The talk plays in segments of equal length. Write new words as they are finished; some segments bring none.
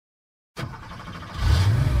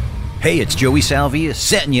Hey, it's Joey Salvia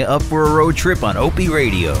setting you up for a road trip on Opie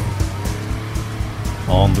Radio.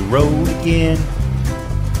 On the road again.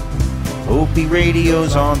 Opie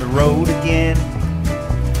Radio's on the road again.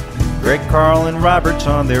 Greg, Carl, and Robert's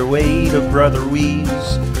on their way to Brother Wee's.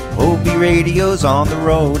 Opie Radio's on the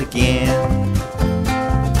road again.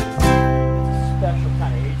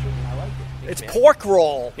 It's pork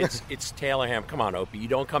roll. It's Taylor ham. Come on, Opie. You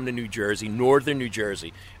don't come to New Jersey, northern New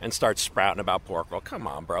Jersey, and start sprouting about pork roll. Come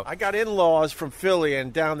on, bro. I got in-laws from Philly,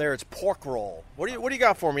 and down there it's pork roll. What do you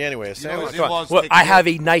got for me anyway? A sandwich? Well, I have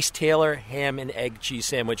a nice Taylor ham and egg cheese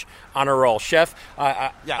sandwich on a roll. Chef,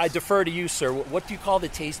 I defer to you, sir. What do you call the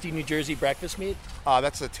tasty New Jersey breakfast meat?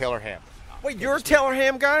 That's a Taylor ham. Wait, you're a Taylor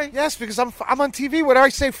ham guy? Yes, because I'm on TV. Whatever I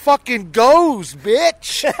say fucking goes,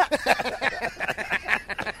 bitch.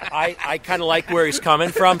 I kind of like where he's coming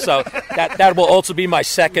from, so that will also be my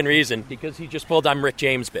second reason, because he just pulled I'm Rick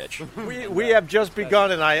James, bitch. We have just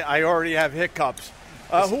begun, and I already have hiccups.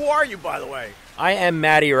 Who are you, by the way? I am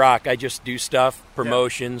Matty Rock. I just do stuff,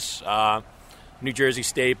 promotions, New Jersey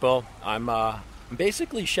staple. I'm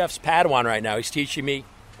basically Chef's Padawan right now. He's teaching me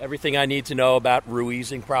everything I need to know about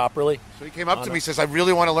Ruizing properly. So he came up to me and says, I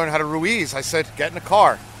really want to learn how to Ruiz. I said, get in the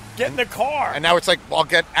car. Get in the car. And now it's like, well,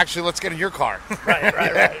 let's get in your car.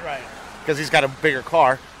 Right. Because he's got a bigger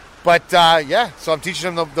car. But, so I'm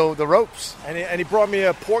teaching him the ropes. And he brought me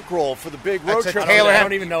a pork roll for the big road trip. I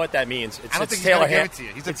don't even know what that means. I don't think Taylor he's going to give it to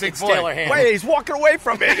you. He's a big boy. Taylor ham. Wait, he's walking away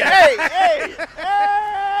from me. Hey!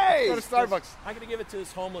 Go to Starbucks. I'm going to give it to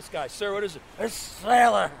this homeless guy. Sir, what is it? It's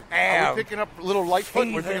Taylor ham. Are we picking up a little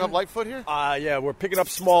Lightfoot? We're picking up Lightfoot here? Yeah, we're picking up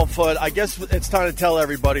Smallfoot. I guess it's time to tell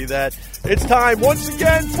everybody that it's time once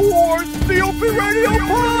again for the Opie Radio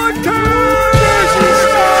Podcast.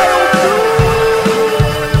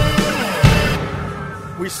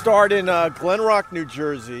 We start in Glen Rock, New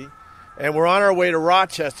Jersey, and we're on our way to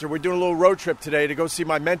Rochester. We're doing a little road trip today to go see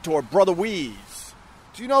my mentor, Brother Weeze.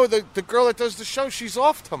 Do you know the girl that does the show, she's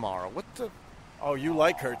off tomorrow. What the? Oh, you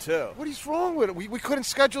like her, too. What is wrong with it? We couldn't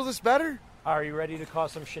schedule this better? Are you ready to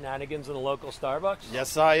cause some shenanigans in a local Starbucks?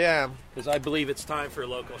 Yes, I am. Because I believe it's time for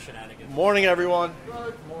local shenanigans. Morning, everyone.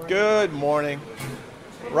 Good morning.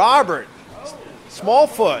 Robert,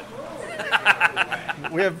 Smallfoot.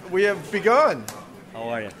 We have begun. How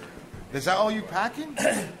are you? Is that all you packing?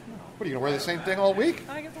 What, are you going to wear the same thing all week?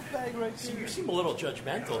 I get the bag right here. You seem a little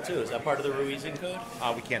judgmental, too. Is that part of the Ruizing code?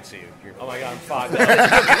 We can't see you. Oh, my God, I'm fogged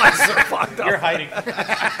up. so fucked up. You're hiding.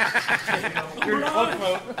 You're in cloak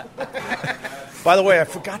mode. By the way, I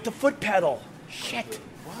forgot the foot pedal. Shit.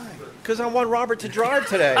 Why? Because I want Robert to drive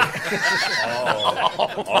today.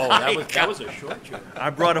 That was a short trip. I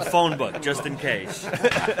brought a phone book just in case.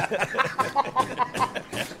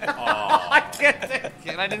 I can't think.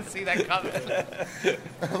 I didn't see that coming.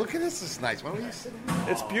 Look at this. This is nice. Why were you sitting?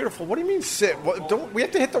 It's beautiful. What do you mean sit? We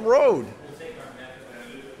have to hit the road.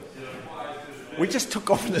 We just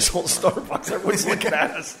took over this whole Starbucks. Everyone's looking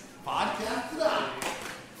at us.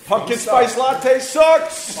 Pumpkin spice latte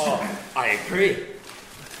sucks. Oh, I agree.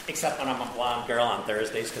 Except when I'm a blonde girl on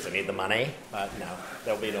Thursdays because I need the money. But no,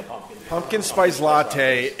 there'll be no pumpkin. Pumpkin spice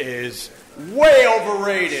latte is way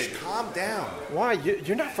overrated. Calm down. Why?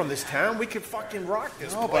 You're not from this town. We could fucking rock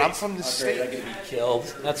this place. But I'm from the state. I'm going to be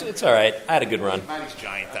killed. It's all right. I had a good run. Maddie's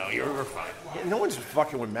giant, though. You're fine. Yeah, no one's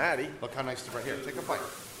fucking with Maddie. Look how nice. Right here. Take a bite.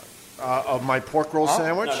 Of my pork roll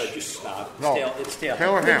sandwich? No, just stop. It's Taylor.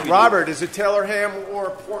 Taylor ham. Robert, is it Taylor ham or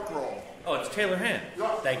pork roll? Oh, it's Taylor ham.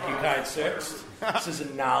 Thank you, kind sir. This is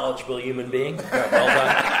a knowledgeable human being. Well done.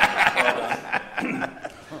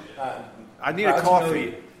 I need a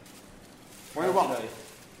coffee. Very well.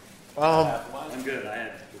 I'm good. I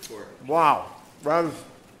had before. Wow. That was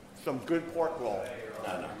some good pork roll.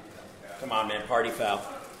 No. Come on, man. Party foul.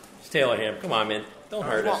 It's Taylor ham. Come on, man. Don't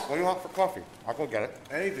hurt us. What do you want for coffee? I'll go get it.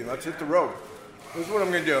 Anything. Let's hit the road. This is what I'm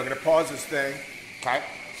going to do. I'm going to pause this thing. Okay.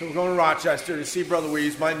 So we're going to Rochester to see Brother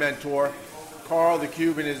Weeze, my mentor. Carl, the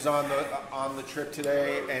Cuban, is on the trip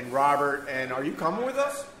today, and Robert. And are you coming with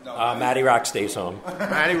us? No. Matty Rock stays home.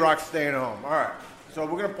 Matty Rock's staying home. All right. So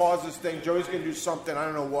we're going to pause this thing. Joey's going to do something. I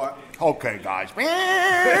don't know what. Okay, guys. And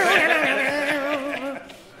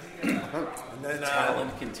then,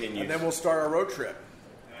 talent continues. And then we'll start our road trip.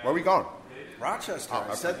 Where are we going? Rochester.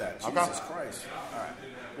 I said that. Okay. Jesus Christ. All right.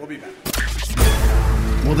 We'll be back.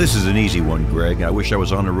 Well, this is an easy one, Greg. I wish I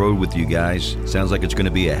was on the road with you guys. Sounds like it's going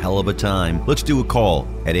to be a hell of a time. Let's do a call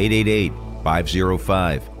at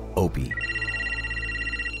 888-505-OPIE.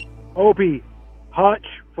 Opie, Hutch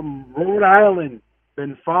from Rhode Island.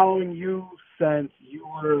 Been following you since you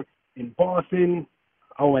were in Boston,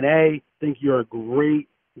 O&A. Think you're a great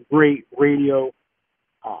radio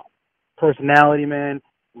personality, man.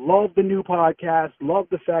 love the new podcast. Love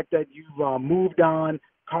the fact that you've moved on.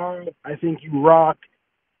 Carl, I think you rock.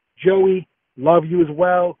 Joey, love you as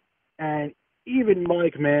well. And even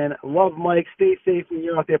Mike, man, love Mike. Stay safe when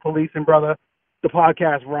you're out there policing, brother. The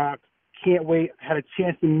podcast rocks. Can't wait. Had a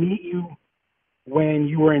chance to meet you when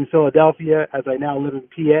you were in Philadelphia, as I now live in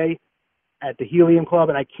PA, at the Helium Club,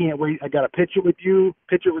 and I can't wait. I got a picture with you,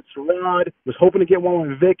 picture with Sarad. Was hoping to get one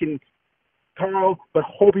with Vic and Carl, but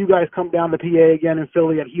hope you guys come down to PA again in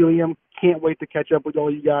Philly at Helium. Can't wait to catch up with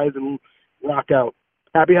all you guys and rock out.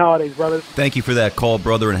 Happy holidays, brothers. Thank you for that call,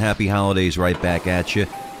 brother, and happy holidays right back at you.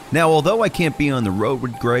 Now, although I can't be on the road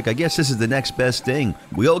with Greg, I guess this is the next best thing.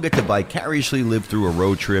 We all get to vicariously live through a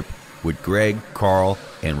road trip with Greg, Carl,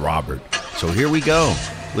 and Robert. So here we go.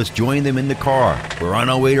 Let's join them in the car. We're on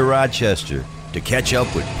our way to Rochester to catch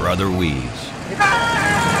up with Brother Weeze.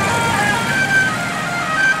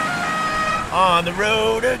 On the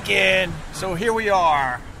road again. So here we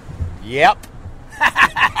are. Yep.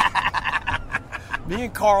 Me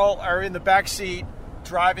and Carl are in the back seat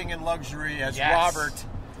driving in luxury as Robert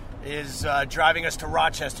is driving us to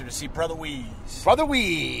Rochester to see Brother Weeze. Brother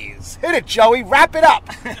Weeze. Hit it, Joey. Wrap it up.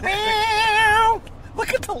 Meow.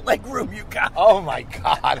 Look at the leg room you got. Oh, my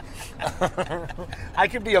God. I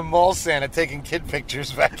could be a mall Santa taking kid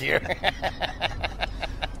pictures back here.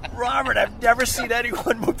 Robert, I've never seen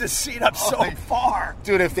anyone move the seat up so far.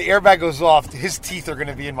 Dude, if the airbag goes off, his teeth are going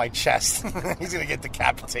to be in my chest. He's going to get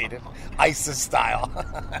decapitated. ISIS style.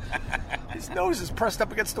 His nose is pressed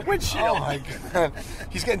up against the windshield. Oh, my God.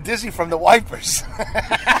 He's getting dizzy from the wipers.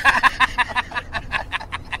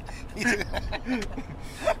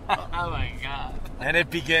 Oh, my God. And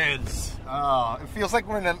it begins. Oh, it feels like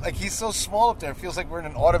we're in like he's so small up there. It feels like we're in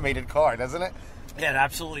an automated car, doesn't it? Yeah, it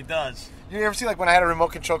absolutely does. You ever see, like, when I had a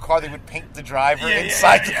remote control car, they would paint the driver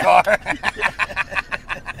inside the car?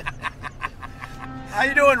 How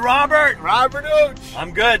you doing, Robert? Robert Ooch.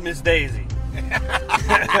 I'm good, Miss Daisy.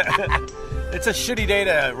 It's a shitty day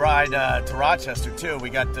to ride to Rochester, too. We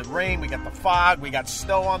got the rain, we got the fog, we got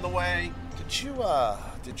snow on the way. Did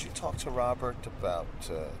you talk to Robert about,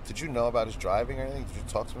 did you know about his driving or anything? Did you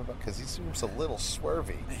talk to him about, because he seems a little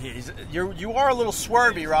swervy. You are a little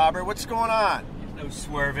swervy, Robert. What's going on? No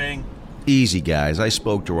swerving. Easy, guys. I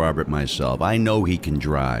spoke to Robert myself. I know he can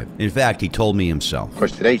drive. In fact, he told me himself. Of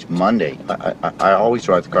course, today's Monday. I always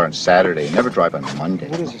drive the car on Saturday. Never drive on Monday.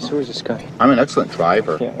 What is this? Who is this guy? I'm an excellent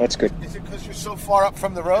driver. Yeah, that's good. Is it because you're so far up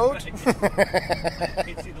from the road? Can't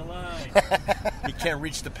see the line. He can't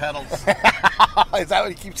reach the pedals. Is that what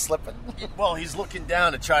he keeps slipping? Well, he's looking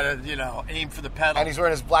down to try to, aim for the pedal. And he's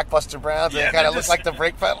wearing his black Buster Browns, and Yeah, they kind they're of look just- like the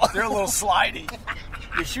brake pedal. They're a little slidey.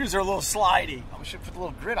 Your shoes are a little slidey. We should put a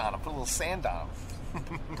little grit on them, put a little sand on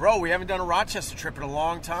them. Bro, we haven't done a Rochester trip in a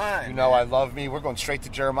long time. You know I love me. We're going straight to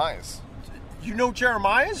Jeremiah's. You know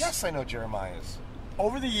Jeremiah's? Yes, I know Jeremiah's.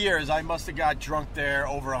 Over the years, I must have got drunk there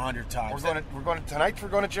over 100 times. We're going tonight. We're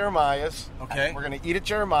going to Jeremiah's. Okay. We're going to eat at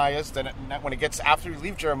Jeremiah's. Then when it gets after we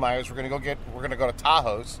leave Jeremiah's, we're going to go to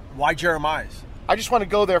Tahoe's. Why Jeremiah's? I just want to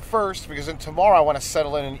go there first because then tomorrow I want to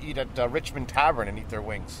settle in and eat at Richmond Tavern and eat their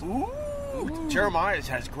wings. Ooh. Jeremiah's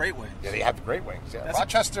has great wings. Yeah, they have the great wings. Yeah. That's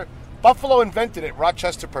Rochester, Buffalo invented it.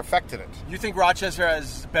 Rochester perfected it. You think Rochester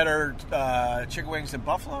has better chicken wings than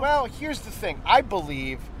Buffalo? Well, here's the thing. I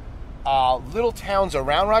believe little towns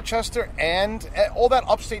around Rochester and all that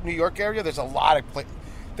upstate New York area, there's a lot of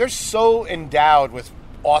they're so endowed with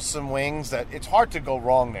awesome wings that it's hard to go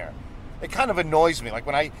wrong there. It kind of annoys me. Like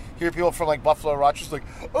when I hear people from like Buffalo or Rochester like,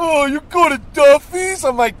 oh, you go to Duffy's?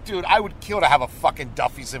 I'm like, dude, I would kill to have a fucking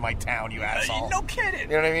Duffy's in my town, you asshole. No kidding.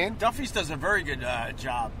 You know what I mean? Duffy's does a very good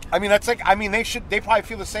job. I mean, they probably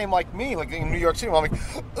feel the same like me, like in New York City. I'm like,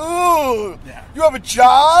 ooh, you have a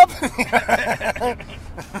job?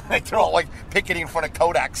 They're all like picketing in front of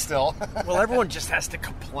Kodak still. Well, everyone just has to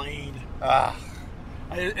complain.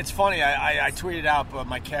 It's funny. I tweeted out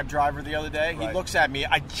my cab driver the other day. He looks at me.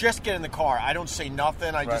 I just get in the car. I don't say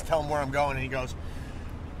nothing. I just tell him where I'm going, and he goes,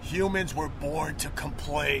 "Humans were born to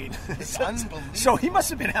complain." It's unbelievable. So he must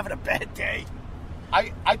have been having a bad day.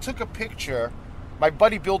 I took a picture. My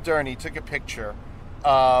buddy Bill Durney took a picture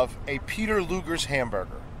of a Peter Luger's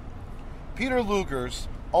hamburger. Peter Luger's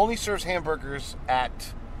only serves hamburgers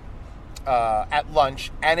at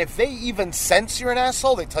lunch, and if they even sense you're an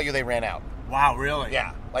asshole, they tell you they ran out. Wow, really?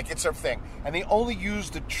 Yeah, like it's their thing. And they only use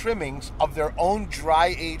the trimmings of their own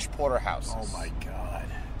dry-aged porterhouses. Oh, my God.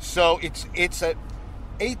 So it's a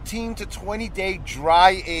 18 to 20-day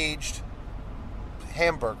dry-aged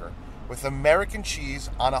hamburger with American cheese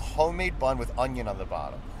on a homemade bun with onion on the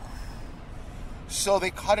bottom. So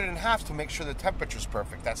they cut it in half to make sure the temperature's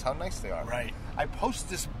perfect. That's how nice they are. Right. I post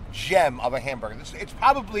this gem of a hamburger. It's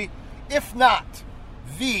probably, if not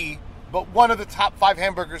but one of the top 5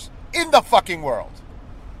 hamburgers in the fucking world.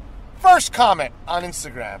 First comment on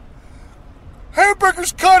Instagram.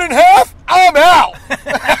 Hamburger's cut in half? I'm out.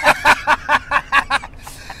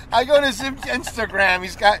 I go to his Instagram.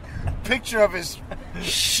 He's got a picture of his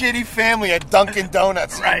shitty family at Dunkin'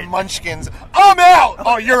 Donuts and Munchkins. I'm out.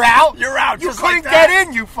 Oh, you're out? You're out. You just couldn't like that. get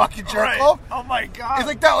in, you fucking jerk Right. off. Oh my God. It's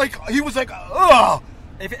like that. Like he was like, ugh.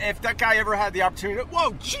 If that guy ever had the opportunity,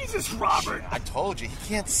 whoa, Jesus, Robert. I told you, he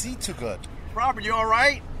can't see too good. Robert, you all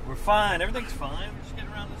right? We're fine. Everything's fine. We're just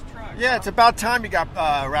getting around this truck. Yeah, it's about time you got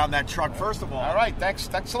around that truck, first of all. All right, thanks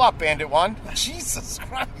a lot, Bandit One. Jesus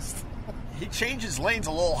Christ. He changes lanes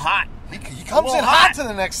a little hot. He comes in hot to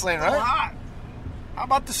the next lane, A little right? hot. How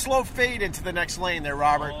about the slow fade into the next lane there,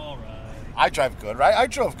 Robert? All right. I drive good, right? I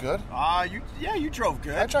drove good. You drove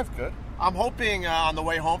good. I drive good. I'm hoping on the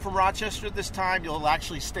way home from Rochester this time you'll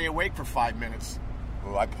actually stay awake for 5 minutes.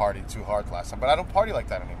 Ooh, I partied too hard last time, but I don't party like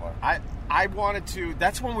that anymore. I wanted to.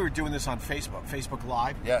 That's when we were doing this on Facebook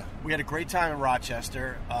Live. Yeah. We had a great time in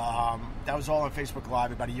Rochester. That was all on Facebook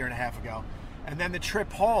Live about a year and a half ago. And then the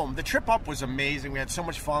trip home, the trip up was amazing. We had so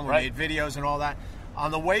much fun. We made videos and all that.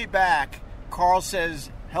 On the way back, Carl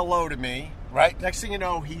says hello to me. Right. Next thing you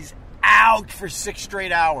know, he's out for 6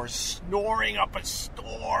 straight hours, snoring up a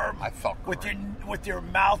storm. I felt great. with your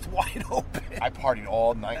mouth wide open. I partied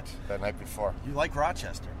all night the night before. You like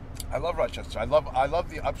Rochester? I love Rochester. I love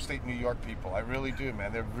the upstate New York people. I really do,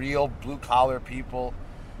 man. They're real blue collar people.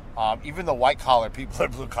 Even the white collar people are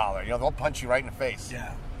blue collar. You know, they'll punch you right in the face.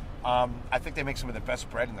 Yeah. I think they make some of the best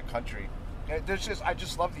bread in the country. I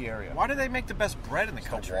just love the area. Why do they make the best bread in the It's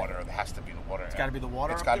country? the water. It has to be the water. It's got to be the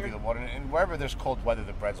water. It's up got to there? be the water. And wherever there's cold weather,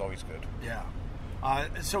 the bread's always good. Yeah.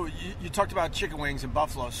 So you talked about chicken wings in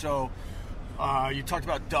Buffalo. So you talked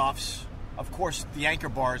about Duff's. Of course, the Anchor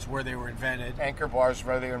Bar is where they were invented. Anchor Bars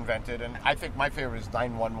where they were invented, and I think my favorite is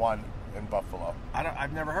 911 in Buffalo.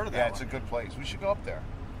 I've never heard of that. Yeah, it's one. a good place. We should go up there.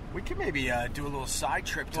 We could maybe do a little side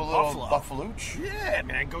trip to Do a little Buffalo. Buffalooch. Yeah,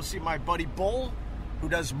 man. Go see my buddy Bull, who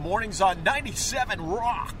does mornings on 97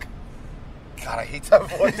 Rock. God, I hate that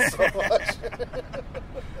voice so much.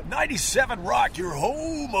 97 Rock, your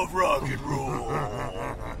home of rock and roll.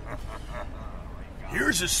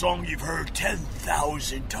 Here's a song you've heard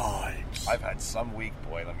 10,000 times. I've had some week,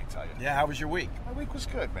 boy, let me tell you. Yeah, how was your week? My week was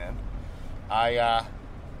good, man. I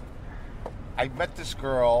met this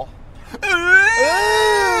girl.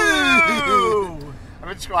 I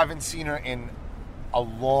met this girl. I haven't seen her in a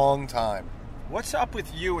long time. What's up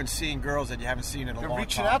with you and seeing girls that you haven't seen in a They're long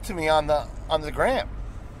reaching time? out to me on the gram.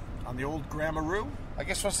 On the old Gramaroo? I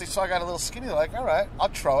guess once they saw I got a little skinny, they're like, all right, I'll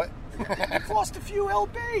throw it. You've lost a few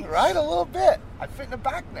lbs. Right, a little bit. I fit in the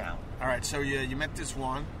back now. All right, so you met this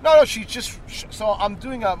one. No, she's just. So I'm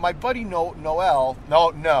doing my buddy Noel. Noel.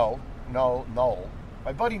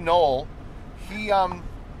 My buddy Noel. He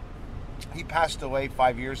passed away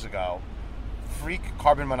 5 years ago. Freak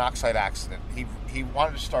carbon monoxide accident. He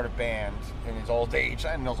wanted to start a band in his old age.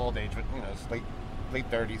 I didn't know his old age, but his late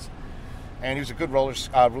 30s. And he was a good what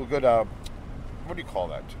do you call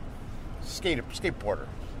that? Skateboarder.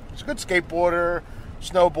 He's a good skateboarder,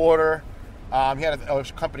 snowboarder. He had a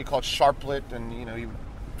company called Sharplet, and he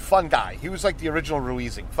fun guy. He was like the original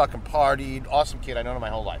Ruizing. Fucking partied, awesome kid. I known him my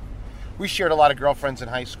whole life. We shared a lot of girlfriends in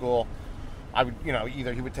high school. I would,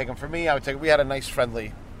 either he would take them for me, I would take. We had a nice,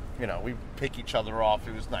 friendly, we pick each other off.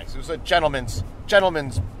 It was nice. It was a gentleman's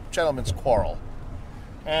quarrel.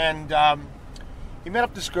 And he met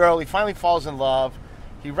up this girl. He finally falls in love.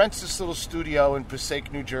 He rents this little studio in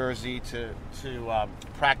Passaic, New Jersey, to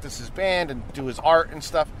practice his band and do his art and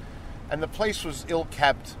stuff. And the place was ill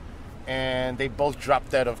kept, and they both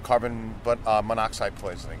dropped dead of carbon monoxide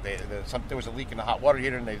poisoning. There was a leak in the hot water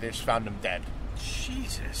heater, and they just found him dead.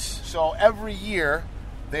 Jesus. So every year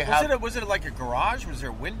they Was it like a garage? Was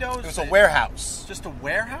there windows? It was a warehouse. Just a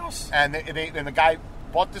warehouse? And the guy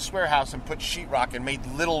bought this warehouse and put sheetrock and made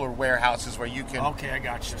littler warehouses where you can. Okay, I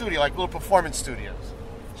got you. Studio, like little performance studios.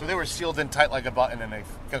 So they were sealed in tight like a button, and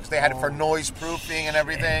because they had it for noise proofing and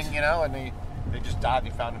everything, and they just died. They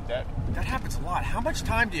found him dead. That happens a lot. How much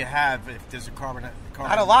time do you have if there's a carbon?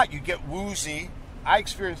 Not a lot. You get woozy. I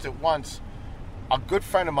experienced it once. A good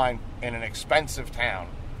friend of mine in an expensive town,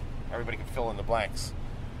 everybody can fill in the blanks,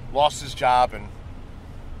 lost his job, and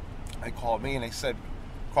they called me and they said,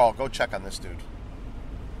 "Carl, go check on this dude."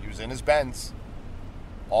 He was in his Benz,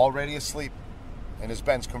 already asleep in his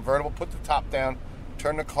Benz convertible, put the top down,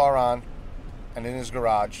 turned the car on, and in his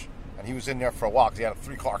garage. And he was in there for a while because he had a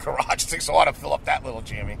 3-car garage. It takes a lot to fill up that little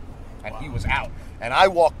jammy. And he was out. And I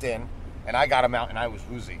walked in, and I got him out, and I was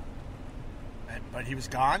woozy. But he was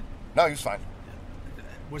gone? No, he was fine.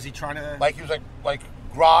 Was he trying to... Like, he was like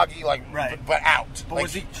groggy, like, right. but out. But like,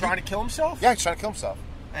 was he trying to kill himself? Yeah, he's trying to kill himself.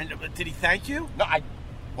 And did he thank you? No,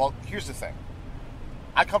 well, here's the thing.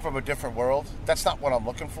 I come from a different world. That's not what I'm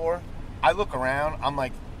looking for. I look around. I'm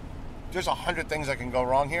like, there's 100 things that can go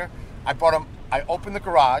wrong here. I opened the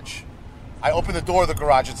garage. I open the door of the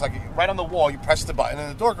garage. It's like right on the wall. You press the button and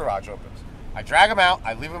the door garage opens. I drag him out.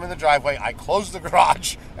 I leave him in the driveway. I close the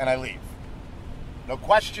garage and I leave. No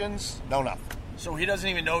questions. No nothing. So he doesn't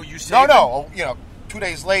even know you saved him? No. 2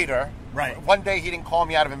 days later. Right. One day he didn't call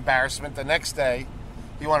me out of embarrassment. The next day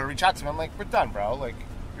he wanted to reach out to me. I'm like, we're done, bro. Like,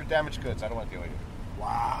 you're damaged goods. I don't want to deal with you.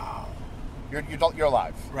 Wow. You're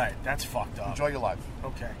alive. Right. That's fucked up. Enjoy your life.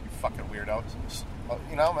 Okay. You fucking weirdo. Well,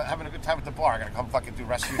 I'm having a good time at the bar. I gotta come fucking do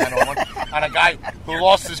rescue 911 on a guy who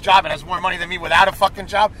lost his job and has more money than me without a fucking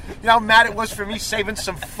job. You know how mad it was for me saving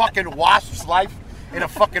some fucking wasp's life in a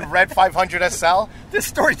fucking red 500 SL? This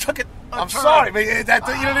story took it. I'm sorry, but you know what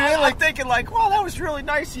I mean? Like thinking, well, that was really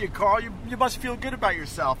nice of you, Carl. You must feel good about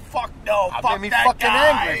yourself. Fuck no. Fuck made me that fucking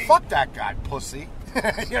guy. angry. Fuck that guy, pussy. You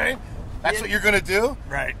know what I mean? That's what you're gonna do,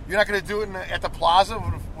 right? You're not gonna do it at the plaza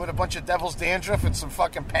with a bunch of Devil's Dandruff and some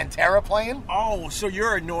fucking Pantera playing. Oh, so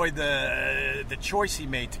you're annoyed the choice he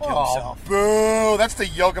made to kill himself? Boo! That's the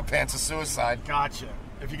yoga pants of suicide. Gotcha.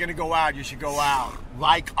 If you're gonna go out, you should go out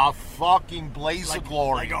like a fucking blaze of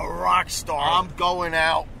glory, like a rock star. I'm going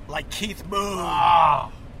out like Keith Moon,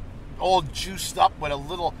 all juiced up with a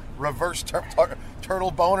little reverse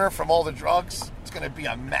turtle boner from all the drugs. It's gonna be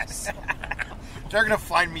a mess. They're going to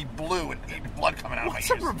find me blue and blood coming out of my ears.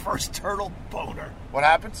 What's a reverse turtle boner? What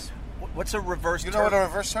happens? What's a reverse turtle? You know what a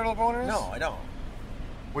reverse turtle boner is? No, I don't.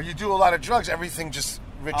 When you do a lot of drugs, everything just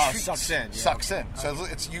retreats. Sucks in. Yeah. Sucks in. So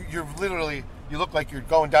it's you're literally, you look like you're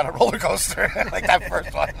going down a roller coaster, like that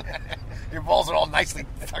first one. Your balls are all nicely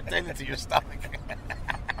tucked into your stomach.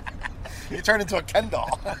 You turn into a Ken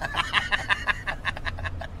doll.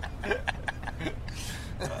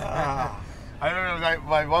 I don't know,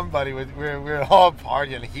 my one buddy, we were all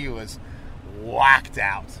partying, he was whacked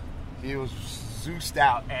out. He was Zeused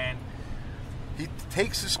out, and he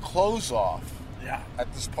takes his clothes off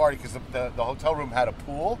at this party because the hotel room had a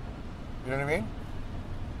pool, you know what I mean?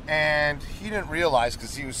 And he didn't realize,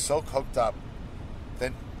 because he was so coked up,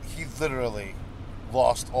 that he literally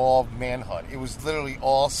lost all manhood. It was literally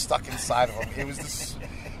all stuck inside of him.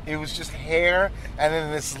 It was just hair, and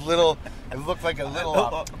then this little. It looked like a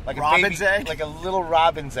little, like a robin's baby, egg, like a little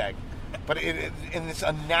robin's egg, but in this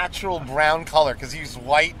unnatural brown color because he was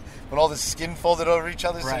white, but all the skin folded over each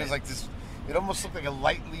other. So it was like this. It almost looked like a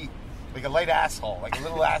light asshole, like a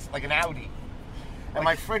little ass, like an Audi. And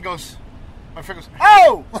my friend goes,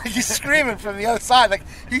 "Oh!" Like he's screaming from the other side, like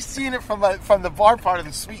he's seeing it from the bar part of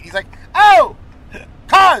the suite. He's like, "Oh,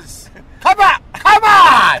 cuz, come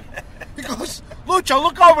on!" He goes, "Lucho,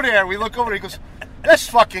 look over there." We look over there. He goes, "This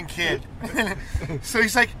fucking kid." So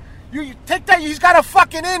he's like, you take that. He's got a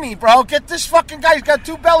fucking innie, bro. Get this fucking guy. He's got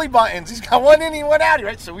 2 belly buttons. He's got 1 innie, 1 outie,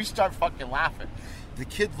 right? So we start fucking laughing. The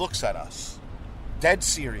kid looks at us, dead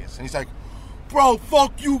serious, and he's like, "Bro,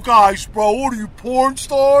 fuck you guys, bro. What are you, porn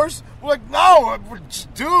stars?" We're like, "No, we're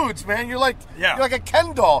just dudes, man. You're like a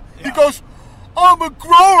Ken doll." Yeah. He goes, "I'm a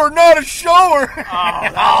grower, not a shower."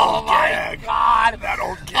 Oh my God. That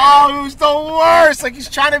old kid. Oh, it was the worst. Like, he's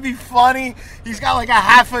trying to be funny. He's got like a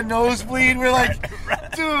half a nosebleed. We're like,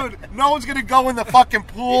 dude, no one's going to go in the fucking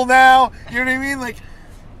pool now. You know what I mean? Like,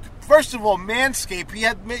 first of all, Manscaped, he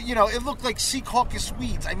had, it looked like Sea Caucus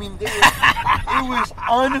weeds. I mean, it was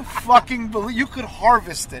unfucking believable. You could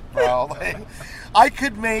harvest it, bro. Like, I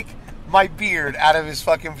could make my beard out of his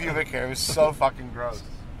fucking pubic hair. It was so fucking gross.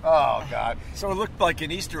 Oh, God. So it looked like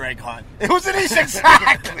an Easter egg hunt. It was an Easter egg,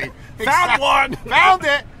 exactly. Found one. Found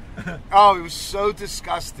it. Oh, it was so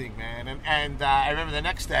disgusting, man. And I remember the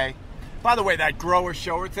next day. By the way, that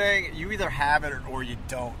grower-shower thing, you either have it or you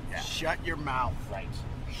don't. Yeah. Shut your mouth. Right.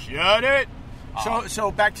 Shut it.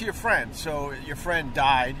 So back to your friend. So your friend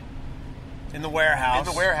died in the warehouse.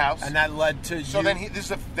 And that led to So you.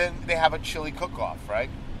 then they have a chili cook-off, right?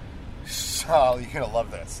 So you're going to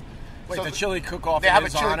love this. Wait, so the chili cook-off in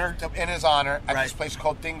his honor? In his honor at this place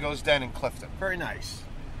called Dingo's Den in Clifton. Very nice.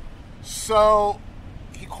 So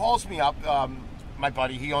he calls me up, my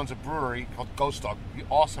buddy. He owns a brewery called Ghost Dog.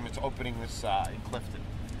 Awesome. It's opening this in Clifton.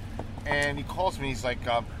 And he calls me. He's like,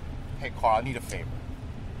 "Hey, Carl, I need a favor."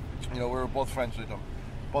 We're both friends with him.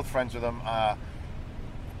 I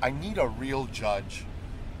need a real judge.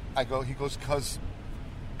 He goes, because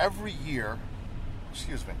every year,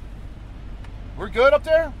 excuse me, we're good up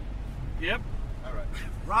there? Yep. All right.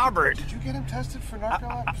 Robert. Did you get him tested for narco?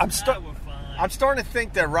 I'm We're fine. starting to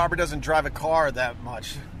think that Robert doesn't drive a car that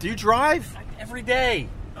much. Do you drive? Every day.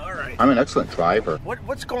 All right. I'm an excellent driver.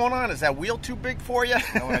 What's going on? Is that wheel too big for you?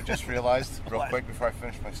 You know what I just realized real What? quick before I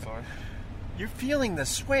finish my story? You're feeling the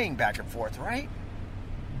swing back and forth, right?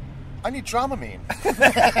 I need Dramamine.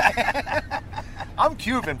 I'm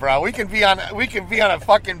Cuban, bro. We can be on a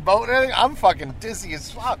fucking boat and everything. I'm fucking dizzy as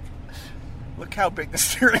fuck. Look how big the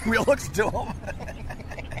steering wheel looks to him.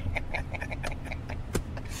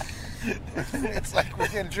 It's like we're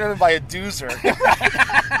getting driven by a doozer.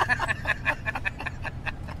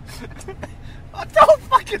 Don't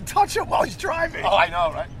fucking touch him while he's driving. Oh, I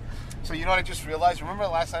know, right? So you know what I just realized? Remember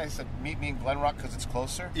last night I said meet me in Glen Rock because it's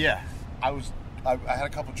closer? Yeah. I had a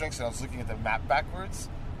couple drinks and I was looking at the map backwards.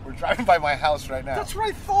 We're driving by my house right now. That's what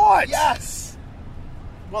I thought. Yes.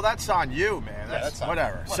 Well, that's on you, man. That's on me.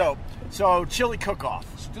 whatever. Whatever. So chili cook-off.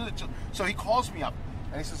 So he calls me up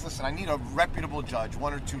and he says, listen, I need a reputable judge,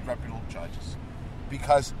 1 or 2 reputable judges.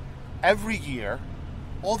 Because every year,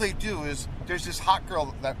 all they do is there's this hot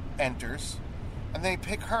girl that enters and they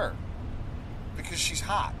pick her because she's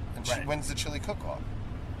hot and she Right. wins the chili cook-off.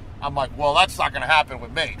 I'm like, well, that's not going to happen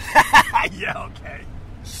with me. Yeah, okay.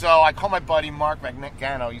 So I call my buddy Mark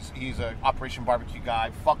Magano. He's an Operation Barbecue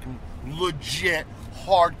guy. Fucking legit,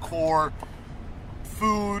 hardcore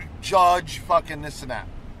food judge. Fucking this and that.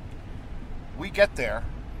 We get there,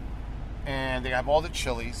 and they have all the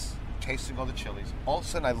chilies, tasting all the chilies. All of a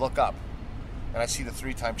sudden, I look up, and I see the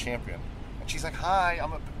 3-time champion, and she's like, "Hi,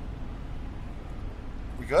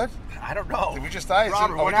 We good? I don't know. Did we just die?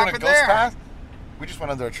 Robert, Are what we doing a happened ghost there? path? We just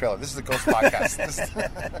went under a trailer. This is the ghost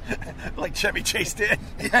podcast. Like Chevy Chase did.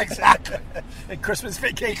 Yeah, exactly. In Christmas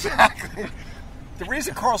Vacation. Exactly. The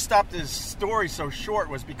reason Carl stopped his story so short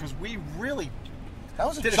was because we really That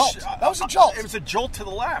was a did jolt. That was a jolt. It was a jolt to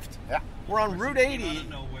the left. Yeah. We're on Route Came out 80. of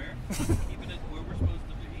nowhere, even at where we're supposed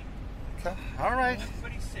to be. Okay. All right.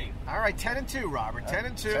 Everybody's safe. All right, 10 and 2, Robert. 10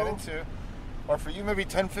 and 2. 10 and 2. Or for you, maybe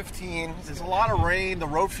 10-15. There's a lot of rain. The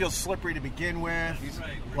road feels slippery to begin with.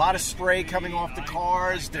 Right. A lot of spray coming off the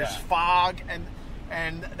cars. There's fog,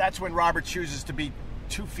 and that's when Robert chooses to be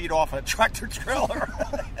 2 feet off a tractor trailer.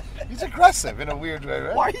 He's aggressive in a weird way,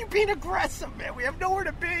 right? Why are you being aggressive, man? We have nowhere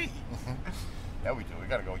to be. Yeah, we do. We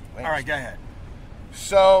got to go eat wings. All right, go ahead.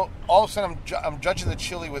 So all of a sudden, I'm judging the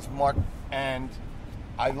chili with Mark, and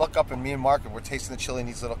I look up, and me and Mark, we're tasting the chili in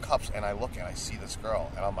these little cups, and I look and I see this girl,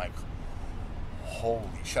 and I'm like, holy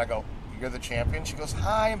shit. I go, you're the champion? She goes,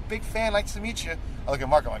 hi, I'm a big fan. Nice to meet you. I look at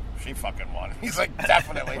Mark, I'm like, she fucking won. He's like,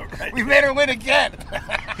 definitely. Right. We made her win again.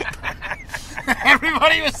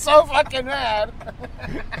 Everybody was so fucking mad.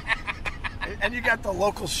 And you got the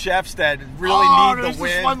local chefs that really need there's the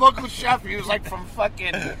win. this one local chef. He was like from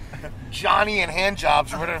fucking Johnny and Hand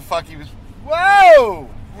Jobs or whatever the fuck he was. Whoa!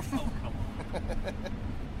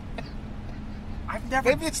 I've never.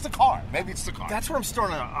 Maybe it's the car. That's what I'm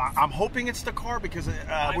starting to. I'm hoping it's the car because we're.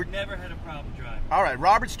 I've never had a problem driving. All right,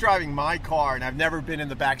 Robert's driving my car, and I've never been in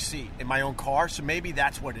the back seat in my own car, so maybe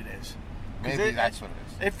that's what it is. 'Cause Maybe that's what it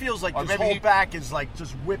is. It feels like Or this maybe whole he- back is like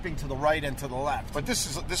just whipping to the right and to the left. But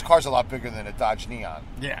this car's a lot bigger than a Dodge Neon.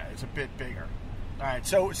 Yeah, it's a bit bigger. All right,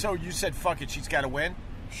 so you said fuck it, she's got to win.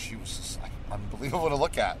 She was just like unbelievable to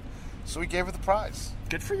look at. So we gave her the prize.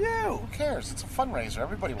 Good for you. Who cares? It's a fundraiser.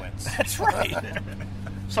 Everybody wins. That's right.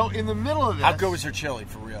 So in the middle of this, How good was her chili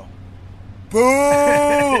for real? boo!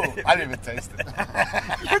 I didn't even taste it.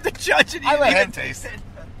 You're the judge, and you I let didn't him even taste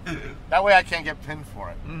it. That way I can't get pinned for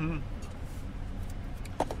it. Mm-hmm.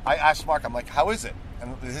 I asked Mark, I'm like, how is it?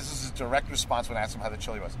 And this is his direct response when I asked him how the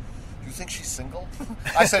chili was. Do you think she's single?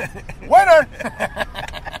 I said, winner!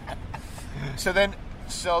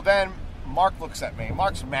 So then Mark looks at me.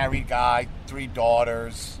 Mark's a married guy, 3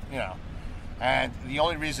 daughters, you know. And the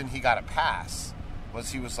only reason he got a pass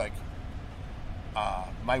was he was like,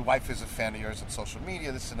 my wife is a fan of yours on social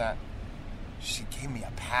media, this and that. She gave me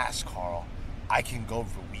a pass, Carl. I can go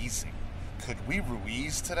Ruizing. Could we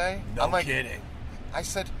Ruiz today? No I'm like, kidding. I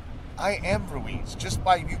said, I am Ruiz. Just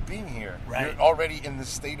by you being here, Right. you're already in the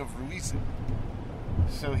state of Ruizing.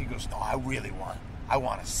 So he goes, no, I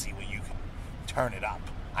want to see what you can turn it up.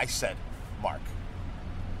 I said, Mark,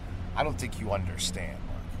 I don't think you understand,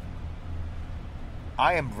 Mark.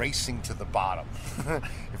 I am racing to the bottom.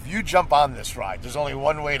 If you jump on this ride, there's only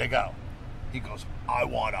one way to go. He goes, I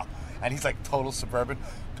wanna. And he's like total suburban.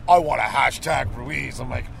 I want a hashtag Ruiz. I'm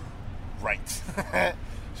like, right.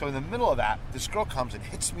 So in the middle of that, this girl comes and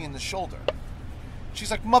hits me in the shoulder. She's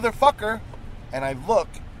like, motherfucker. And I look,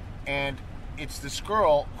 and it's this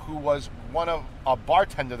girl who was a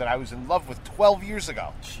bartender that I was in love with 12 years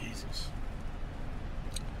ago. Jesus.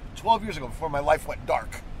 12 years ago, before my life went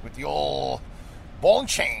dark with the old ball and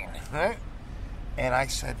chain, right? And I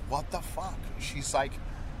said, what the fuck? She's like,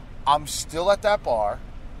 I'm still at that bar.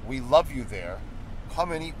 We love you there.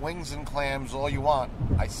 Come and eat wings and clams all you want.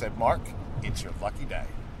 I said, Mark, it's your lucky day.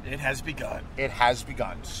 It has begun. It has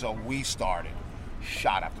begun. So we started.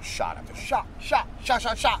 Shot after shot after shot.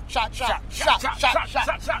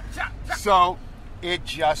 So it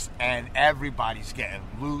just, and everybody's getting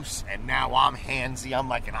loose, and now I'm handsy. I'm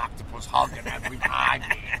like an octopus hugging everybody.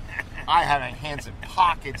 I have hands in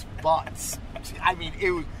pockets, butts. I mean,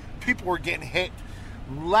 it was, people were getting hit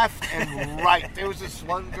left and right. There was this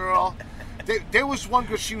one girl. There was one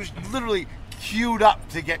girl. She was literally queued up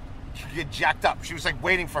to get jacked up. She was like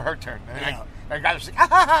waiting for her turn. And I got her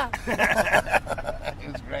like, ah!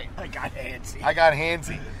 It was great. I got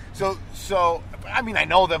handsy. So I mean, I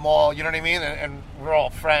know them all. You know what I mean? And we're all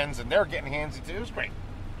friends, and they're getting handsy too. It was great.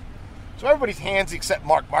 So everybody's handsy except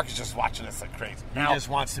Mark. Mark is just watching us like crazy. He just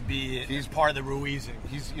wants to be. He's part of the Ruizing.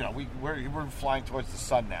 He's, you know, we're flying towards the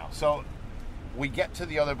sun now. So we get to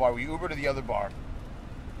the other bar. We Uber to the other bar,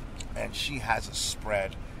 and she has a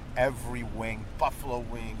spread. Every wing, buffalo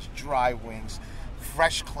wings, dry wings,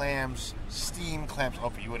 fresh clams, steamed clams. Oh,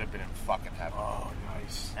 but you would have been in fucking heaven. Oh,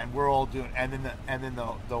 nice. And we're all doing. And then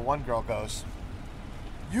the one girl goes,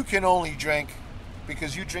 "You can only drink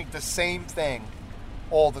because you drink the same thing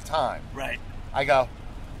all the time." Right. I go,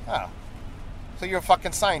 "Oh, so you're a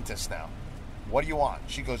fucking scientist now? What do you want?"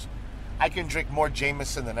 She goes, "I can drink more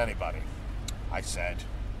Jameson than anybody." I said,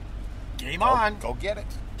 "Game on. Go get it."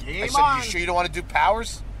 Game I said, on. "You sure you don't want to do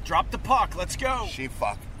powers?" Drop the puck. Let's go.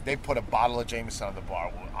 They put a bottle of Jameson on the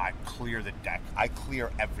bar. I clear the deck. I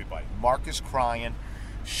clear everybody. Mark is crying.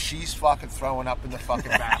 She's fucking throwing up in the fucking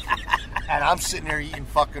bathroom. And I'm sitting there eating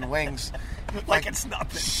fucking wings. Like it's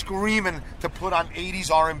nothing. Screaming to put on 80s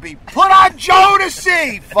R&B. Put on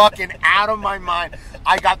Jodeci! Fucking out of my mind.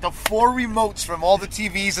 I got the 4 remotes from all the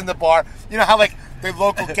TVs in the bar. You know how like the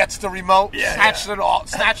local gets the remote? Snatched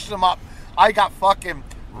them up. I got fucking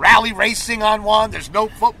rally racing on one. There's no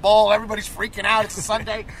football. Everybody's freaking out. It's a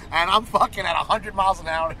Sunday. And I'm fucking at 100 miles an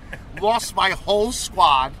hour. Lost my whole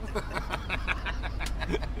squad.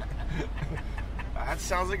 That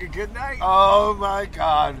sounds like a good night. Oh, my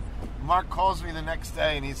God. Mark calls me the next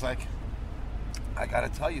day, and he's like, I got to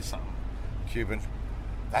tell you something, Cuban.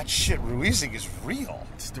 That shit Ruizing is real.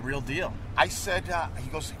 It's the real deal. I said, he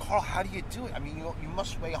goes, Carl, how do you do it? I mean, you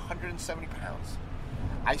must weigh 170 pounds.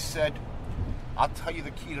 I said, I'll tell you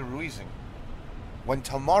the key to Ruizing. When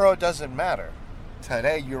tomorrow doesn't matter,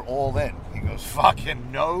 today you're all in. He goes, fucking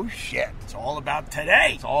no shit. It's all about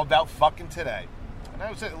today. It's all about fucking today. And that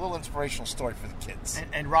was a little inspirational story for the kids.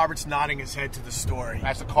 And Robert's nodding his head to the story.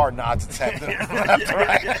 As the car nods its head left to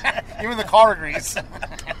right. Even the car agrees.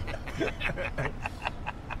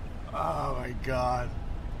 Oh, my God.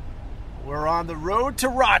 We're on the road to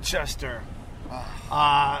Rochester.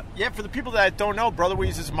 For the people that don't know, Brother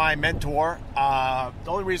Weeze is my mentor. The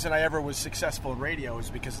only reason I ever was successful in radio is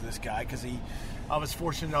because of this guy, because I was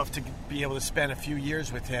fortunate enough to be able to spend a few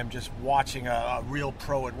years with him just watching a real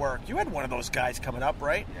pro at work. You had one of those guys coming up,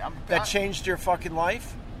 right? Yeah. That changed your fucking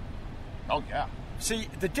life? Oh, yeah. See,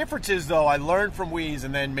 the difference is, though, I learned from Weeze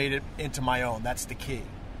and then made it into my own. That's the key.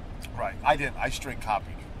 Right. I didn't. I straight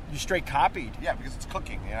copied. You straight copied? Yeah, because it's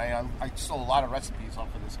cooking. And I stole a lot of recipes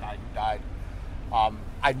off of this guy who died.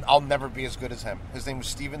 I'll never be as good as him. His name was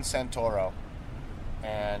Steven Santoro.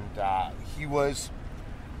 And he was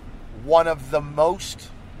one of the most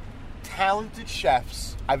talented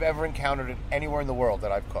chefs I've ever encountered anywhere in the world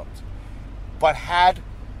that I've cooked. But had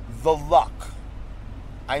the luck.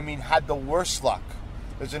 I mean, had the worst luck.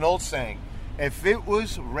 There's an old saying, if it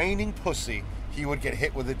was raining pussy, he would get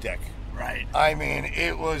hit with a dick. Right. I mean,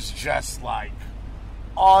 it was just like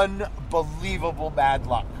unbelievable bad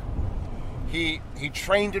luck. He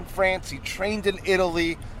trained in France. He trained in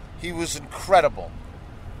Italy. He was incredible.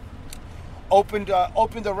 Opened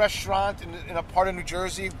a restaurant in a part of New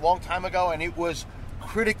Jersey a long time ago, and it was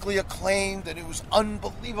critically acclaimed, and it was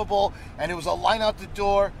unbelievable, and it was a line out the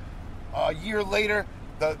door. A year later,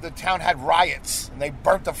 the town had riots, and they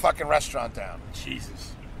burnt the fucking restaurant down.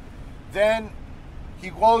 Jesus. Then he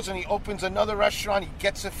goes and he opens another restaurant. He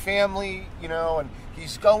gets a family, and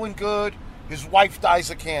he's going good. His wife dies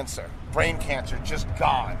of cancer, brain cancer, just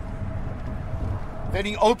gone. Then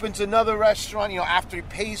he opens another restaurant, after he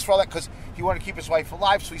pays for all that, because he wanted to keep his wife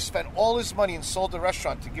alive. So he spent all his money and sold the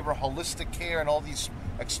restaurant to give her holistic care and all these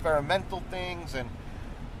experimental things, and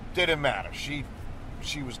didn't matter. She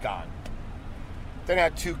was gone. Then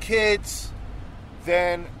had 2 kids.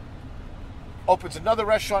 Then opens another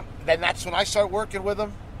restaurant. Then that's when I started working with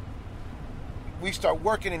him. we start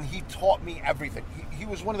working, and he taught me everything. He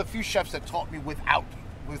was one of the few chefs that taught me without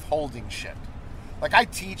withholding shit. Like, I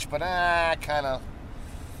teach, but I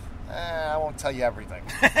won't tell you everything.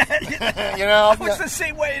 You know? It's the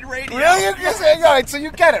same way in radio. Really? All right, so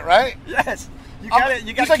you get it, right? Yes. You got it.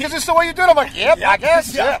 He's like, is this the way you do it? I'm like, yep, I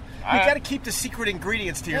guess. Yeah. You got to keep the secret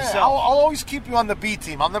ingredients to yourself. I'll always keep you on the B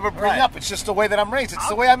team. I'll never bring you up. It's just the way that I'm raised. It's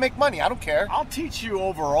the way I make money. I don't care. I'll teach you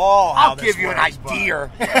overall how I'll give you an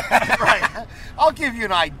idea. Right. I'll give you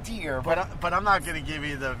an idea. But I'm not going to give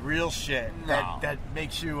you the real shit that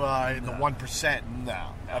makes you in the 1%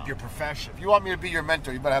 of your profession. If you want me to be your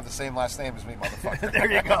mentor, you better have the same last name as me, motherfucker.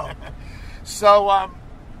 There you go. So,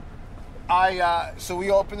 so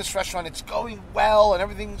we open this restaurant. It's going well, and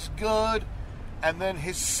everything's good. And then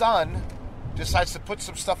his son decides to put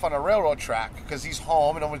some stuff on a railroad track because he's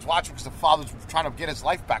home and no one's watching because the father's trying to get his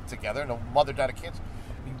life back together, and the mother died of cancer.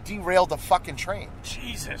 He derailed the fucking train.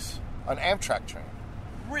 Jesus. An Amtrak train.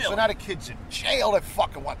 Really? So now the kid's in jail. They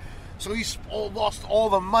fucking want. So he's lost all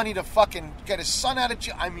the money to fucking get his son out of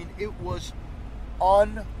jail. I mean, it was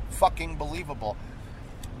unfucking believable.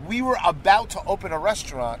 We were about to open a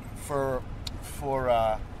restaurant for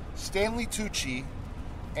Stanley Tucci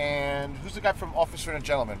and who's the guy from Officer and a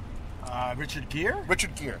Gentleman? Richard Gere?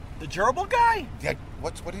 Richard Gere. The gerbil guy? Yeah.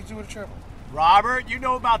 What did he do with a gerbil? Robert, you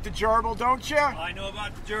know about the gerbil, don't you? I know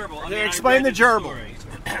about the gerbil. Explain the gerbil.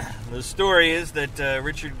 The story is that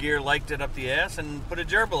Richard Gere liked it up the ass and put a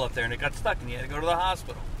gerbil up there, and it got stuck, and he had to go to the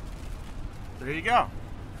hospital. There you go.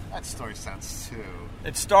 That story sounds too.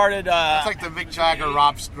 It started. It's like the Mick Jagger,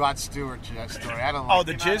 Rod Stewart story. I don't. Oh,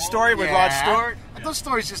 the jizz story with Rod Stewart. Those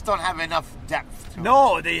stories just don't have enough depth.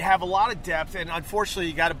 No, they have a lot of depth, and unfortunately,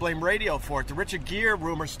 you got to blame radio for it. The Richard Gere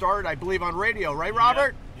rumor started, I believe, on radio, right,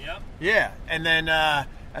 Robert? Yep. Yeah, and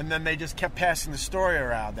then they just kept passing the story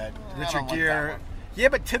around that Richard Gere. Yeah,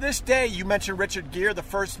 but to this day, you mentioned Richard Gere. The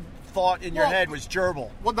first thought in your head was gerbil.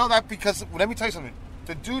 Well, no, because let me tell you something.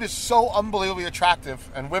 The dude is so unbelievably attractive,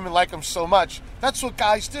 and women like him so much. That's what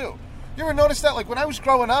guys do. You ever notice that? Like, when I was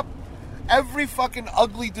growing up, every fucking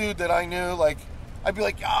ugly dude that I knew, like, I'd be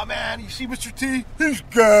like, oh, man, you see Mr. T? He's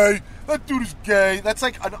gay. That dude is gay. That's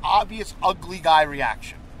like an obvious ugly guy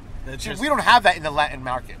reaction. See, we don't have that in the Latin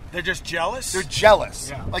market. They're just jealous? They're jealous.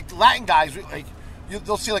 Yeah. Like, Latin guys, like,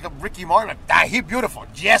 they'll see, like, a Ricky Martin, like, he's beautiful.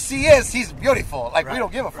 Yes, he is. He's beautiful. Like, we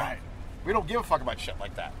don't give a fuck. Right. We don't give a fuck about shit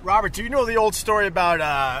like that. Robert, do you know the old story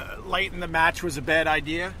about lighting the match was a bad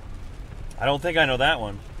idea? I don't think I know that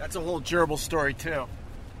one. That's a whole gerbil story, too.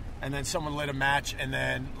 And then someone lit a match, and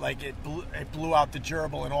then, like, it blew out the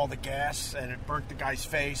gerbil and all the gas, and it burnt the guy's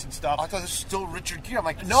face and stuff. I thought it was still Richard Gere. I'm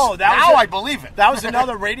like, no, I believe it. That was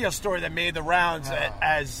another radio story that made the rounds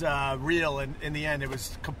as real, and in the end, it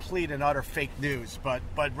was complete and utter fake news. But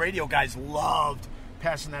radio guys loved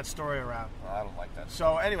passing that story around. I don't like that.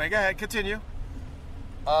 So anyway, go ahead, continue.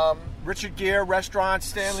 Richard Gere, restaurant,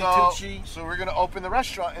 Stanley Tucci. So we're going to open the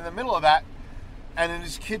restaurant in the middle of that, and then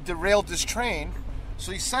this kid derailed this train.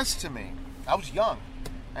 So he says to me, I was young,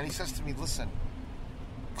 and he says to me, listen,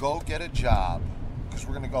 go get a job, because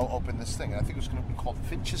we're going to go open this thing. And I think it was going to be called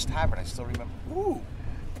Finch's Tavern. I still remember. Ooh,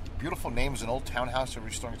 beautiful name. It's an old townhouse or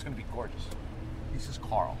restaurant. It's going to be gorgeous. He says,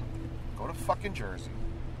 Carl, go to fucking Jersey,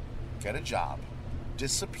 get a job,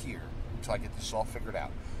 disappear until I get this all figured out.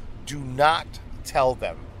 Do not tell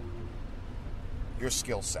them your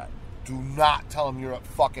skill set. Do not tell them you're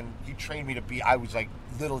you trained me to be, I was like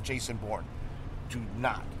little Jason Bourne. Do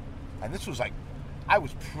not. And this was like, I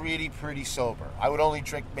was pretty sober. I would only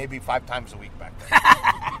drink maybe 5 times a week back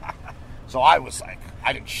then. So I was like,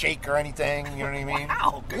 I didn't shake or anything, you know what I mean?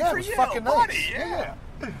 Wow, good for it was you, fucking buddy, nice. yeah.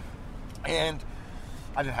 And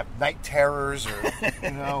I didn't have night terrors or,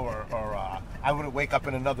 or I wouldn't wake up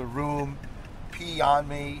in another room, pee on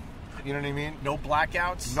me. You know what I mean? No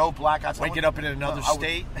blackouts? No blackouts. Waking up in another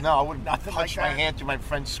state? I wouldn't Nothing touch like my that? hand through my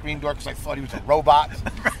friend's screen door because I thought he was a robot.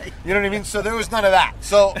 Right. You know what I mean? So there was none of that.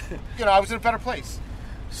 So, I was in a better place.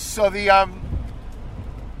 So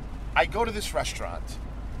I go to this restaurant,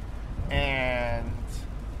 and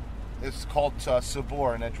it's called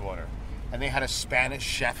Sabor in Edgewater. And they had a Spanish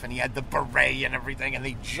chef, and he had the beret and everything, and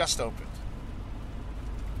they just opened.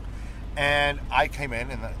 And I came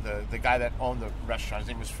in, and the guy that owned the restaurant, his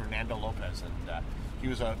name was Fernando Lopez, and he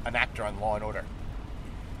was an actor on Law & Order.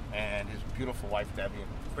 And his beautiful wife, Debbie,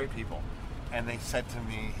 and great people. And they said to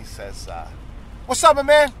me, he says, what's up, my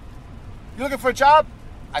man? You looking for a job?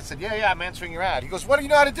 I said, yeah, I'm answering your ad. He goes, what do you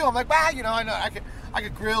know how to do? I'm like, I know, I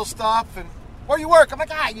could grill stuff, and where do you work? I'm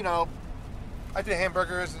like, I do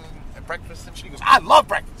hamburgers and breakfast and shit. He goes, I love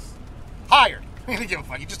breakfast. Hired. He didn't give a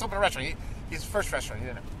fuck. He just opened a restaurant. His first restaurant. He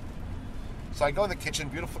didn't know. So I go in the kitchen,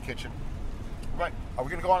 beautiful kitchen, Right. Are we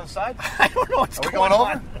going to go on inside? I don't know what's Are we going going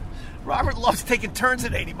on. over? Robert loves taking turns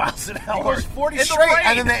at 80 miles an hour. He goes 40 In the straight, rain.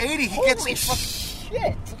 and in the 80, he gets Holy some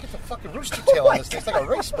shit. Look at the fucking rooster tail on this thing. It's like a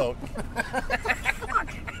race boat.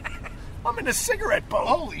 I'm in a cigarette boat.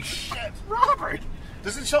 Holy shit. Robert.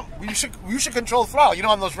 Doesn't show. You should control the throttle. You know,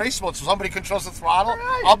 on those race boats, somebody controls the throttle.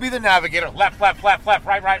 Right. I'll be the navigator. Left, right.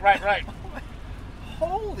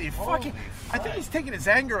 Holy fucking. I think he's taking his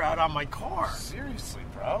anger out on my car. Seriously,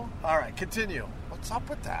 bro. All right, continue. What's up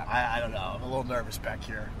with that? I don't know. I'm a little nervous back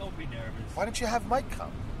here. Don't be nervous. Why don't you have Mike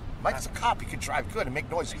come? Mike's a cop. He can drive good and make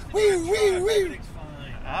noise. Everything's fine.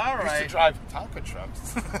 All He used to right. drive taco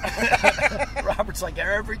trucks. Robert's like,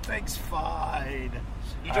 everything's fine.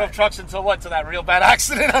 You drove trucks until what? To that real bad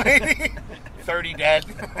accident on 80? 30 dead.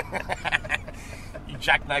 You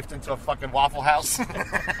jackknifed into a fucking Waffle House.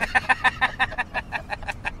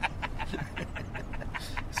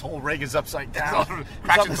 This whole rig is upside down.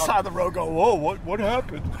 It's He's on the side of the road going, whoa, what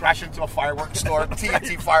happened? Crashed into a fireworks store,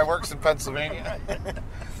 TNT Fireworks in Pennsylvania.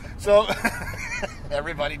 So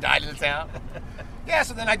everybody died in the town. Yeah,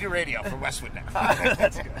 so then I do radio for Westwood now.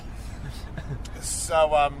 That's good.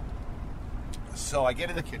 So I get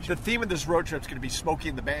in the kitchen. The theme of this road trip is going to be Smokey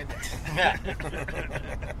and the Bandit. Yeah.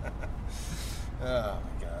 Oh,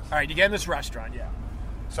 my God. All right, you get in this restaurant, yeah.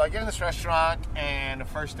 So I get in this restaurant, and the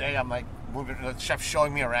first day I'm like moving. The chef's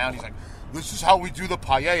showing me around. He's like, "This is how we do the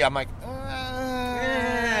paella." I'm like,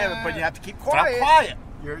 Yeah, but you have to keep But I'm quiet.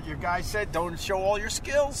 quiet. Your guy said don't show all your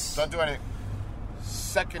skills. Don't do anything.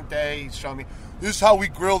 Second day, he's showing me, "This is how we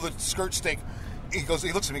grill the skirt steak." He looks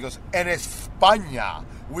at me, he goes, "En España,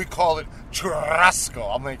 we call it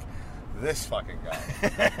churrasco." I'm like, this fucking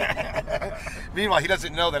guy. Meanwhile, he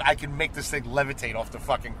doesn't know that I can make this thing levitate off the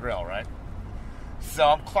fucking grill, right? So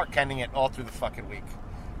I'm Clark Kenting it all through the fucking week.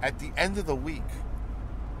 At the end of the week,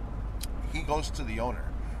 he goes to the owner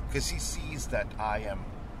because he sees that I'm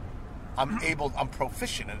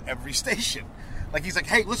proficient in every station. Like, he's like,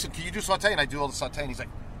 "Hey, listen, can you do saute?" And I do all the saute, and he's like,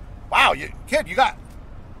 "Wow, you're good. You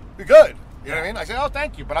know what I mean?" I said, "Oh,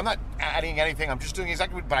 thank you, but I'm not adding anything. I'm just doing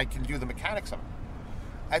exactly what, but I can do the mechanics of it."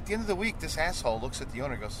 At the end of the week, this asshole looks at the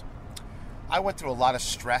owner and goes, "I went through a lot of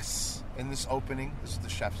stress in this opening." This is the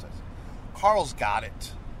chef says. "Carl's got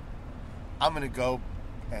it. I'm going to go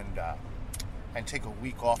and take a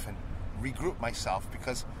week off and regroup myself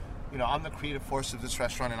because, you know, I'm the creative force of this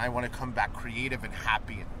restaurant and I want to come back creative and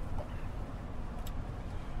happy."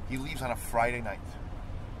 He leaves on a Friday night.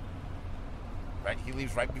 Right? He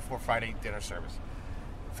leaves right before Friday dinner service.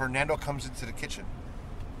 Fernando comes into the kitchen.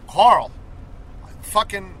 "Carl,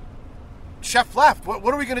 fucking chef left. What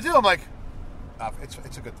are we going to do?" I'm like,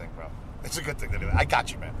 it's a good thing, bro. It's a good thing to do. I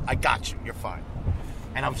got you, man. I got you. You're fine.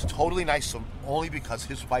 And I was totally nice to him only because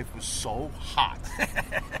his wife was so hot.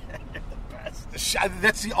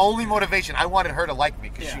 That's the only motivation. I wanted her to like me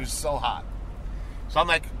because she was so hot. So I'm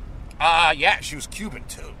like, yeah, she was Cuban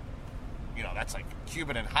too. You know, that's like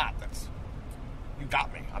Cuban and hot. You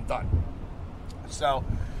got me. I'm done. So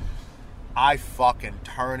I fucking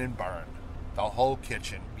turn and burn the whole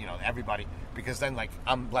kitchen, you know, everybody, because then, like,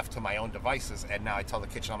 I'm left to my own devices, and now I tell the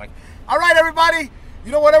kitchen, I'm like, "All right, everybody,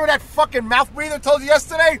 you know, whatever that fucking mouth breather told you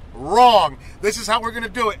yesterday, wrong. This is how we're going to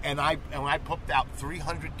do it." And I pooped out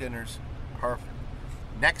 300 dinners, perfect.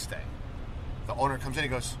 Next day, the owner comes in, he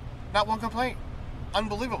goes, "Not one complaint.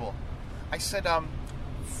 Unbelievable." I said,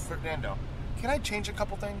 "Fernando, can I change a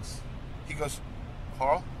couple things?" He goes,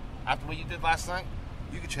 "Carl, after what you did last night,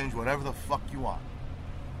 you can change whatever the fuck you want."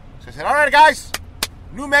 So I said, "All right, guys,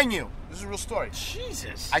 new menu." This is a real story.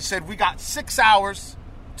 Jesus. I said, "We got 6 hours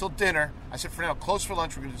till dinner." I said, "Fernando, close for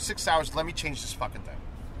lunch. We're going to do 6 hours. Let me change this fucking thing."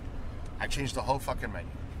 I changed the whole fucking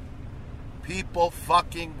menu. People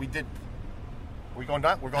fucking, we going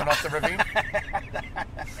down? We're going off the ravine?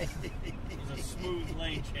 It was a smooth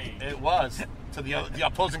lane change. It was. To the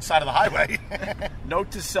opposing side of the highway.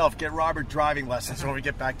 Note to self, get Robert driving lessons when we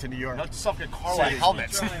get back to New York. Note to self, get Carl a Seriously.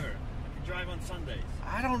 helmet. Driver. I can drive on Sundays.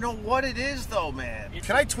 I don't know what it is, though, man.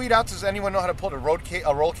 Can I tweet out, does anyone know how to put a roll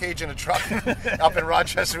cage in a truck up in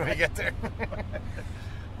Rochester when we get there?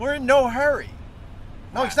 We're in no hurry.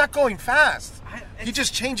 No, he's not going fast. I- He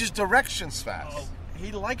just changes directions fast. Oh,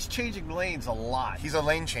 he likes changing lanes a lot. He's a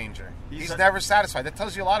lane changer. He's He's a- never satisfied. That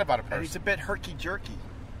tells you a lot about a and he's person. a bit herky-jerky.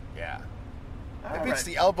 Yeah. All Maybe it's right.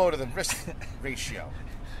 the elbow to the wrist ratio.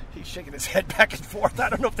 He's shaking his head back and forth. I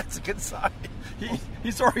don't know if that's a good sign.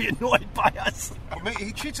 He's already annoyed by us. Well,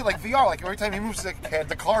 he treats it like VR. Like every time he moves the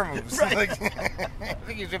car moves. Right. Like, I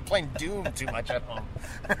think he's been playing Doom too much at home.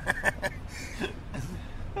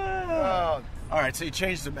 Oh, All right, so you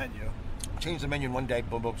changed the menu. changed the menu in one day.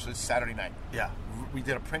 Boom, boom. So it's Saturday night. Yeah. We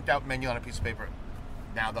did a printout menu on a piece of paper.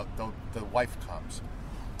 Now the wife comes.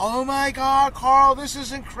 Oh my God, Carl, this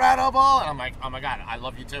is incredible! And I'm like, oh my God, I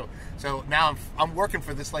love you too. So now I'm working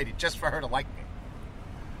for this lady just for her to like me.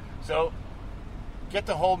 So get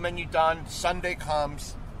the whole menu done. Sunday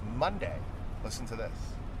comes. Monday, listen to this.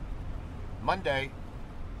 Monday,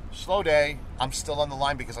 slow day. I'm still on the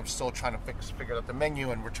line because I'm still trying to figure out the menu,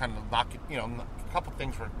 and we're trying to knock it. A couple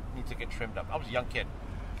things need to get trimmed up. I was a young kid.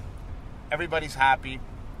 Everybody's happy.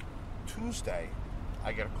 Tuesday,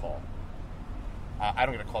 I get a call. I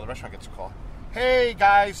don't get a call. The restaurant gets a call. Hey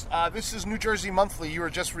guys, this is New Jersey Monthly. You were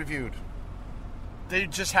just reviewed. They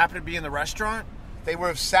just happened to be in the restaurant? They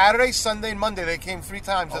were Saturday, Sunday, and Monday. They came 3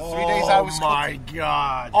 times. The 3 days I was cooking. Oh my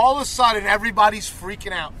God! All of a sudden, everybody's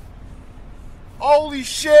freaking out. Holy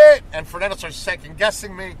shit! And Fernando starts second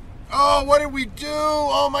guessing me. Oh, what did we do?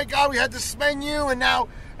 Oh my God, we had this menu, and now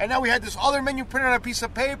we had this other menu printed on a piece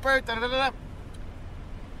of paper. Da, da, da, da.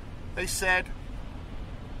 They said,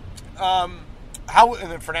 how?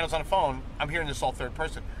 And then Fernando's on the phone. I'm hearing this all third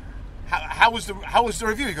person. How was the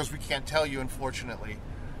review? He goes, we can't tell you, unfortunately,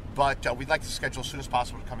 but we'd like to schedule as soon as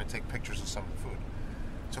possible to come and take pictures of some of the food.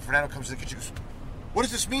 So Fernando comes to the kitchen. He goes, what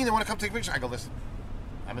does this mean? They want to come take pictures? I go, listen,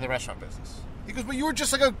 I'm in the restaurant business. He goes, but you were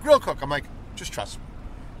just like a grill cook. I'm like, just trust me.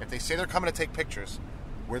 If they say they're coming to take pictures,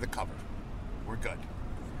 we're covered. We're good.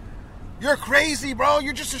 You're crazy, bro.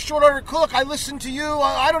 You're just a short order cook. I listened to you.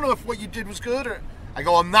 I don't know if what you did was good or. I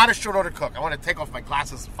go, I'm not a short order cook. I want to take off my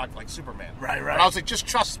glasses and fuck like Superman. Right. But I was like, just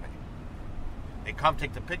trust me. They come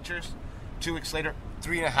take the pictures. 2 weeks later,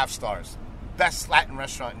 3.5 stars. Best Latin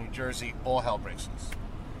restaurant in New Jersey. All hell breaks loose.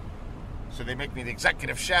 So they make me the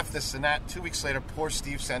executive chef, this and that. 2 weeks later, poor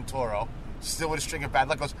Steve Santoro, still with a string of bad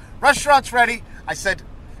luck, goes, restaurant's ready. I said,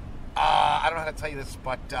 I don't know how to tell you this,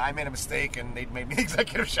 but I made a mistake, and they made me the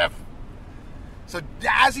executive chef. So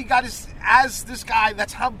as this guy,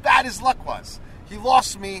 that's how bad his luck was. He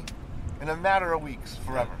lost me in a matter of weeks,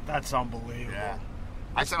 forever. That's unbelievable. Yeah.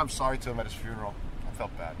 I said I'm sorry to him at his funeral. I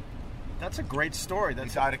felt bad. That's a great story. He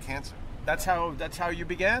died of cancer. That's how you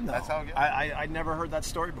began, though. That's how I never heard that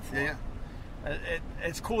story before. Yeah.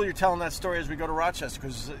 It's cool you're telling that story as we go to Rochester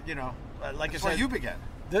because, like That's I said. where you began.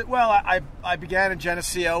 I began in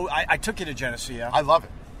Geneseo. I took you to Geneseo. I love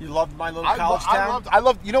it. You loved my little college town? I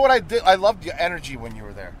loved, you know what I did? I loved your energy when you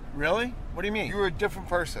were there. Really? What do you mean? You were a different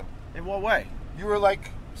person. In what way? You were like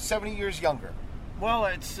 70 years younger. Well,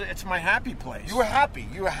 it's my happy place. You were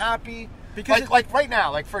happy. Because like right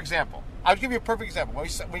now, like for example, I'll give you a perfect example. When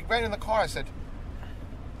we ran in the car, I said,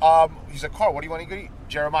 he said, Carl, what do you want to go eat?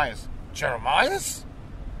 Jeremiah's. Jeremiah's?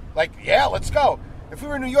 Like, yeah, let's go. If we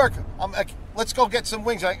were in New York, I'm like, let's go get some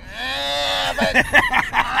wings. You're like,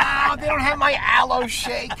 but they don't have my aloe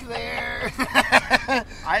shake there. But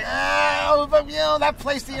that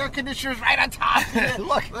place, the air conditioner's right on top.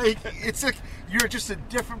 Look, like it's like you're just a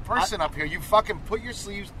different person up here. You fucking put your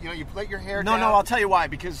sleeves, you let your hair down. No, I'll tell you why.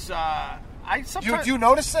 Because I sometimes you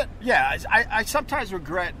notice it. Yeah, I sometimes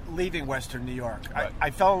regret leaving Western New York. Right.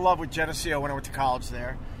 I fell in love with Geneseo when I went to college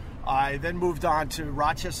there. I then moved on to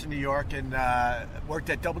Rochester, New York, and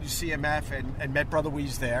worked at WCMF and met Brother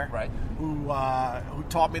Weeze there, right? Who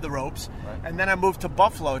taught me the ropes. Right. And then I moved to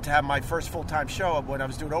Buffalo to have my first full-time show when I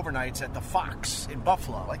was doing overnights at the Fox in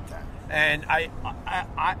Buffalo. I like that. And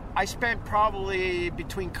I spent probably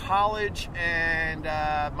between college and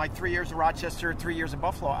my 3 years in Rochester, 3 years in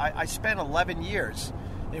Buffalo, I spent 11 years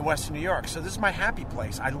in Western New York. So this is my happy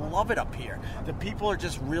place. I love it up here. The people are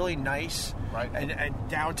just really nice, right, and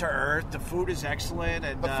down to earth. The food is excellent,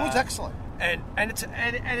 and the food's excellent. And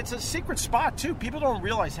it's a secret spot too. People don't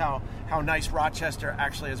realize how nice Rochester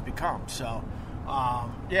actually has become. So,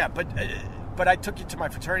 but I took you to my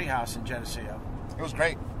fraternity house in Geneseo. It was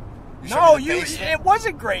great. It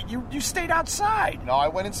wasn't great. You stayed outside. No, I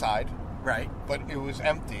went inside. Right. But it was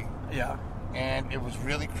empty. Yeah. And it was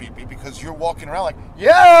really creepy because you're walking around like,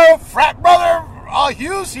 yo, frat brother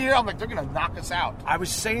Hughes here. I'm like, they're going to knock us out. I was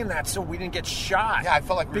saying that so we didn't get shot. Yeah, I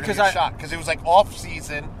felt like we were going to get shot because it was like off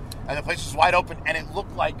season and the place was wide open and it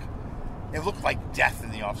looked like death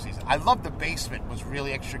in the off season. I loved the basement. It was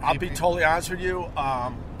really extra creepy. I'll be totally honest with you.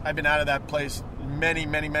 I've been out of that place many,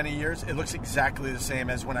 many, many years. It looks exactly the same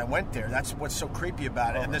as when I went there. That's what's so creepy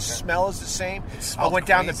about it. And the smell is the same. I went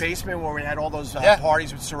down the basement where we had all those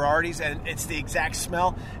parties with sororities, and it's the exact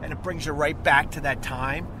smell, and it brings you right back to that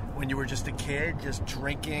time when you were just a kid, just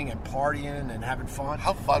drinking and partying and having fun.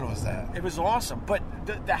 How fun was that? It was awesome. But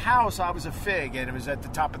the house, I was a fig, and it was at the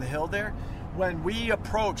top of the hill there. When we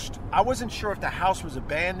approached, I wasn't sure if the house was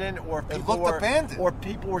abandoned or if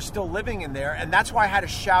people were still living in there, and that's why I had to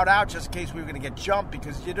shout out just in case we were going to get jumped,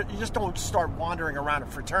 because you just don't start wandering around a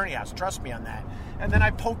fraternity house. Trust me on that. And then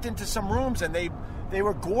I poked into some rooms, and they they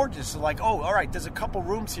were gorgeous. Like, oh, all right, there's a couple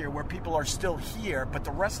rooms here where people are still here, but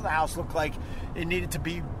the rest of the house looked like it needed to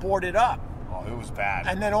be boarded up. Oh, it was bad.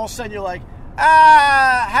 And then all of a sudden you're like,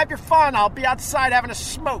 have your fun. I'll be outside having a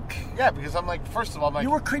smoke. Yeah, because I'm like, first of all, I'm like,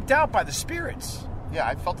 you were creeped out by the spirits. Yeah,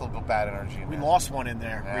 I felt a little bad energy. We lost one in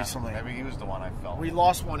there recently. Maybe he was the one I felt. We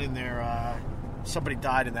lost one in there. Somebody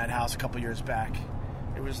died in that house a couple years back.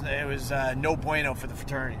 It was no bueno for the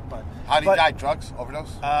fraternity. But how did he die? Drugs,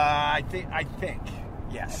 overdose? I think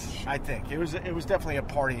yes. I think it was definitely a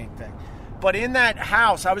partying thing. But in that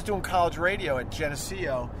house, I was doing college radio at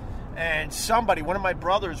Geneseo. And one of my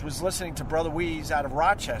brothers, was listening to Brother Weeze out of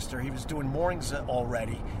Rochester. He was doing mornings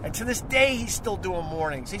already. And to this day, he's still doing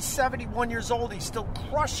mornings. He's 71 years old. He's still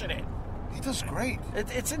crushing it. He does great.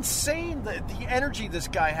 It's insane, the energy this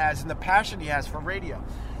guy has and the passion he has for radio.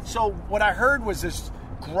 So what I heard was this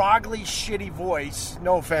groggly, shitty voice,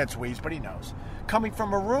 no offense, Weeze, but he knows, coming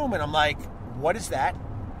from a room. And I'm like, what is that?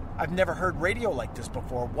 I've never heard radio like this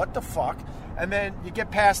before. What the fuck? And then you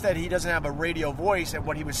get past that he doesn't have a radio voice, and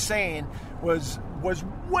what he was saying was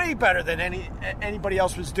way better than anybody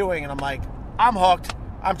else was doing. And I'm like, I'm hooked.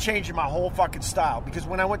 I'm changing my whole fucking style. Because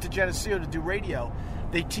when I went to Geneseo to do radio,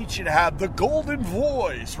 they teach you to have the golden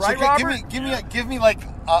voice, right, so Robert? Give me like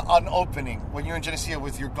an opening when you're in Geneseo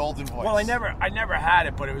with your golden voice. Well, I never had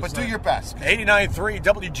it, but it was. But do your best. 89.3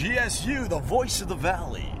 WGSU, the voice of the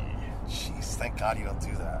valley. Jeez, thank God you don't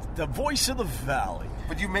do that. The voice of the valley.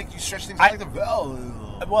 But you stretch things like the valley.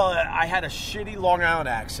 Well, I had a shitty Long Island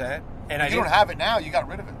accent, and you don't have it now. You got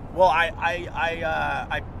rid of it. Well,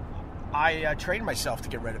 I trained myself to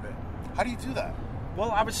get rid of it. How do you do that?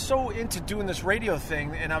 Well, I was so into doing this radio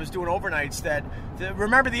thing, and I was doing overnights that...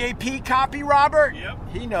 remember the AP copy, Robert?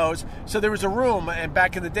 Yep. He knows. So there was a room, and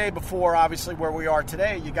back in the day before, obviously, where we are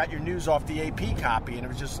today, you got your news off the AP copy, and it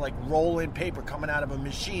was just like roll-in paper coming out of a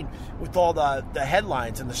machine with all the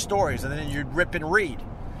headlines and the stories, and then you'd rip and read.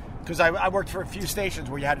 Because I worked for a few stations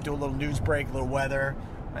where you had to do a little news break, a little weather,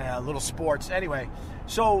 a little sports. Anyway,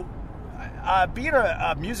 so... being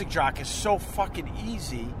a music jock is so fucking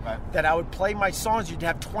easy that I would play my songs. You'd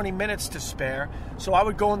have 20 minutes to spare, so I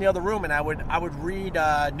would go in the other room and I would read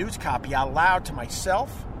news copy out loud to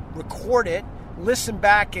myself, record it, listen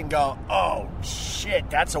back, and go, "Oh shit,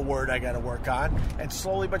 that's a word I got to work on." And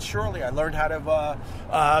slowly but surely, I learned how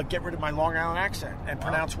to get rid of my Long Island accent and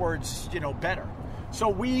pronounce words, better. So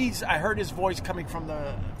Weeze, I heard his voice coming from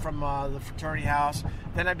the fraternity house.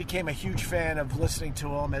 Then I became a huge fan of listening to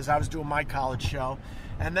him as I was doing my college show.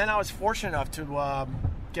 And then I was fortunate enough to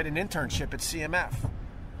get an internship at CMF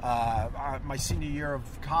my senior year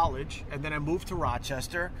of college. And then I moved to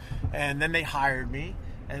Rochester. And then they hired me.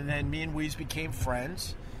 And then me and Weeze became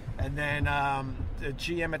friends. And then the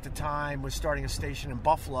GM at the time was starting a station in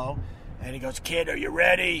Buffalo. And he goes, "Kid, are you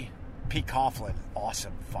ready?" Pete Coughlin,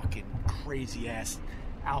 awesome, fucking crazy-ass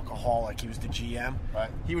alcoholic. He was the GM. Right.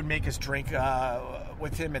 He would make us drink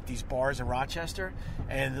with him at these bars in Rochester.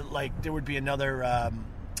 And, there would be another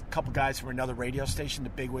couple guys from another radio station, the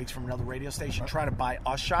bigwigs from another radio station, trying to buy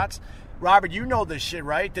us shots. Robert, you know this shit,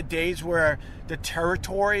 right? The days where the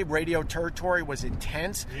radio territory was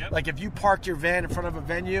intense. Yep. Like if you parked your van in front of a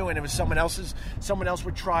venue and it was someone else's, someone else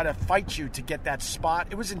would try to fight you to get that spot.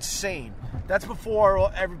 It was insane. That's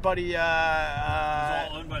before everybody... it was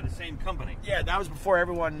all owned by the same company. Yeah, that was before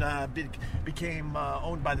everyone became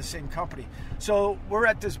owned by the same company. So we're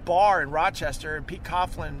at this bar in Rochester, and Pete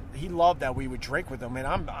Coughlin, he loved that we would drink with him.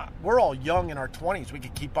 And we're all young in our 20s. We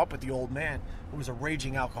could keep up with the old man who was a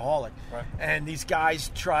raging alcoholic. Right. And these guys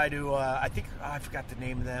try to, I forgot the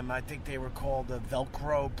name of them. I think they were called the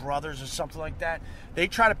Velcro Brothers or something like that. They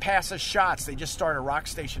try to pass us shots. They just started a rock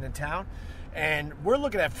station in town. And we're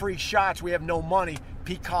looking at free shots. We have no money.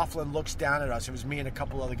 Pete Coughlin looks down at us. It was me and a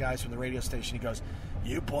couple other guys from the radio station. He goes,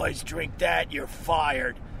 "You boys drink that, you're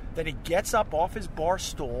fired." Then he gets up off his bar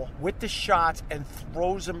stool with the shots and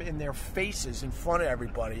throws them in their faces in front of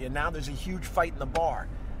everybody. And now there's a huge fight in the bar.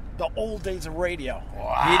 The old days of radio.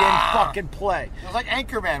 Wow. He didn't fucking play. It was like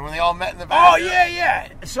Anchorman when they all met in the back. Oh, yeah.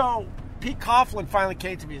 So Pete Coughlin finally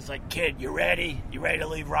came to me. He's like, "Kid, you ready? You ready to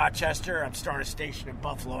leave Rochester? I'm starting a station in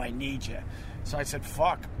Buffalo. I need you." So I said,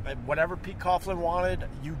 "Fuck, whatever Pete Coughlin wanted,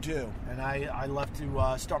 you do." And I left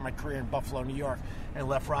to start my career in Buffalo, New York, and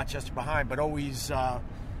left Rochester behind, but always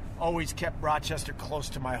kept Rochester close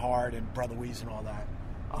to my heart and Brother Weeze and all that.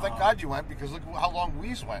 Well, thank God you went, because look how long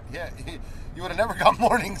Weeze went. Yeah, you would have never got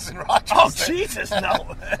mornings in Rochester. Oh, Jesus,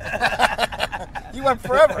 no. He went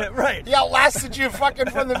forever. Right. He outlasted you fucking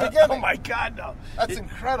from the beginning. Oh, my God, no. That's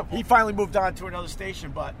incredible. He finally moved on to another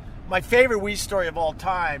station, but my favorite Weeze story of all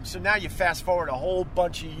time, so now you fast forward a whole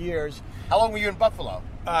bunch of years. How long were you in Buffalo?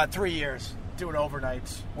 3 years. doing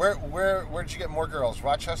overnights. Where'd you get more girls,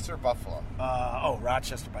 Rochester or Buffalo?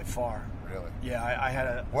 Rochester by far. Really? Yeah, I had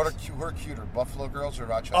a... Who are cuter, Buffalo girls or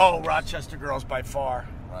Rochester Oh, girls? Rochester girls by far.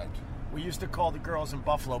 Right. We used to call the girls in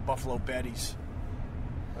Buffalo Betties.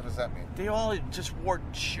 What does that mean? They all just wore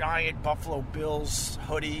giant Buffalo Bills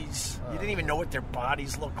hoodies. You didn't even know what their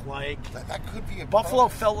bodies looked like. That could be a... Buffalo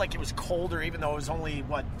felt like it was colder, even though it was only,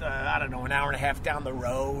 an hour and a half down the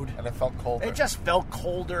road. And it felt colder. It just felt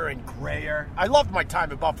colder and grayer. I loved my time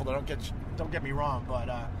in Buffalo, don't get me wrong, but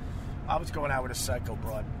I was going out with a psycho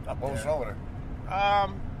broad up there. What was wrong with her?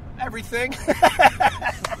 Everything.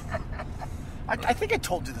 I think I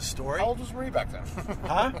told you the story. How old was Marie back then?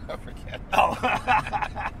 Huh? I forget. Oh.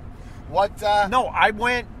 What? No, I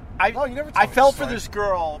went... No, you never told I me fell the for story. this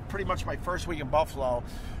girl pretty much my first week in Buffalo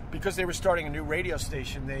because they were starting a new radio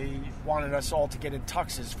station. They wanted us all to get in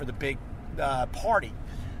tuxes for the big party.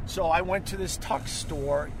 So I went to this tux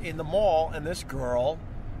store in the mall, and this girl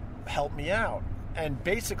helped me out. And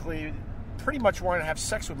basically, pretty much wanted to have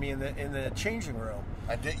sex with me in the changing room.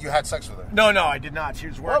 You had sex with her? No, I did not. She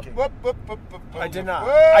was working. I did not.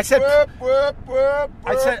 I said,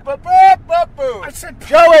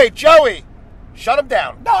 Joey, shut him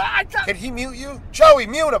down. No, Can he mute you? Joey,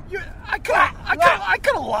 mute him. I could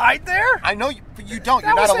have lied there. I know, but you don't.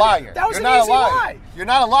 You're That not was a liar. that was You're an not easy a liar. lie. You're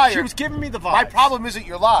not a liar. She was giving me the vibes. My problem isn't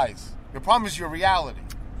your lies. Your problem is your reality.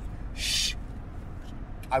 Shh.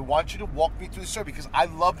 I want you to walk me through the story because I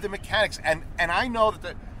love the mechanics, and I know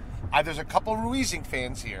that there's a couple Ruizing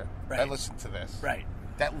fans here that listen to this, Right.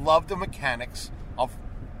 that love the mechanics of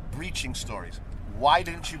breaching stories. Why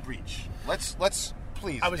didn't you breach? Let's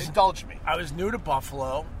please indulge me. I was new to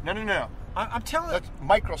Buffalo. No. I'm telling you. Let's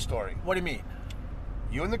micro story. What do you mean?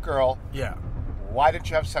 You and the girl. Yeah. Why didn't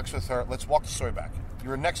you have sex with her? Let's walk the story back. You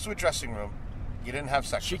were next to a dressing room. You didn't have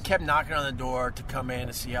sex. She with kept knocking on the door to come in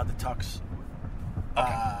to see how the tux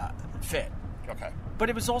fit. Okay. But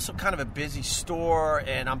it was also kind of a busy store,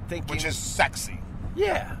 and I'm thinking... Which is sexy.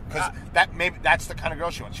 Yeah. Because that's the kind of girl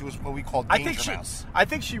she was. She was what we call danger mouse. I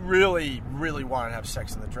think she really, really wanted to have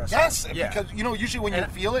sex in the dressing room. Yes, because, usually when you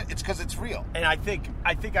feel it, it's because it's real. And I think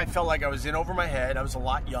I felt like I was in over my head. I was a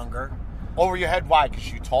lot younger. Over your head? Why? Because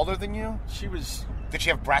she taller than you? She was... Did she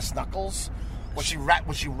have brass knuckles? Was she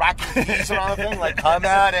racking keys around the thing? Like, come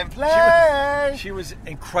out and play? She was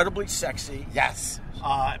incredibly sexy. Yes.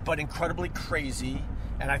 But incredibly crazy.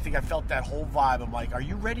 And I think I felt that whole vibe. I'm like, are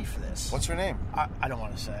you ready for this? What's her name? I don't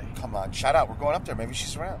want to say. Come on, shout out. We're going up there. Maybe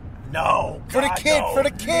she's around. No. For God, the kid. no. For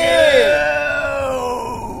the kid.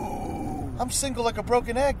 No. I'm single like a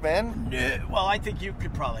broken egg, man. No. Well, I think you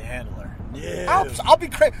could probably handle her. No. I'll be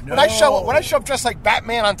crazy. No. When I show up dressed like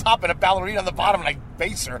Batman on top and a ballerina on the bottom and I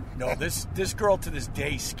base her. No, this girl to this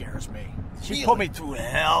day scares me. She Really? put me through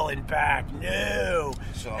hell and back. No.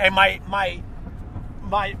 So- And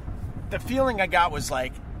the feeling I got was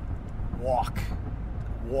like, walk,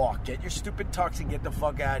 get your stupid tux and get the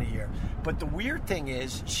fuck out of here. But the weird thing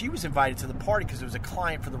is, she was invited to the party because it was a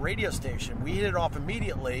client for the radio station. We hit it off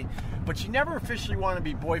immediately, but she never officially wanted to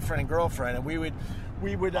be boyfriend and girlfriend. And we would.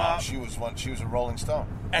 She was a Rolling Stone.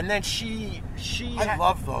 And then she. I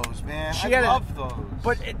love those, man. She I had love those.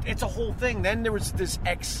 But it's a whole thing. Then there was this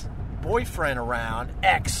ex-boyfriend around,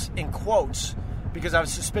 ex in quotes, because I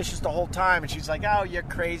was suspicious the whole time. And she's like, "Oh, you're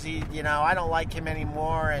crazy. I don't like him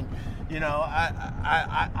anymore." And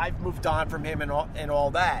I've moved on from him and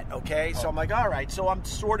all that. Okay, so I'm like, all right. So I'm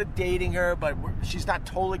sort of dating her, but she's not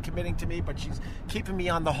totally committing to me, but she's keeping me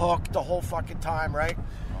on the hook the whole fucking time, right?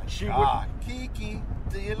 Kiki,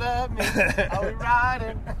 do you love me? Are we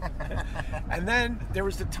riding? And then there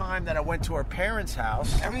was the time that I went to her parents'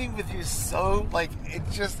 house. Everything with you is so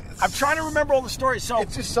I'm trying to remember all the stories. So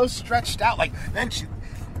it's just so stretched out. Like then she.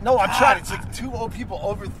 No, I'm trying. It's like two old people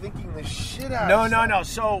overthinking the shit out. No.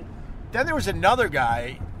 So then there was another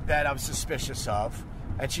guy that I was suspicious of,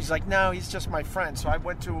 and she's like, "No, he's just my friend." So I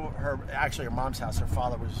went to her mom's house. Her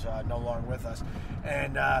father was no longer with us,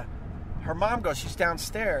 and her mom goes, she's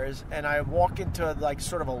downstairs, and I walk into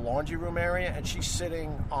sort of a laundry room area, and she's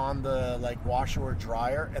sitting on the washer or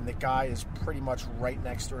dryer, and the guy is pretty much right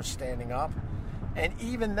next to her, standing up. And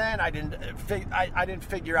even then, I didn't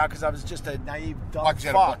figure out because I was just a naive dumb fuck. Did you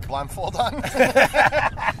have a blindfold on?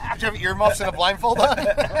 Did you have earmuffs and a blindfold on?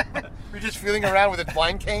 You're just feeling around with a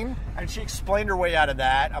blind cane? And she explained her way out of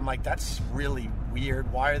that. I'm like, that's really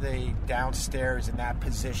weird. Why are they downstairs in that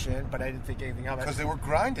position? But I didn't think anything of it. Because they were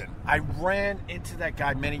grinding. I ran into that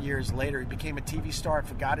guy many years later. He became a TV star. I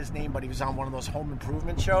forgot his name, but he was on one of those home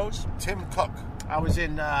improvement shows. Tim Cook. I was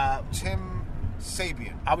in... Tim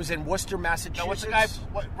Sabian. I was in Worcester, Massachusetts. No, what's the guy?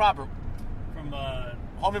 Robert. From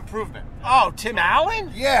Home Improvement. Oh, Tim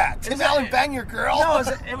Allen? Yeah, Tim Allen bang your girl. No,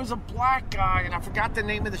 it was a black guy, and I forgot the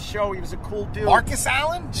name of the show. He was a cool dude. Marcus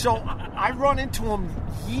Allen? So I run into him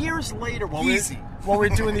years later when Easy. when we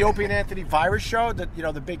were doing the Opie and Anthony Virus show,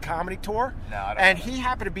 the big comedy tour. No, I don't and know. he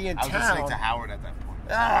happened to be in I was town. listening to Howard at that point.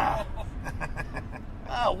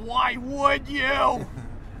 Why would you?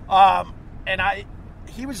 And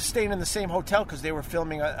he was staying in the same hotel because they were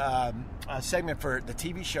filming a segment for the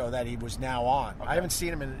TV show that he was now on. Okay. I haven't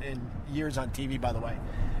seen him in years on TV, by the way.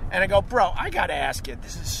 And I go, bro, I got to ask you.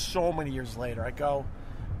 This is so many years later. I go,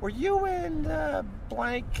 were you in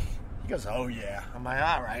blank? He goes, oh, yeah. I'm like,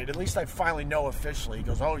 all right. At least I finally know officially. He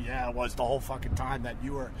goes, oh, yeah, it was the whole fucking time that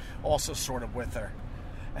you were also sort of with her.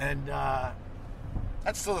 And that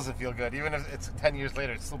still doesn't feel good. Even if it's 10 years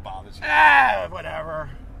later, it still bothers you. Whatever.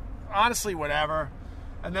 Honestly, whatever.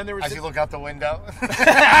 And then there was... As you look out the window.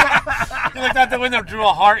 You looked out the window, drew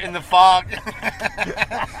a heart in the fog.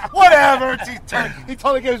 Whatever. He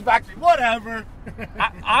totally gives back to me. Whatever.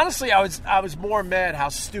 Honestly, I was more mad how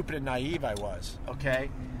stupid and naive I was.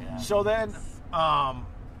 Okay? Yeah. So then I'm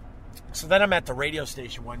at the radio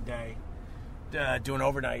station one day doing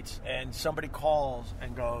overnights, and somebody calls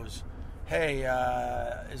and goes, hey,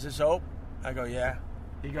 is this Ope? I go, yeah.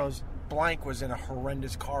 He goes, blank was in a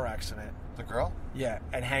horrendous car accident. The girl? Yeah,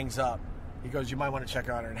 and hangs up. He goes, you might want to check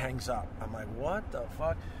on her, and hangs up. I'm like, what the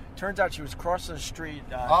fuck? Turns out she was crossing the street.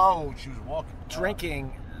 She was walking.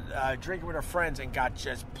 Drinking with her friends and got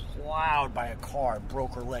just plowed by a car.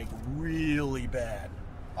 Broke her leg really bad.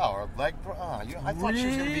 Oh, her leg? I thought she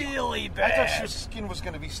was going to be really bad. I thought her skin was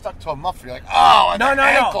going to be stuck to a muffler. You're like, and her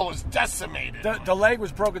ankle was decimated. The leg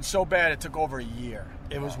was broken so bad it took over a year.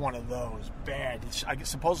 It was one of those bad.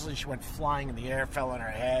 Supposedly she went flying in the air, fell on her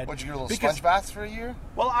head. Would you get a little sponge bath for a year?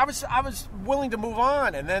 Well, I was willing to move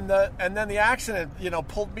on, and then the accident,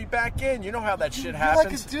 pulled me back in. You know how that shit happens.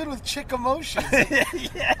 You're like a dude with chick emotions.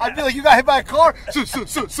 Yeah. I'd be like, you got hit by a car.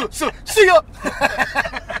 See ya.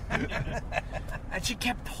 And she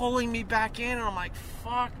kept pulling me back in, and I'm like,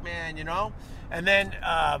 fuck, man, And then,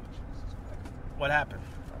 what happened?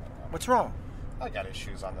 What's wrong? I got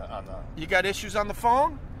issues on the. You got issues on the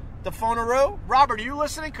phone? The phone-a-roo? Robert, are you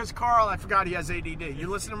listening? Because Carl, I forgot he has ADD. You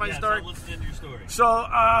listening to my story? Yes, I'm listening to your story.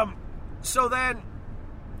 So then,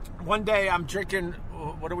 one day I'm drinking.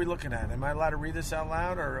 What are we looking at? Am I allowed to read this out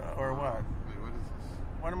loud, or what? Wait, what is this?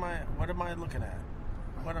 What am I looking at?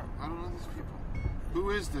 I don't know these people. Who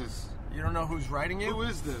is this? You don't know who's writing you? Who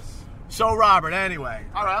is this? So, Robert, anyway.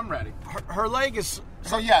 All right, I'm ready. Her leg is...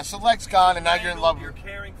 So leg's gone, and now you're in love with her. You're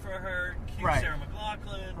caring for her. Cute right. Sarah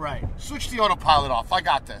McLachlan. Right. Switch the autopilot off. I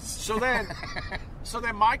got this. So then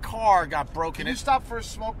my car got broken. Can you stop for a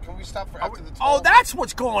smoke? Can we stop for after the toll? Oh, that's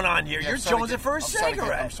what's going on here. Yeah, you're jonesing for a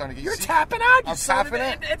cigarette. I'm starting to get You're tapping out. I'm tapping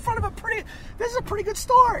it. In front of a pretty... This is a pretty good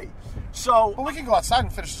story. So... Well, we can go outside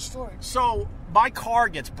and finish the story. So... My car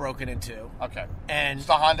gets broken into. Okay. And it's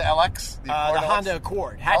the Honda LX? The Honda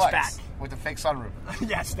Accord. Hatchback. LX, with the fake sunroof.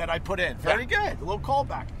 Yes, that I put in. Very good. A little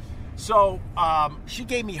callback. So, she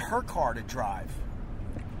gave me her car to drive.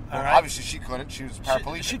 Well, right? Obviously she couldn't. She was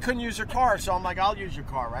paraplegic. She couldn't use her car, so I'm like, I'll use your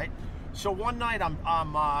car, right? So one night I'm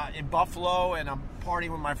in Buffalo, and I'm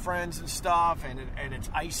partying with my friends and stuff, and it's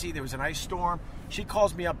icy. There was an ice storm. She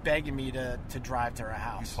calls me up begging me to drive to her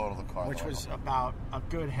house. You totaled the car. Which was about a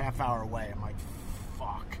good half hour away. I'm like,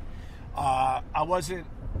 fuck. I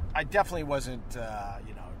definitely wasn't,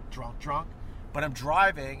 drunk. But I'm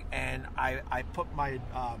driving, and I put my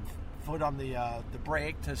foot on the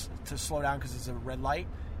brake to slow down because it's a red light.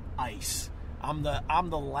 Ice. I'm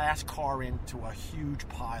the last car into a huge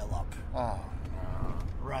pileup. Oh.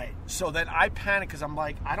 Right. So then I panic because I'm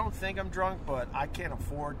like, I don't think I'm drunk, but I can't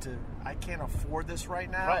afford this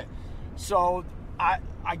right now. Right. So I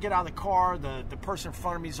get out of the car. The person in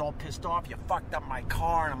front of me is all pissed off. You fucked up my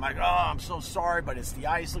car, and I'm like, oh, I'm so sorry, but it's the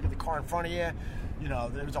ice. Look at the car in front of you.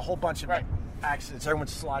 There's a whole bunch of accidents.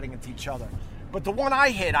 Everyone's sliding into each other. But the one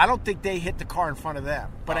I hit, I don't think they hit the car in front of them.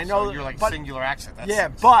 But I know so you're like singular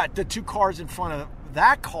accident. But the two cars in front of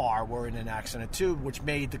that car were in an accident too, which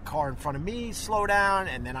made the car in front of me slow down,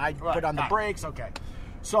 and then I put on the brakes. Okay,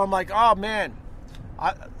 so I'm like, oh man,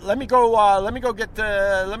 let me go get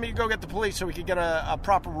the police so we can get a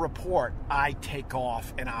proper report. I take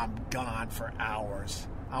off and I'm gone for hours.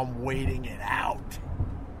 I'm waiting it out.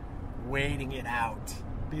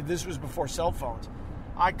 Because this was before cell phones.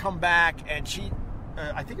 I come back and she,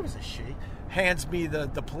 I think it was a she, hands me the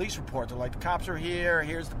police report. They're like, the cops are here.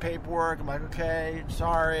 Here's the paperwork. I'm like, okay,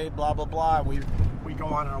 sorry, blah, blah, blah. And we go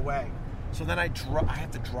on our way. So then I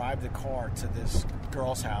have to drive the car to this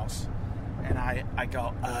girl's house. And I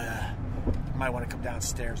go, might want to come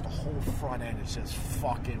downstairs. The whole front end is just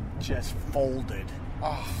folded.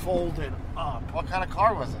 Folded up. What kind of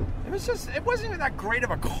car was it? It wasn't even that great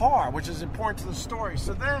of a car, which is important to the story.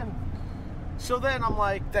 So then I'm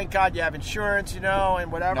like, thank God you have insurance,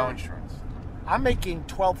 and whatever. No insurance. I'm making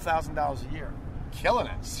 $12,000 a year. Killing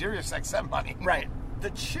it. Serious XM money. Right.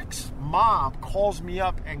 The chick's mom calls me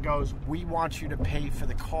up and goes, we want you to pay for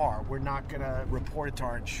the car. We're not going to report it to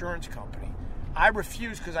our insurance company. I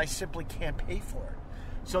refuse because I simply can't pay for it.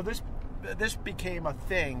 So this became a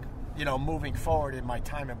thing, moving forward in my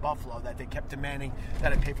time in Buffalo, that they kept demanding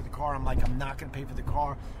that I pay for the car. I'm like, I'm not going to pay for the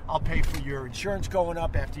car. I'll pay for your insurance going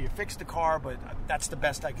up after you fix the car, but that's the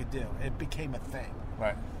best I could do. It became a thing.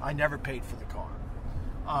 Right. I never paid for the car.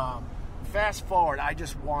 Fast forward, I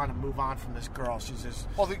just want to move on from this girl. She's just...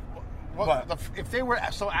 if they were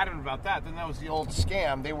so adamant about that, then that was the old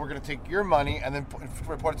scam. They were going to take your money and then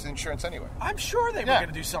report it to the insurance anyway. I'm sure they were going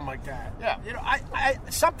to do something like that. Yeah. I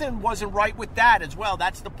something wasn't right with that as well.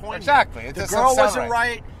 That's the point. Exactly. The girl wasn't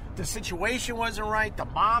right. The situation wasn't right. The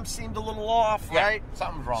mom seemed a little off, right?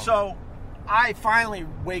 Something's wrong. So I finally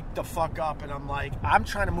wake the fuck up and I'm like, I'm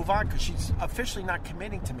trying to move on because she's officially not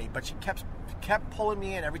committing to me, but she kept pulling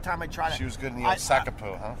me in every time I tried to. She was good in the old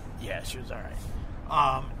Sakapu, huh? Yeah, she was all right.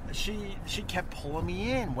 She kept pulling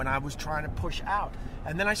me in when I was trying to push out.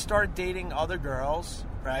 And then I started dating other girls,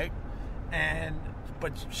 right?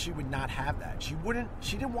 But she would not have that. She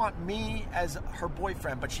didn't want me as her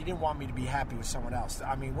boyfriend, but she didn't want me to be happy with someone else.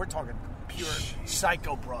 I mean, we're talking pure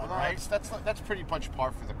psycho broad, right? That's pretty much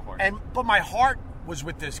par for the course. But my heart was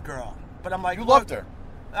with this girl. But I'm like, you loved her.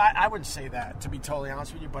 I wouldn't say that, to be totally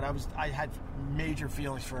honest with you, but I had major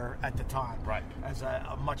feelings for her at the time, right? As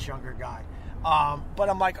a much younger guy. But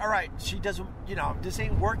I'm like, all right, she doesn't, this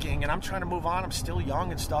ain't working, and I'm trying to move on. I'm still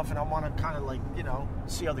young and stuff, and I want to kind of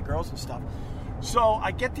see other girls and stuff. So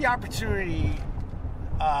I get the opportunity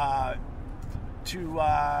to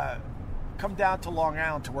come down to Long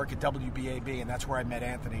Island to work at WBAB, and that's where I met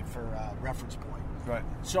Anthony for Reference Point. Right.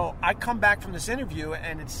 So I come back from this interview,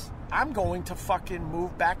 and I'm going to fucking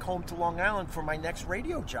move back home to Long Island for my next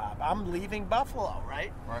radio job. I'm leaving Buffalo,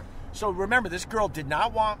 right? Right. So remember, this girl did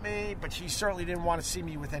not want me, but she certainly didn't want to see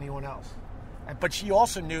me with anyone else. But she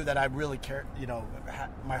also knew that I really cared,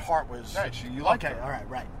 my heart was... Right, you liked her. Okay, all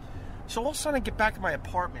right. So all of a sudden I get back to my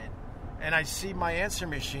apartment, and I see my answer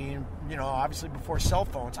machine, obviously before cell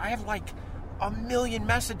phones. I have like 1 million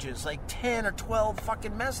messages, like 10 or 12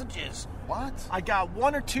 fucking messages. What? I got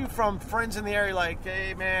 1 or 2 from friends in the area like,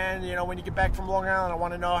 hey, man, when you get back from Long Island, I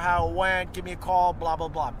want to know how it went. Give me a call, blah, blah,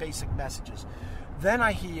 blah. Basic messages. Then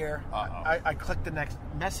I hear, I click the next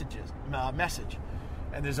message,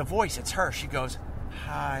 and there's a voice. It's her. She goes,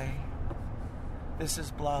 hi, this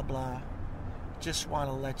is blah, blah. Just want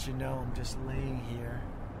to let you know I'm just laying here,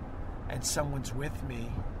 and someone's with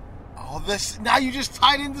me. Oh, now you just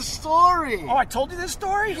tied in the story. Oh, I told you this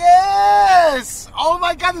story? Yes! Oh,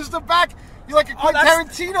 my God, this is the back. You're like a Quentin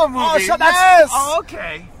Tarantino movie. Oh, so yes! Oh,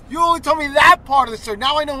 okay. You only told me that part of the story.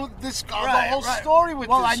 Now I know the whole story with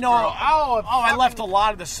this girl. Well, I know. I left a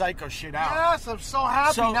lot of the psycho shit out. Yes, I'm so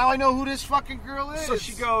happy. Now I know who this fucking girl is. So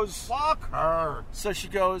she goes... Fuck her. So she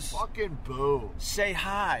goes... Fucking boo. Say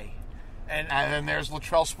hi. And then there's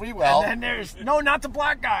Latrell Sprewell. And then there's... No, not the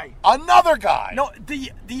black guy. Another guy. No, the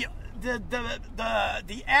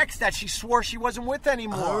ex that she swore she wasn't with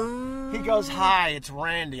anymore. He goes, hi, it's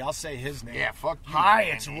Randy. I'll say his name. Yeah, fuck you. Hi,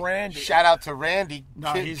 Randy. It's Randy. Shout out to Randy.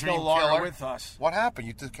 No, he's no longer with us. What happened?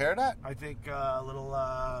 You took care of that? I think a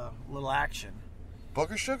little action.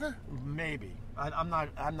 Booger sugar? Maybe. I'm not.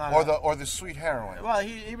 Or the sweet heroin. Well,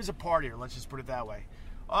 he was a partier. Let's just put it that way.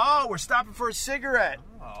 Oh, we're stopping for a cigarette.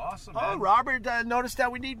 Oh, awesome, man. Oh, Robert noticed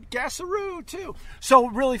that we need gasoline, too. So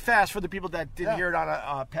really fast for the people that didn't hear it on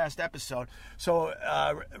a past episode. So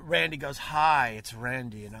Randy goes, hi, it's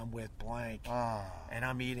Randy, and I'm with blank. And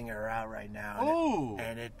I'm eating her out right now. Ooh.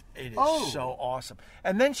 And it is so awesome.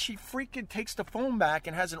 And then she freaking takes the phone back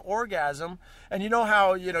and has an orgasm. And you know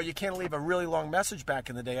how, you can't leave a really long message back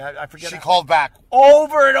in the day. I forget. She called back.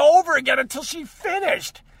 Over and over again until she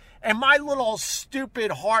finished. And my little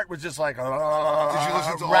stupid heart was just like, did you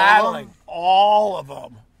listen to rattling all of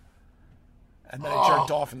them? And then I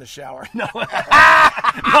jerked off in the shower. No.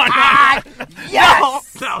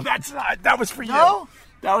 Yes. No, that's not. That was for you. No?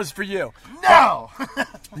 That was for you. No.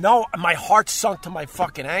 No, my heart sunk to my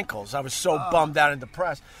fucking ankles. I was so bummed out and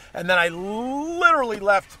depressed. And then I literally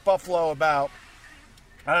left Buffalo about,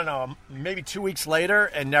 I don't know, maybe 2 weeks later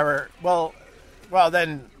and never, well,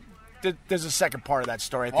 then... There's a second part of that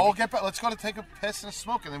story. Well, let's go to take a piss and a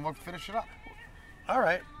smoke, and then we'll finish it up. All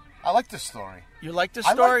right. I like this story. You like this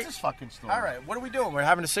I story? like this fucking story. All right, what are we doing? We're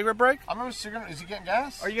having a cigarette break? I'm having a cigarette. Is he getting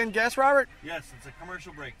gas? Are you getting gas, Robert? Yes, it's a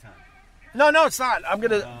commercial break time. No, it's not. I'm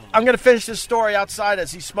gonna finish this story outside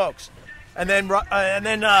as he smokes, and then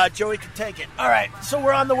Joey can take it. All right. So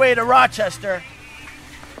we're on the way to Rochester.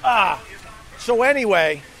 So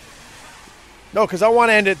anyway, no, because I want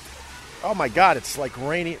to end it. Oh my God, it's like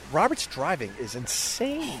rainy. Robert's driving is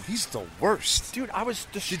insane. He's the worst. Dude, I was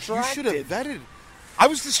distracted. You should have vetted. I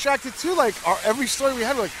was distracted too. Like every story we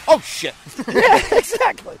had, we're like, oh shit. Yeah,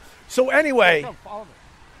 exactly. So anyway,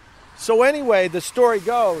 the story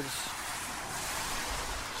goes,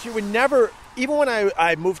 she would never, even when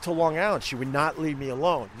I moved to Long Island, she would not leave me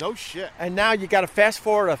alone. No shit. And now you got to fast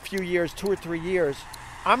forward a few years, 2 or 3 years.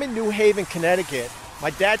 I'm in New Haven, Connecticut. My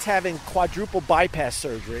dad's having quadruple bypass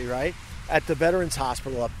surgery, right, at the Veterans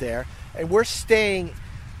Hospital up there. And we're staying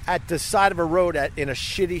at the side of a road in a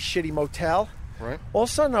shitty motel. Right. All of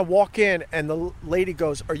a sudden, I walk in, and the lady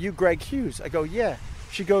goes, "Are you Greg Hughes?" I go, "Yeah."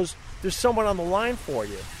 She goes, "There's someone on the line for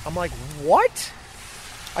you." I'm like, "What?"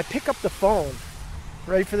 I pick up the phone.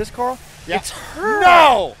 Ready for this, Carl? Yeah. It's her.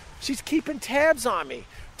 No! She's keeping tabs on me.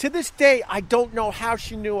 To this day, I don't know how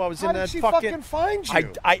she knew I was in that How did she fucking find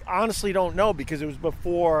you? I honestly don't know, because it was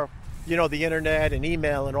before, the internet and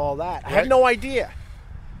email and all that. Right. I have no idea.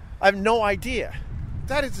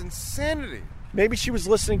 That is insanity. Maybe she was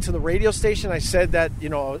listening to the radio station. I said that,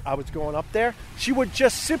 I was going up there. She would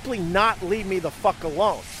just simply not leave me the fuck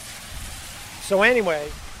alone. So anyway,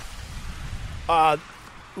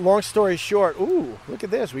 long story short, ooh, look at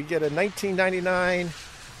this. We get a 1999,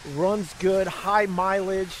 runs good, high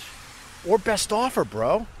mileage, or best offer,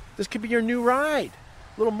 bro. This could be your new ride.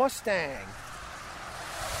 Little Mustang.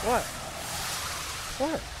 What?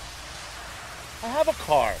 I have a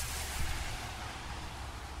car.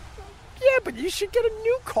 Yeah, but you should get a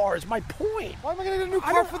new car, is my point. Why am I going to get a new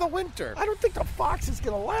car for the winter? I don't think the Fox is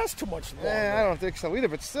going to last too much longer. Yeah, I don't think so either,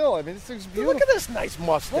 but still, I mean, this thing's beautiful. Look at this nice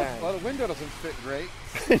Mustang. Well, the window doesn't fit great.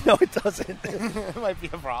 No, it doesn't. It might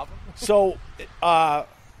be a problem. So I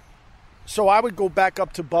would go back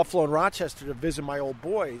up to Buffalo and Rochester to visit my old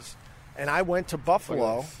boys, and I went to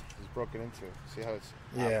Buffalo. It's broken into. See how it's...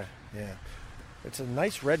 Yeah. It's a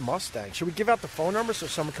nice red Mustang. Should we give out the phone number so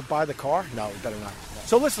someone can buy the car? No, we better not. No.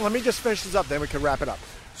 So listen, let me just finish this up, then we can wrap it up.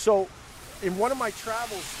 So in one of my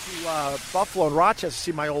travels to Buffalo and Rochester to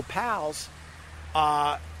see my old pals,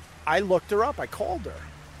 I looked her up. I called her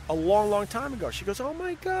a long time ago. She goes, "Oh,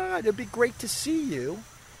 my God, it'd be great to see you."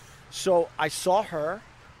 So I saw her,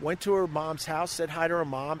 went to her mom's house, said hi to her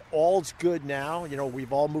mom. All's good now.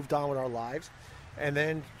 We've all moved on with our lives. And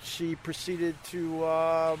then she proceeded to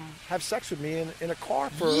have sex with me in a car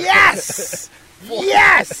for... Yes!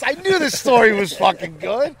 Yes! I knew this story was fucking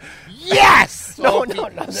good. Yes! No.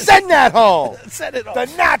 Send that home. Send it home. The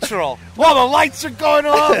natural. While the lights are going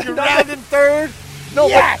off, you're rounding third. No,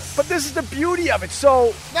 yes! But this is the beauty of it.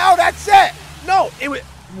 So... No, that's it. No,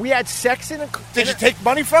 we had sex in a... Did you take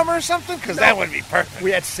money from her or something? Because that would be perfect.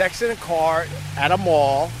 We had sex in a car at a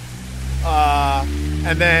mall.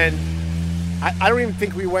 And then... I don't even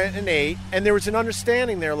think we went and ate, and there was an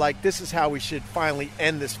understanding there, like, this is how we should finally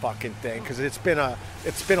end this fucking thing, because it's been a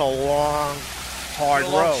long, hard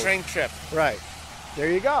road. Long train trip. Right.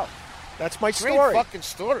 There you go. That's my Great story. Fucking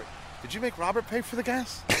story. Did you make Robert pay for the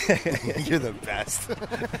gas? You're the best.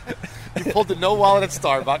 You pulled the no wallet at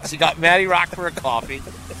Starbucks. You got Matty Rock for a coffee.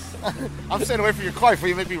 I'm staying away from your car before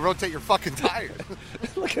you make me rotate your fucking tires.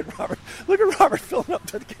 Look at Robert filling up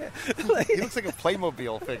the gas. He looks like a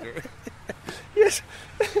Playmobil figure. Yes.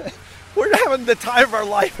 We're having the time of our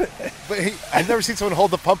life. But I've never seen someone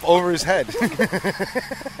hold the pump over his head. Look at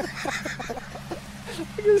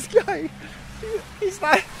this guy. He's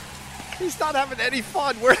not having any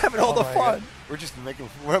fun. We're having all the fun. God.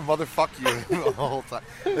 We're motherfuck you the whole time.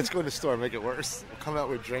 Let's go in the store and make it worse. We'll come out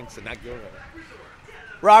with drinks and not give it.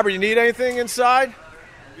 Robert, you need anything inside?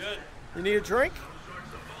 I'm good. You need a drink?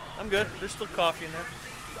 I'm good. There's still coffee in there.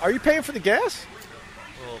 Are you paying for the gas?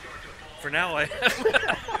 Well, for now I am.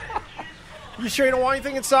 You sure you don't want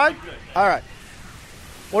anything inside? All right.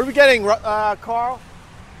 What are we getting, Carl?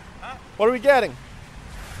 Huh? What are we getting?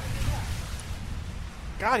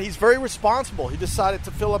 God, he's very responsible. He decided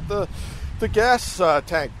to fill up the gas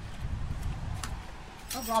tank.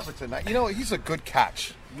 Robert tonight. He's a good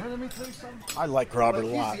catch. You know what I mean? Tell you something? I like Robert a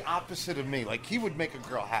lot. He's the opposite of me. Like, he would make a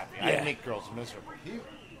girl happy. Yeah. I'd make girls miserable.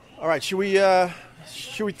 All right, should we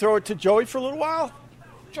throw it to Joey for a little while?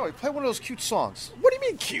 Joey, play one of those cute songs. What do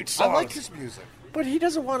you mean cute songs? I like his music. But he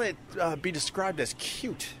doesn't want to be described as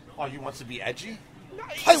cute. Oh, he wants to be edgy? No,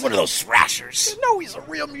 Play one of those thrashers. No, he's a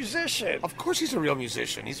real musician. Of course he's a real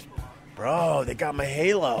musician. He's Bro, they got my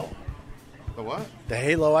Halo. The what? The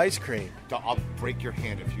Halo ice cream. I'll break your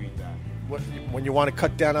hand if you eat that. When you want to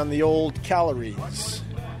cut down on the old calories.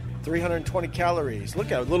 320 calories.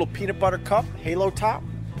 Look at it, a little peanut butter cup, Halo top.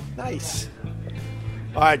 Nice.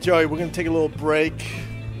 All right, Joey, we're going to take a little break,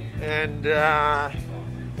 and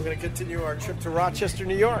we're going to continue our trip to Rochester,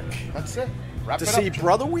 New York. That's it. To see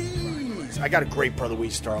Brother Weeze. I got a great Brother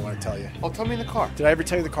Weeze story, I want to tell you. Oh, tell me in the car. Did I ever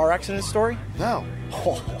tell you the car accident story? No.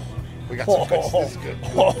 Oh, we got some good. This is good.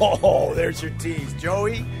 Oh, there's your tease.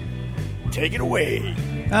 Joey, take it away.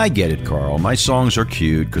 I get it, Carl. My songs are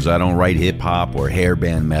cute because I don't write hip-hop or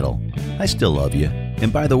hairband metal. I still love you.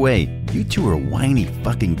 And by the way, you two are whiny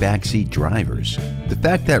fucking backseat drivers. The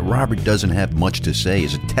fact that Robert doesn't have much to say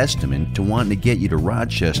is a testament to wanting to get you to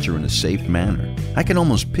Rochester in a safe manner. I can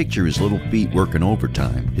almost picture his little feet working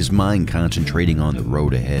overtime, his mind concentrating on the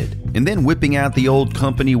road ahead, and then whipping out the old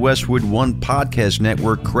Company Westwood One Podcast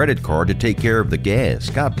Network credit card to take care of the gas.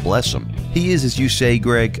 God bless him. He is, as you say,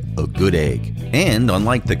 Greg, a good egg. And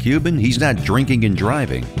unlike the Cuban, he's not drinking and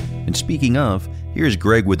driving. And speaking of, here's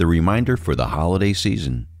Greg with a reminder for the holiday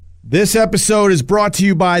season. This episode is brought to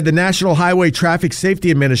you by the National Highway Traffic Safety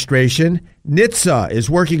Administration. NHTSA is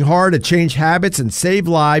working hard to change habits and save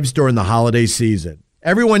lives during the holiday season.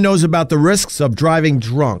 Everyone knows about the risks of driving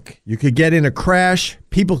drunk. You could get in a crash,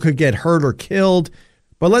 people could get hurt or killed.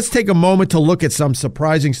 But let's take a moment to look at some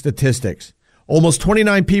surprising statistics. Almost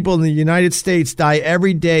 29 people in the United States die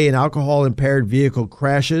every day in alcohol-impaired vehicle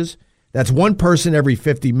crashes. That's one person every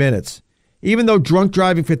 50 minutes. Even though drunk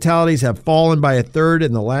driving fatalities have fallen by a third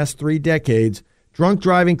in the last 3 decades, drunk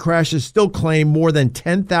driving crashes still claim more than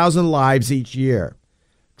 10,000 lives each year.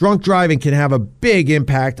 Drunk driving can have a big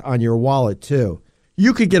impact on your wallet, too.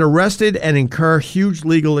 You could get arrested and incur huge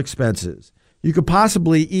legal expenses. You could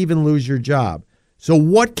possibly even lose your job. So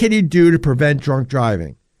what can you do to prevent drunk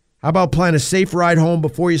driving? How about plan a safe ride home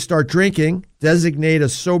before you start drinking, designate a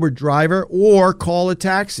sober driver, or call a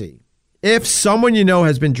taxi? If someone you know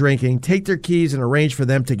has been drinking, take their keys and arrange for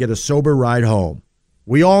them to get a sober ride home.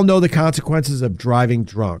 We all know the consequences of driving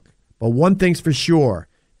drunk, but one thing's for sure,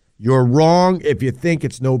 you're wrong if you think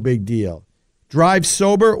it's no big deal. Drive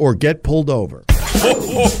sober or get pulled over. Ho,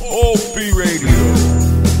 ho, ho, B-Radio.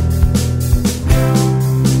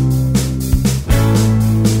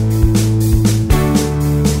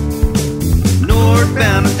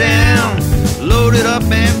 Northbound and down, loaded up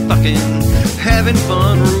and fucking, having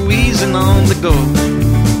fun, Ruizing on the go.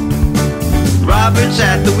 Robert's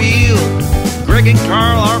at the wheel, Greg and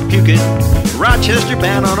Carl are puking, Rochester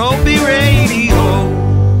bound on OB Radio.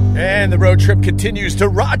 And the road trip continues to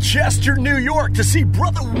Rochester, New York to see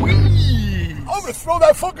Brother Weeze. I'm going to throw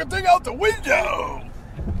that fucking thing out the window.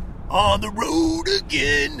 On the road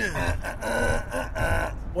again.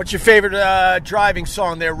 What's your favorite driving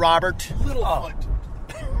song there, Robert? Littlefoot.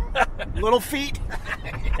 Little Feet?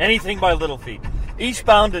 Anything by Little Feet.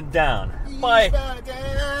 Eastbound and Down. By I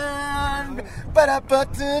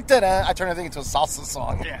turn everything into a salsa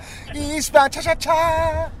song. Yeah. Eastbound,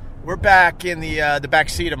 cha-cha-cha. We're back in the back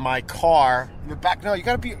seat of my car. You're back. No, you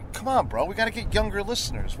got to be. Come on, bro. We got to get younger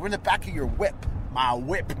listeners. We're in the back of your whip. My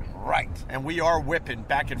whip. Right. And we are whipping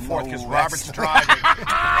back and forth because No Robert's rest.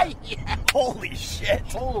 driving. Yeah. Holy shit.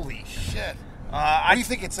 Holy shit. What do you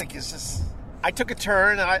think it's like? Is this? I took a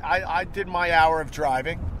turn. I did my hour of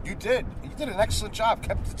driving. You did. You did an excellent job.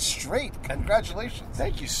 Kept it straight. Congratulations.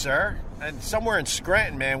 Thank you, sir. And somewhere in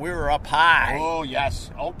Scranton, man, we were up high. Oh,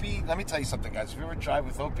 yes. Opie, let me tell you something, guys. If you ever drive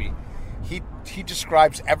with Opie, he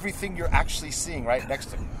describes everything you're actually seeing right next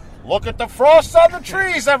to him. Look at the frost on the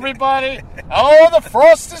trees, everybody. Oh, the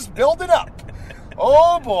frost is building up.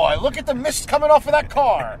 Oh, boy. Look at the mist coming off of that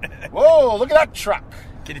car. Whoa, look at that truck.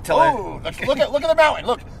 Can you tell Whoa, look at the mountain.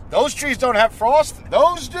 Look, those trees don't have frost.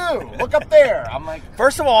 Those do. Look up there. I'm like,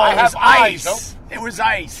 First of all, I it have was ice. eyes. It was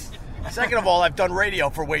ice. Second of all, I've done radio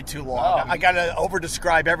for way too long. I got to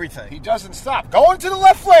over-describe everything. He doesn't stop. Going to the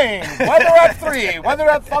left lane. Weather at 3. Weather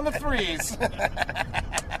on the 3s.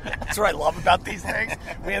 That's what I love about these things.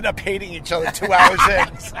 We end up hating each other 2 hours in.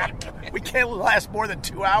 We can't last more than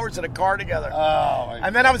 2 hours in a car together. Oh, my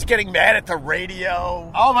And then I was getting mad at the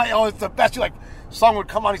radio. Oh, it's the best. You're like, song would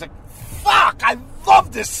come on. He's like, fuck, I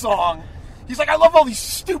love this song. He's like, I love all these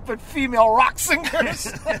stupid female rock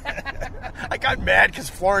singers. I got mad because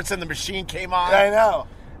Florence and the Machine came on. I know.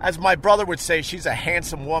 As my brother would say, she's a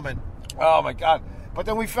handsome woman. Oh, my God. But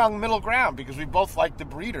then we found middle ground because we both liked the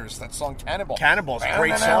Breeders, that song Cannibal. Cannibal's a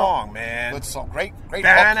great song, man. Good song. Great hook. Right?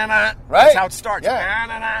 Right? That's how it starts.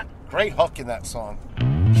 Yeah. Great hook in that song.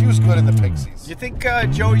 She was good in the Pixies. You think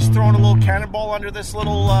Joey's throwing a little cannonball under this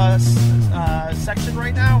little section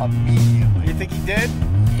right now? Immediately. You think he did?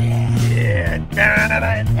 Yeah.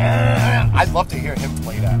 I'd love to hear him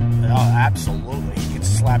play that. Oh, absolutely. He can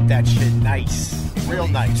slap that shit nice. Real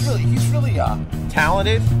nice. He's really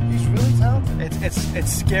talented. He's really talented.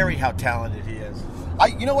 It's scary how talented he is.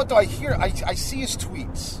 You know what though? I see his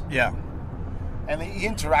tweets. Yeah. And he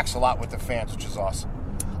interacts a lot with the fans, which is awesome.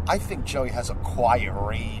 I think Joey has a quiet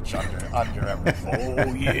rage under everything.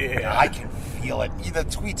 Oh, yeah. I can feel it. The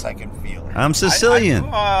tweets, I can feel it. I'm Sicilian.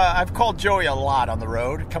 I've called Joey a lot on the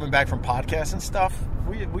road, coming back from podcasts and stuff.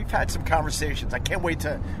 We've had some conversations. I can't wait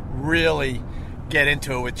to really get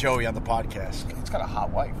into it with Joey on the podcast. He's got a hot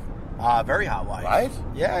wife. Very hot wife. Right?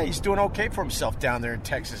 Yeah, he's doing okay for himself down there in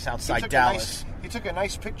Texas, outside Dallas. He took a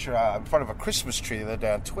nice picture in front of a Christmas tree the other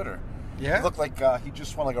day on Twitter. Yeah? It looked like he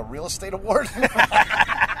just won like a real estate award.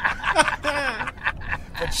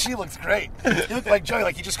 But she looked great. He looked like Joey,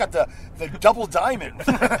 like he just got the double diamond.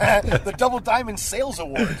 The double diamond sales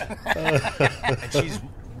award. And she's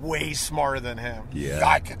way smarter than him. Yeah,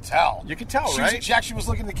 I could tell. You could tell, right? She actually was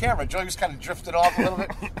looking at the camera. Joey was kind of drifted off a little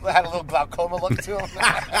bit. Had a little glaucoma look to him.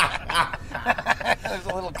 There's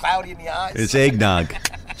a little cloudy in the eyes. It's eggnog.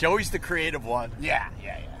 Joey's the creative one. Yeah.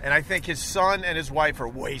 And I think his son and his wife are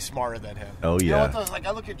way smarter than him. Oh, yeah. You know what, though? Like,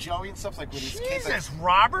 I look at Joey and stuff like with his kids. Jesus,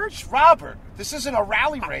 Robert? Robert, this isn't a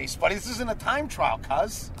rally race, buddy. This isn't a time trial,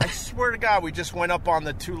 cuz. I swear to God, we just went up on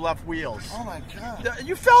the two left wheels. Oh, my God.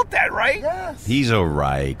 You felt that, right? Yes. He's all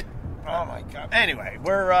right. Oh, my God. Anyway,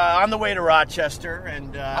 we're on the way to Rochester,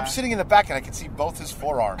 and... I'm sitting in the back, and I can see both his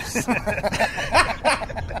forearms.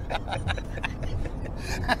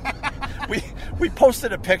 We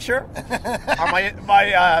posted a picture on my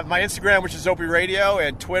Instagram, which is Opie Radio,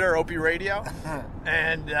 and Twitter, Opie Radio.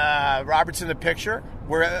 And Robert's in the picture.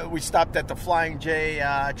 We stopped at the Flying J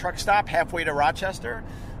truck stop halfway to Rochester.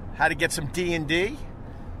 Had to get some D&D.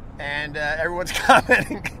 And everyone's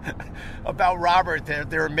commenting about Robert.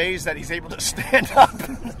 They're amazed that he's able to stand up.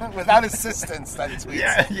 Without assistance, that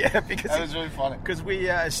tweets. Yeah, because that was really funny. Because we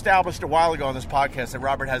established a while ago on this podcast that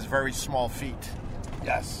Robert has very small feet.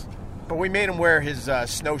 Yes. But we made him wear his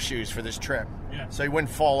snowshoes for this trip, so he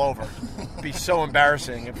wouldn't fall over. It'd be so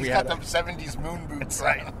embarrassing if He's we got had them 70s moon boots.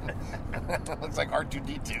 Right. Looks like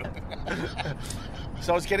R2-D2.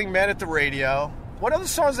 So I was getting mad at the radio. What other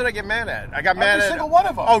songs did I get mad at? I got mad Every at single one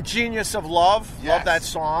of them. Oh, Genius of Love. Yes. Love that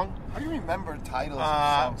song. How do you remember titles of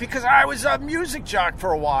songs? Because I was a music jock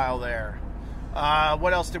for a while there.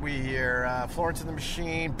 What else did we hear? Florence and the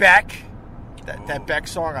Machine. Beck. That Beck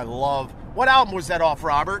song I love. What album was that off,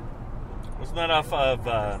 Robert? Wasn't that off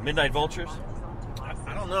of Midnight Vultures?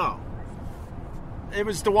 I don't know. It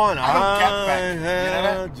was the one. I don't get Beck.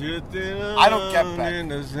 You know that? I don't get Beck.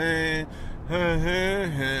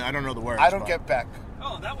 I don't know the words. I don't get Beck.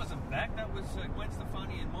 Oh, that wasn't Beck. That was Gwen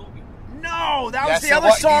Stefani and Moby. No, that Yes, was the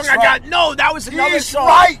other song I got. No, that was another He's song.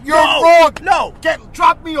 right. You're wrong. No.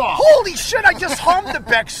 Drop me off. Holy shit, I just hummed the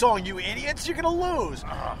Beck song, you idiots. You're going to lose.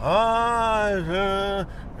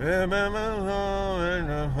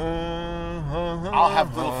 I'll have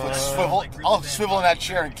Littlefoot swivel. I'll swivel in that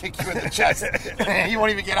chair and kick you in the chest. He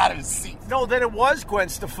won't even get out of his seat. No, then it was Gwen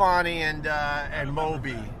Stefani and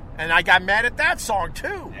Moby. And I got mad at that song,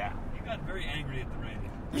 too. Yeah, you got very angry at the radio.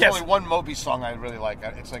 There's only one Moby song I really like.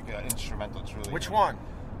 It's like an instrumental. It's really Which good. one?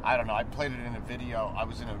 I don't know. I played it in a video. I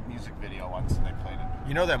was in a music video once and they played it.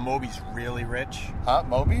 You know that Moby's really rich? Huh?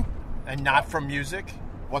 Moby? And not from music?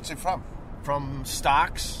 What's it from? From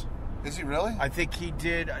stocks. Is he really? I think he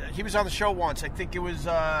did. He was on the show once. I think it was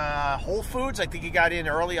Whole Foods. I think he got in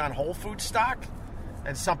early on Whole Foods stock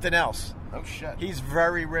and something else. Oh, shit. He's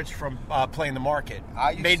very rich from playing the market.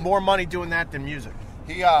 Made to- more money doing that than music.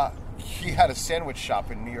 He had a sandwich shop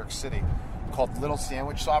in New York City called Little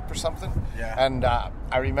Sandwich Shop or something. Yeah. And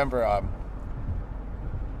I remember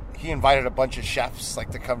he invited a bunch of chefs like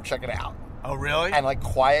to come check it out. Oh, really? And like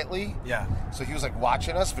quietly. Yeah. So he was like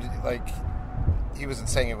watching us, but like he wasn't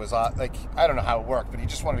saying it was like I don't know how it worked, but he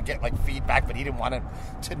just wanted to get like feedback, but he didn't want him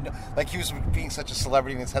to know, like he was being such a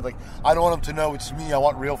celebrity in his head, like I don't want him to know it's me. I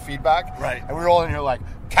want real feedback. Right. And we were all in here like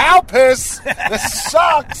cow piss. This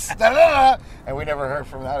sucks. Da-da-da. And we never heard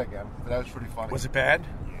from that again. But that was pretty funny. Was it bad?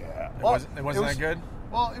 Yeah. It wasn't that good?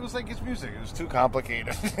 Well, it was like his music. It was too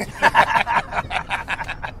complicated.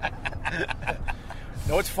 You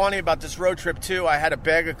know what's funny about this road trip, too? I had a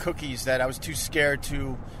bag of cookies that I was too scared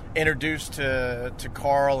to introduce to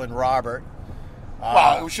Carl and Robert.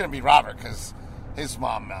 Well, it shouldn't be Robert because his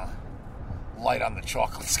mom light on the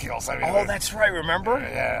chocolate scales. I mean, Oh, that's right. Remember?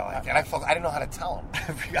 Yeah, and I didn't know how to tell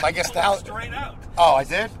him. I guess now. Straight out. Oh, I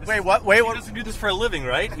did. Wait, what? Wait, He what? doesn't do this for a living,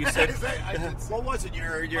 right? You said. What was it?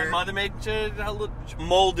 My Your mother made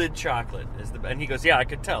molded chocolate, and he goes, "Yeah, I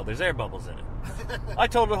could tell. There's air bubbles in it." I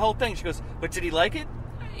told her the whole thing. She goes, "But did he like it?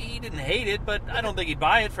 He didn't hate it, but I don't think he'd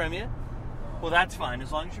buy it from you." Well, that's fine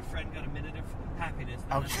as long as your friend got a minute of happiness.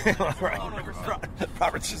 Okay,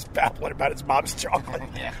 Robert's just babbling about his mom's chocolate.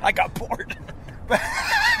 Yeah. I got bored. I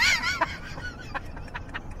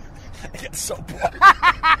get so bored.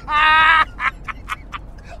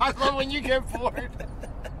 I love when you get bored.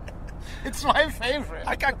 It's my favorite.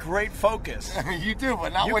 I got great focus. You do,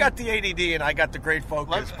 but not You when got the ADD and I got the great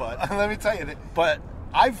focus, but let me tell you that. but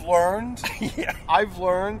I've learned, yeah.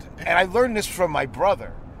 and I learned this from my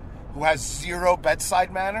brother, who has zero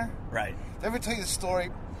bedside manner. Right. Let me tell you the story.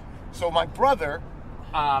 So my brother,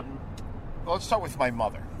 let's start with my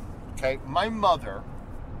mother. Okay, my mother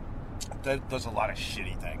does a lot of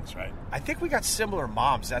shitty things, right? I think we got similar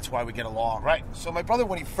moms. That's why we get along. Right. So my brother,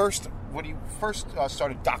 when he first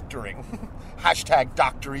started doctoring, hashtag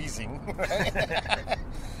doctorizing,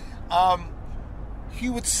 right? He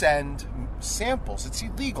would send samples. It's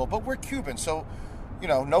illegal, but we're Cuban, so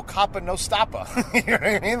no coppa, no stoppa. You know what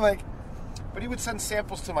I mean? Like, but he would send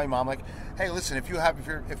samples to my mom, like, hey, listen, if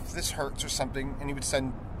this hurts or something, and he would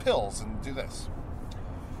send pills and do this.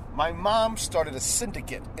 My mom started a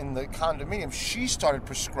syndicate in the condominium. She started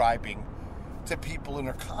prescribing to people in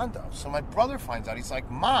her condo. So my brother finds out. He's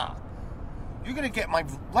like, Ma, you're going to get my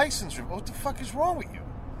license revoked. What the fuck is wrong with you?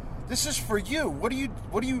 This is for you.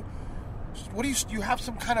 You have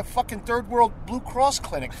some kind of fucking third world Blue Cross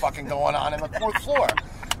clinic fucking going on the 4th floor.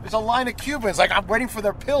 There's a line of Cubans. Like, I'm waiting for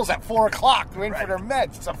their pills at 4 o'clock. Waiting for their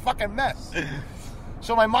meds. It's a fucking mess.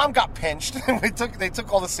 So my mom got pinched. They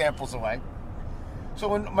took all the samples away. So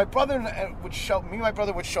when my brother would show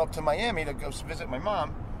up to Miami to go visit my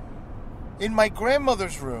mom, in my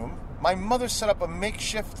grandmother's room, my mother set up a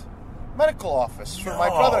makeshift medical office for my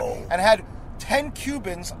brother and had 10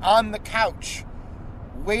 Cubans on the couch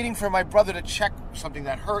waiting for my brother to check something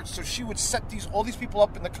that hurt. So she would set all these people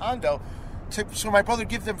up in the condo so my brother would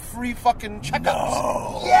give them free fucking checkups.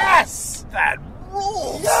 No. Yes! That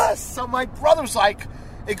rules. Yes! So my brother's like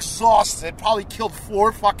exhausted, probably killed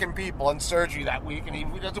 4 fucking people in surgery that week, and he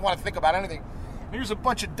doesn't want to think about anything. Here's a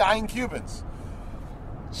bunch of dying Cubans.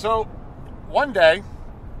 So one day,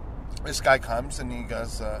 this guy comes and he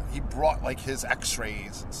goes, he brought like his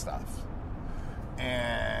x-rays and stuff.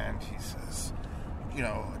 And he says,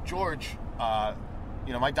 George,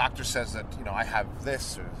 my doctor says that, I have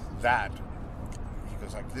this or that. He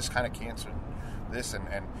goes like, this kind of cancer, this, and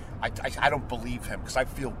I don't believe him because I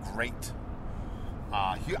feel great.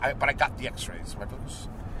 But I got the x-rays. My brother goes,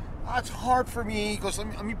 it's hard for me. He goes,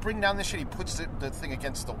 let me bring down this shit. He puts the thing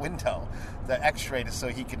against the window, the x-ray, so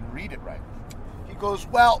he can read it right. He goes,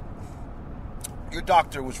 well, your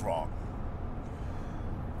doctor was wrong.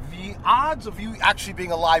 The odds of you actually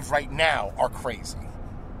being alive right now are crazy.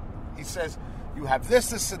 He says, you have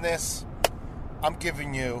this, and this. I'm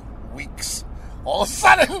giving you weeks. All of a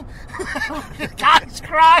sudden, the guy's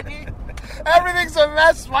crying. Everything's a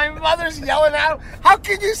mess. My mother's yelling at him. How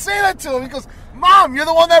can you say that to him? He goes, Mom, you're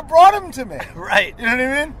the one that brought him to me. Right. You know what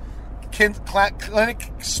I mean?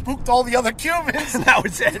 Clinic spooked all the other Cubans. That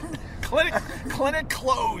was it. Clinic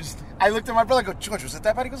closed. I looked at my brother and go, George, was it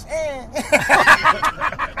that bad? He goes,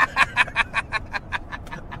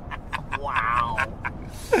 Wow.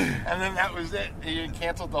 And then that was it. He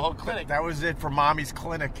canceled the whole clinic. That was it for Mommy's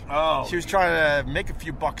clinic. Oh. She was trying to make a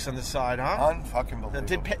few bucks on the side, huh? Unfucking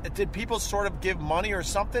believable. Did people sort of give money or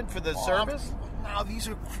something for the service? No, these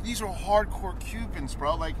are hardcore Cubans,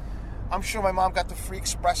 bro. Like, I'm sure my mom got the free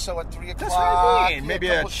espresso at 3 o'clock. That's what I mean. Maybe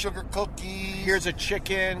a couple sugar cookies. Here's a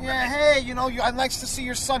chicken. Yeah, hey, I'd like to see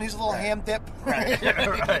your son. He's a little ham dip. Right.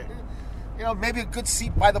 Right. Maybe a good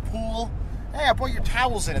seat by the pool. Hey, I brought your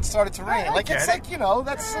towels in. It started to rain.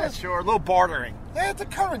 That's sure. A little bartering. Yeah, it's a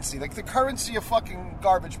currency. Like the currency of fucking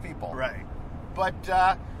garbage people. Right.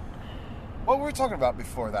 But what were we talking about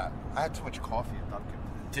before that? I had too much coffee at Dunkin'.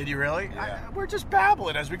 Did you really? Yeah. We're just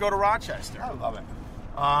babbling as we go to Rochester. I love it.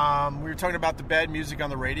 We were talking about the bad music on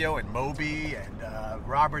the radio and Moby and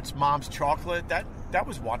Robert's mom's chocolate. That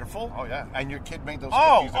was wonderful. Oh, yeah. And your kid made those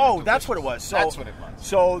cookies. That's what it was. That's what it was.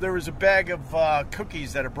 So there was a bag of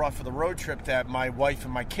cookies that I brought for the road trip that my wife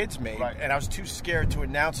and my kids made. Right. And I was too scared to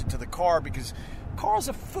announce it to the car because Carl's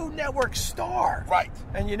a Food Network star. Right.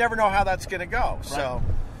 And you never know how that's going to go. Right. So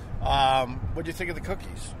what do you think of the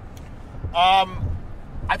cookies?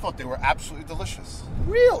 I thought they were absolutely delicious.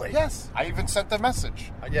 Really? Yes. I even sent the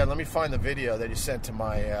message. Yeah, let me find the video that you sent to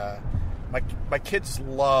my My kids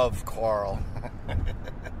love Carl.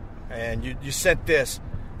 And you sent this,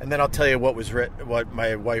 and then I'll tell you what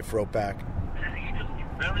my wife wrote back.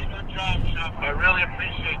 Very good job, Chef. I really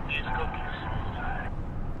appreciate these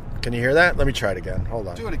cookies. Can you hear that? Let me try it again. Hold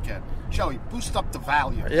on. Do it again. Joey, boost up the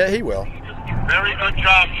value. Yeah, he will. Very good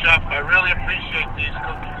job, Chef. I really appreciate these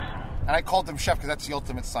cookies. And I called them Chef because that's the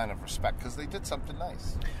ultimate sign of respect, because they did something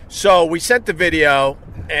nice. So we sent the video,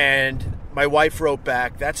 and my wife wrote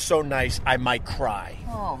back, "That's so nice, I might cry."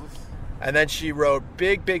 Oh. And then she wrote,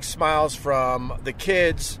 big smiles from the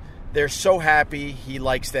kids. They're so happy he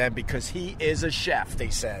likes them because he is a chef, they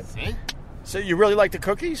said. See? So you really like the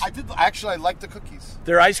cookies? I did. Actually, I like the cookies.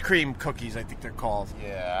 They're ice cream cookies, I think they're called.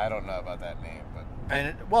 Yeah, I don't know about that name, but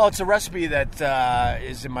well, it's a recipe that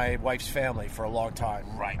is in my wife's family for a long time.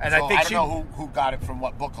 Right. And so I think don't know who got it from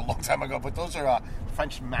what book a long time ago, but those are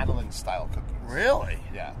French Madeleine style cookies. Really?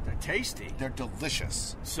 Yeah. They're tasty. They're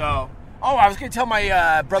delicious. So, I was going to tell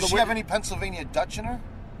my brother. Does she have any Pennsylvania Dutch in her?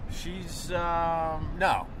 She's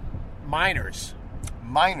no miners.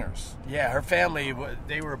 Miners. Yeah, her family,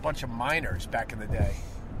 they were a bunch of miners back in the day.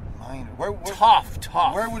 Miners. Where tough.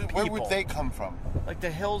 Where would they come from? Like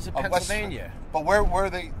the hills of Pennsylvania. But where were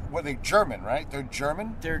they? Were they German? Right? They're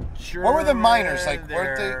German. They're German. Where were the miners? Like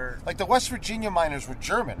weren't they? Like the West Virginia miners were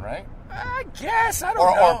German, right? I guess I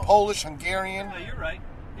don't know. Or Polish, Hungarian. No, you're right.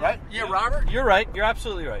 Right? Yeah, Robert. You're right. You're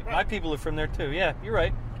absolutely right. My people are from there too. Yeah, you're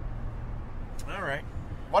right. All right.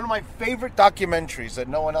 One of my favorite documentaries that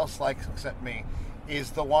no one else likes except me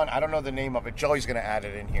is the one, I don't know the name of it. Joey's going to add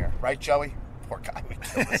it in here. Right, Joey? Poor guy.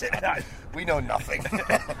 We know nothing.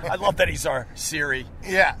 I love that he's our Siri.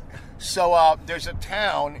 Yeah. So there's a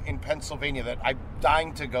town in Pennsylvania that I'm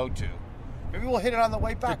dying to go to. Maybe we'll hit it on the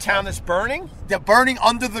way back. The town that's burning? They're burning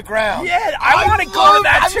under the ground. Yeah, I want to go to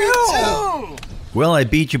that too. Well, I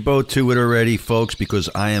beat you both to it already, folks, because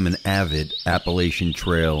I am an avid Appalachian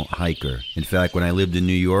Trail hiker. In fact, when I lived in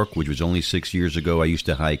New York, which was only 6 years ago, I used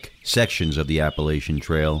to hike sections of the Appalachian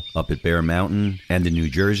Trail up at Bear Mountain and in New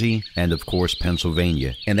Jersey and, of course,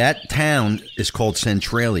 Pennsylvania. And that town is called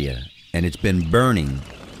Centralia, and it's been burning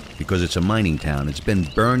because it's a mining town. It's been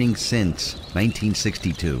burning since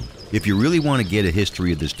 1962. If you really want to get a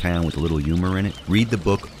history of this town with a little humor in it, read the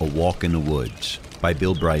book A Walk in the Woods by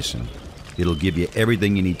Bill Bryson. It'll give you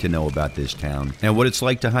everything you need to know about this town and what it's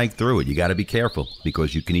like to hike through it. You got to be careful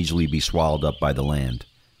because you can easily be swallowed up by the land.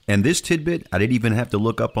 And this tidbit, I didn't even have to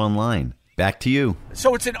look up online. Back to you.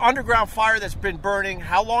 So it's an underground fire that's been burning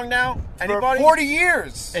how long now? Anybody? For 40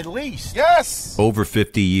 years. At least. Yes. Over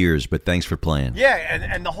 50 years, but thanks for playing. Yeah,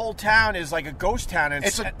 and the whole town is like a ghost town. And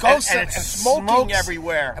it's a ghost town. And it's smoking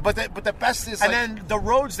everywhere. But the best is and then the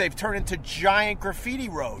roads, they've turned into giant graffiti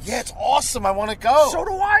roads. Yeah, it's awesome. I want to go. So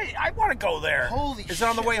do I. I want to go there. Holy shit. Is it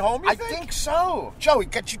on the way home, I think so. Joey,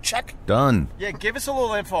 get you check. Done. Yeah, give us a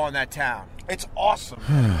little info on that town. It's awesome.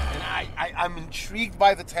 And I'm intrigued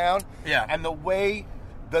by the town. Yeah. And the way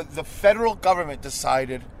the federal government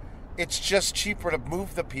decided it's just cheaper to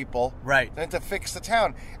move the people than to fix the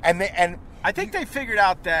town. And I think they figured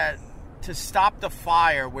out that to stop the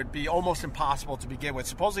fire would be almost impossible to begin with.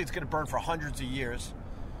 Supposedly it's going to burn for hundreds of years.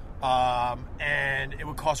 And it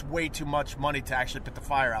would cost way too much money to actually put the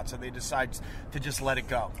fire out, so they decided to just let it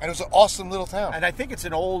go. And it was an awesome little town. And I think it's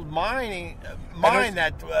an old mine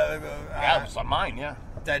that yeah, it was a mine, yeah,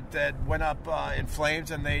 that went up in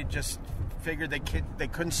flames, and they just figured they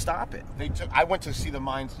couldn't stop it. I went to see the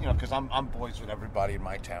mines, because I'm boys with everybody in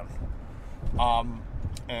my town,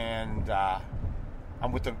 and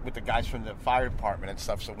I'm with the guys from the fire department and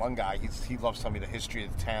stuff. So one guy, he loves telling me the history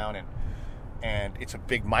of the town, and it's a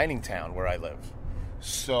big mining town where I live.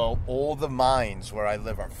 So all the mines where I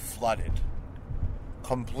live are flooded,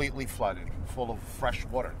 completely flooded, full of fresh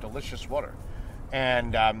water, delicious water.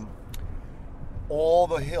 And all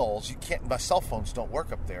the hills, my cell phones don't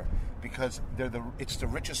work up there because it's the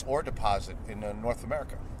richest ore deposit in North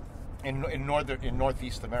America, in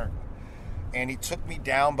Northeast America. And he took me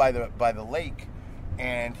down by the lake,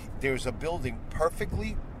 and there's a building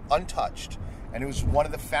perfectly untouched. And it was one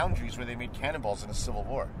of the foundries where they made cannonballs in the Civil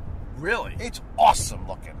War. Really? It's awesome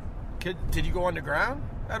looking. Did you go underground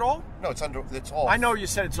at all? No, it's all. I know you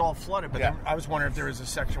said it's all flooded, but yeah. I was wondering if there was a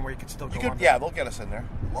section where you could still go under. Yeah, they'll get us in there.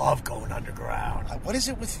 Love going underground. What is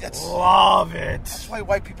it with that? Love it. That's why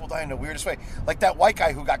white people die in the weirdest way. Like that white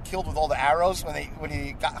guy who got killed with all the arrows when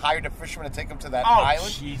he got hired a fisherman to take him to that island. Oh,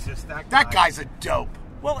 Jesus, that guy's a dope.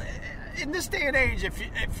 Well, in this day and age, if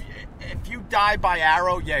you die by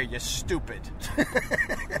arrow, yeah, you're stupid.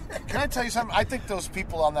 Can I tell you something? I think those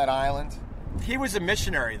people on that island. He was a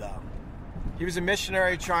missionary, though. He was a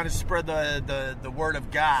missionary trying to spread the word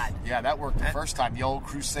of God. Yeah, that worked the first time. The old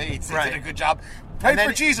Crusades. They Right. did a good job. Pray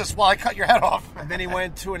for Jesus while I cut your head off. And then he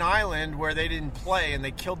went to an island where they didn't play, and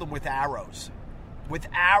they killed them with arrows. With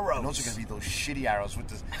arrows. And those are going to be those shitty arrows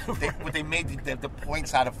with they made the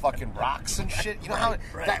points out of fucking rocks and shit. You know how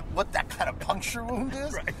what that kind of puncture wound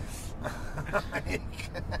is? Right.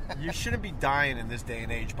 You shouldn't be dying in this day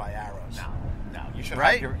and age by arrows. No, you should.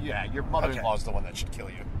 Right? Your mother-in-law is the one that should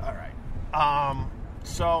kill you. All right.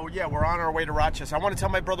 So yeah, we're on our way to Rochester. I want to tell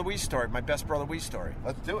my Brother Wee story, my best Brother Wee story.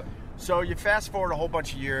 Let's do it. So you fast forward a whole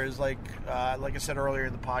bunch of years, like I said earlier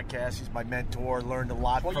in the podcast, he's my mentor. Learned a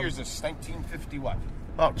lot. What year is this? 1950 what?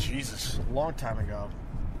 Oh Jesus, a long time ago.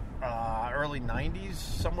 Early '90s,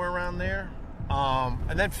 somewhere around there.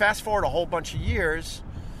 And then fast forward a whole bunch of years,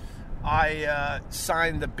 I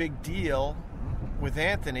signed the big deal with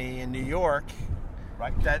Anthony in New York.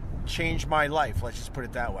 Right. That changed my life. Let's just put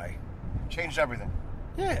it that way. Changed everything.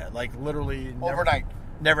 Yeah, like literally overnight.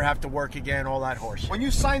 Never have to work again. All that horseshit. When you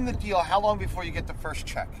sign the deal, how long before you get the first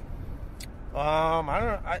check? I don't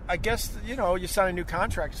know. I guess you sign a new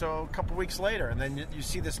contract, so a couple weeks later, and then you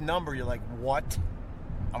see this number. You're like, what?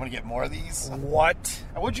 I'm gonna get more of these. What?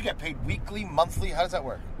 And would you get paid weekly, monthly? How does that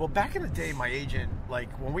work? Well, back in the day, my agent, like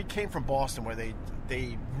when we came from Boston, where they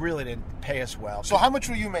really didn't pay us well. So how much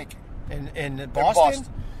were you making in Boston?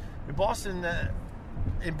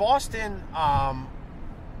 In Boston,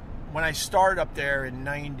 when I started up there in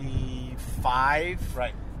 '95,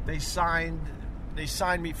 right? They signed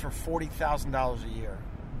me for $40,000 a year.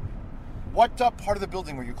 What part of the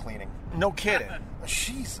building were you cleaning? No kidding.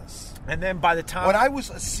 Jesus. And then by the time... When I was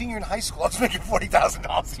a senior in high school, I was making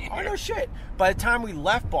 $40,000 a year. Oh, no shit. By the time we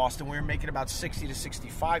left Boston, we were making about $60,000 to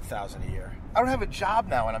 $65,000 a year. I don't have a job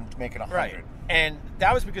now, and I'm making $100,000. Right. And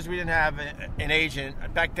that was because we didn't have an agent.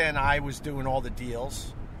 Back then, I was doing all the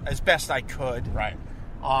deals as best I could. Right.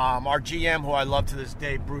 Our GM, who I love to this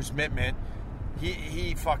day, Bruce Mittman,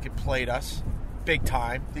 he fucking played us. Big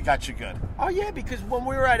time. He got you good. Oh, yeah, because when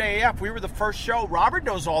we were at AAF, we were the first show. Robert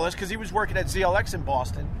knows all this because he was working at ZLX in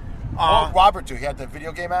Boston. What did Robert do? He had the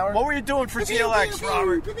video game hour? What were you doing for ZLX,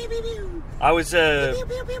 Robert? I was,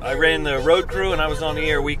 I ran the road crew and I was on the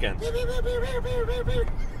air weekends.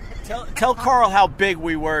 Tell Carl how big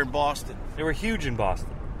we were in Boston. They were huge in Boston.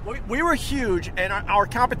 We were huge, and our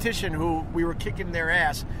competition, who we were kicking their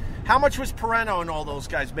ass, how much was Pereno and all those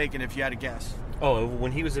guys making, if you had to guess? Oh,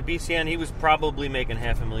 when he was at BCN, he was probably making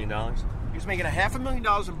 $500,000. He was making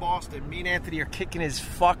 $500,000 in Boston. Me and Anthony are kicking his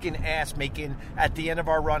fucking ass, making at the end of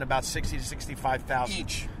our run about $60,000 to $65,000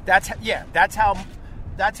 each. That's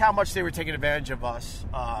how much they were taking advantage of us.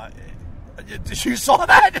 You saw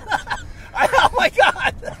that? Oh my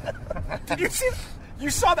God! Did you see? You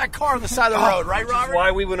saw that car on the side of the road, right, Robert? That's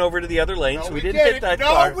why we went over to the other lane, No, so we we didn't hit that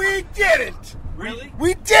car. No, we didn't. Really?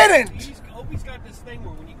 We didn't. He's always got this thing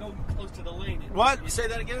where when you go close to the lane... What? You say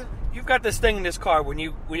that again? You've got this thing in this car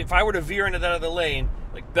if I were to veer into that other lane,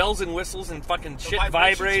 like bells and whistles and fucking shit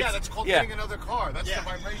vibrates. Yeah, that's called hitting another car. That's the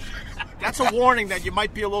vibration. That's a warning that you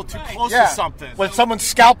might be a little too close to something. When someone's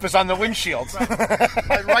scalp is on the windshield.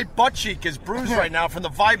 My right butt cheek is bruised right now from the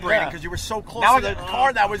vibrating because you were so close Now to the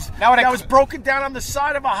car that was broken down on the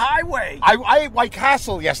side of a highway. I ate White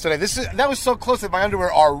Castle yesterday. That was so close that my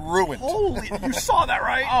underwear are ruined. Holy, you saw that,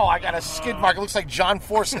 right? Oh, I got a skid mark. It looks like John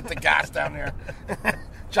Force hit the gas down there.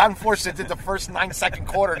 John Force did the first 9-second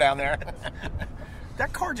quarter down there.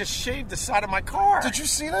 That car just shaved the side of my car. Did you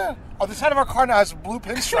see that? Oh, the side of our car now has a blue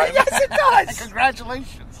pinstripe. Yes, it does.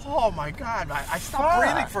 Congratulations. Oh, my God. I stopped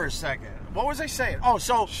breathing for a second. What was I saysaying? Oh,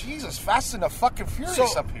 so... Jesus, Fast and the fucking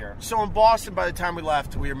Furious up here. So in Boston, by the time we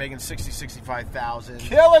left, we were making $65,000.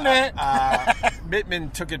 Killing it.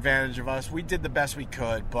 Mittman took advantage of us. We did the best we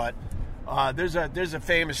could, but... there's a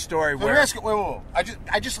famous story where... Wait.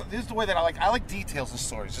 I just this is the way that I like details and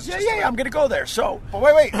stories. Yeah, I'm going to go there. So... But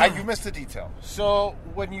wait. You missed the detail. So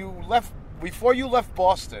when you left... Before you left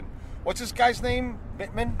Boston, what's this guy's name?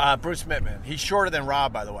 Mittman? Bruce Mittman. He's shorter than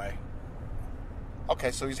Rob, by the way.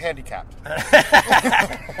 Okay, so he's handicapped.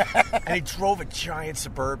 And he drove a giant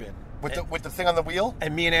Suburban. With the thing on the wheel?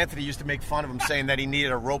 And me and Anthony used to make fun of him, saying that he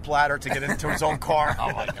needed a rope ladder to get into his own car.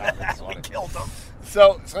 Oh, my God, that's funny. We killed him.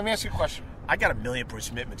 So let me ask you a question. I got a million Bruce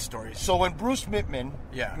Mittman stories. So when Bruce Mittman,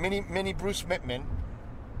 mini Bruce Mittman,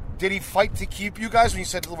 did he fight to keep you guys when you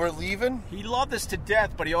said we're leaving? He loved us to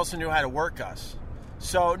death, but he also knew how to work us.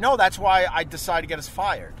 So, no, that's why I decided to get us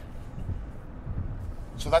fired.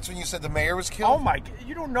 So that's when you said the mayor was killed? Oh, my...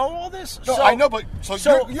 You don't know all this? No, I know, but...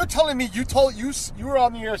 So you're telling me you were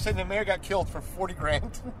on the air saying the mayor got killed for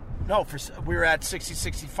 $40,000? No, we were at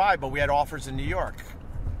 65, but we had offers in New York.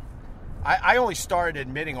 I only started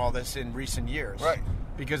admitting all this in recent years. Right.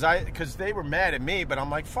 Because they were mad at me, but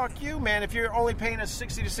I'm like, fuck you, man. If you're only paying us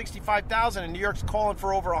 $60,000 to $65,000 and New York's calling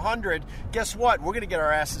for over 100, guess what? We're going to get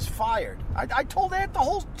our asses fired. I told Ant the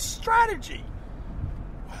whole strategy.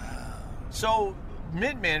 So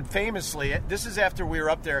Mintman famously, this is after we were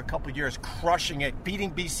up there a couple of years, crushing it,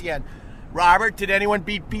 beating BCN. Robert, did anyone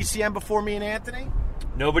beat BCN before me and Anthony?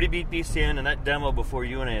 Nobody beat BCN in that demo before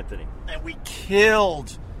you and Anthony. And we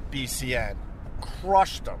killed BCN,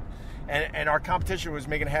 crushed them. And our competition was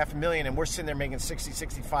making $500,000, and we're sitting there making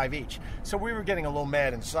 65 each. So we were getting a little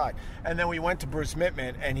mad inside. And then we went to Bruce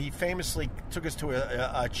Mintman, and he famously took us to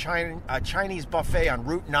a Chinese buffet on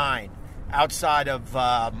Route 9 outside of,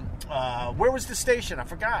 where was the station? I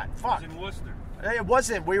forgot. Fuck. It was in Worcester. It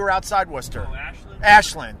wasn't. We were outside Worcester. Oh, Ashland?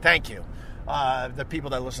 Ashland, thank you. The people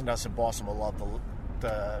that listen to us in Boston will love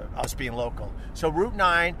us being local. So Route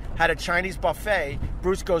 9 had a Chinese buffet.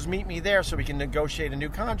 Bruce goes, meet me there so we can negotiate a new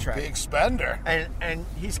contract. Big spender. And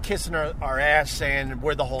he's kissing our ass saying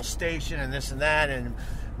we're the whole station and this and that and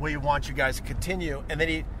we want you guys to continue. And then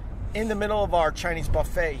he, in the middle of our Chinese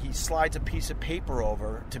buffet, he slides a piece of paper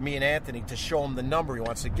over to me and Anthony to show him the number he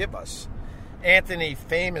wants to give us. Anthony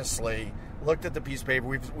famously looked at the piece of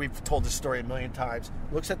paper. We've told this story a million times.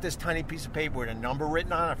 Looks at this tiny piece of paper with a number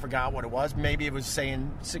written on it. I forgot what it was. Maybe it was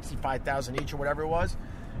saying 65,000 each or whatever it was.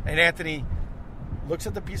 And Anthony looks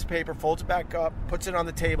at the piece of paper, folds it back up, puts it on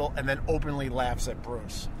the table, and then openly laughs at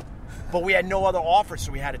Bruce. But we had no other offer,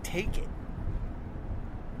 so we had to take it.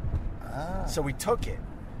 So we took it.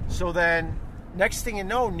 So then, next thing you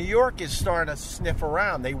know, New York is starting to sniff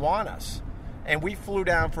around. They want us. And we flew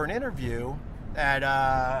down for an interview at,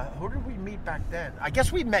 who did we meet back then? I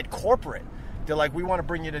guess we met corporate. They're like, we want to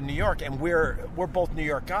bring you to New York, and we're both New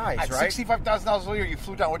York guys, at right? $65,000 a year, you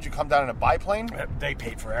flew down. Would you come down in a biplane? They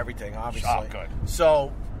paid for everything, obviously. Oh, good.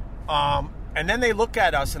 So, and then they look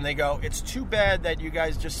at us and they go, it's too bad that you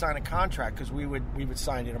guys just signed a contract because we would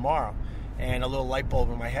sign you tomorrow. And a little light bulb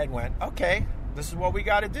in my head went, okay, this is what we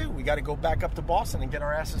got to do. We got to go back up to Boston and get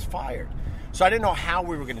our asses fired. So I didn't know how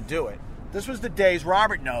we were going to do it. This was the days,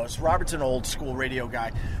 Robert knows. Robert's an old school radio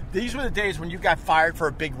guy. These were the days when you got fired for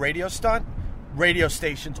a big radio stunt. Radio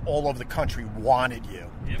stations all over the country wanted you.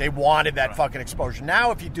 Yep. They wanted that fucking exposure.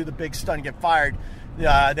 Now, if you do the big stunt and get fired,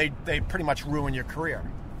 they pretty much ruin your career.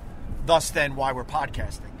 Thus, then, why we're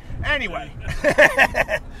podcasting. Anyway,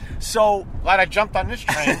 so glad I jumped on this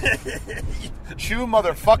train. Chew,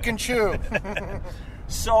 motherfucking chew.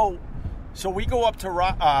 So we go up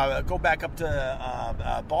to go back up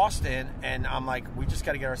to Boston, and I'm like, we just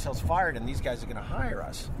got to get ourselves fired, and these guys are going to hire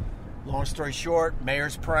us. Long story short,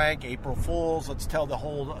 mayor's prank, April Fools. Let's tell the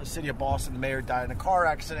whole city of Boston the mayor died in a car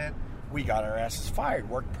accident. We got our asses fired.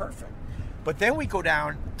 Worked perfect. But then we go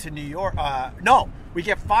down to New York. We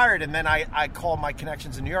get fired, and then I call my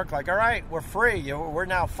connections in New York, like, all right, we're free. We're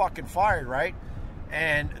now fucking fired, right?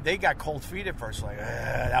 And they got cold feet at first, like,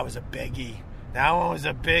 that was a biggie. That one was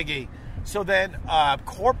a biggie. So then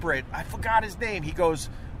corporate, I forgot his name. He goes,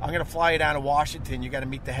 I'm going to fly you down to Washington. You got to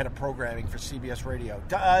meet the head of programming for CBS Radio.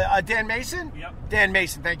 Dan Mason? Yep. Dan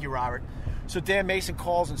Mason. Thank you, Robert. So Dan Mason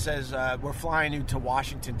calls and says, we're flying you to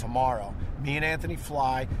Washington tomorrow. Me and Anthony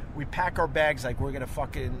fly. We pack our bags like we're going to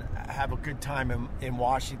fucking have a good time in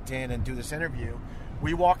Washington and do this interview.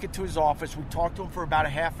 We walk into his office. We talk to him for about a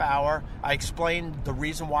half hour. I explained the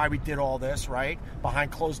reason why we did all this, right?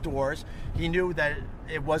 Behind closed doors. He knew that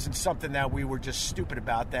it wasn't something that we were just stupid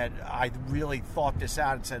about, that I really thought this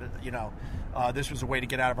out and said, this was a way to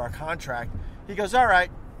get out of our contract. He goes, all right,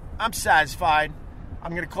 I'm satisfied.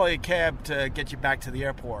 I'm going to call you a cab to get you back to the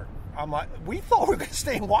airport. I'm like, we thought we were going to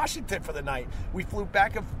stay in Washington for the night. We flew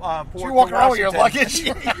back and forth. So you walk around with your luggage?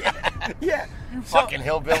 Yeah. Fucking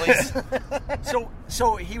hillbillies.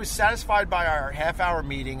 So he was satisfied by our half-hour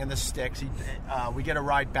meeting in the sticks. We get a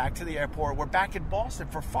ride back to the airport. We're back in Boston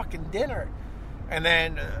for fucking dinner. And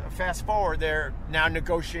then fast forward, they're now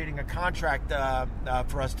negotiating a contract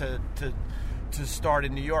for us to start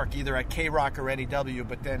in New York, either at K-Rock or NEW,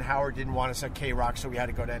 but then Howard didn't want us at K-Rock, so we had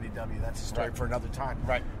to go to NEW. That's a story for another time.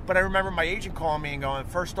 Right. But I remember my agent calling me and going,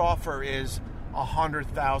 first offer is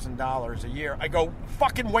 $100,000 a year. I go,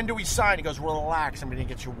 fucking when do we sign? He goes, relax, I'm going to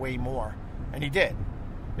get you way more. And he did.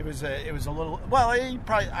 It was a little, well, he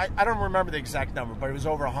probably, I don't remember the exact number, but it was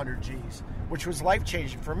over 100 G's, which was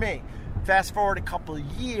life-changing for me. Fast forward a couple of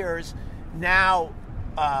years, now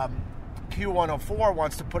Q104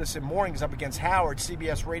 wants to put us in mornings up against Howard.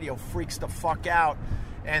 CBS Radio freaks the fuck out,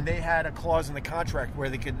 and they had a clause in the contract where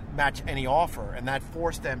they could match any offer, and that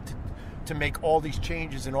forced them to make all these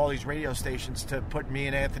changes in all these radio stations to put me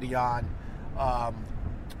and Anthony on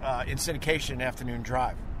in syndication afternoon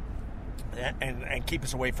drive. and keep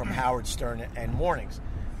us away from Howard Stern and mornings.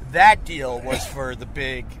 That deal was for the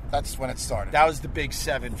big. That's when it started. That was the big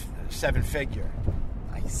seven figure.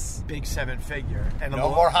 Nice. Big 7-figure. And no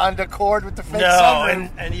more Honda Accord with the fake No,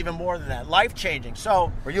 sunroof. and even more than that. Life-changing.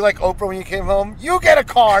 So, were you like Oprah when you came home? You get a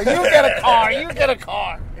car. You get a car. You get a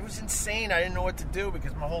car. It was insane. I didn't know what to do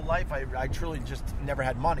because my whole life I truly just never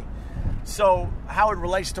had money. So how it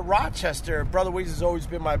relates to Rochester, Brother Weeze has always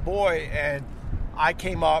been my boy, and I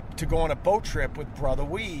came up to go on a boat trip with Brother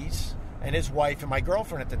Weeze and his wife and my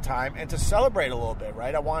girlfriend at the time, and to celebrate a little bit,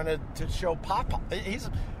 right? I wanted to show Papa.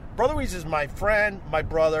 Brother Weeze is my friend, my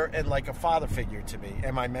brother, and like a father figure to me,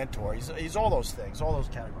 and my mentor. He's all those things, all those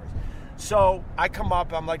categories. So I come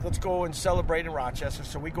up, I'm like, let's go and celebrate in Rochester.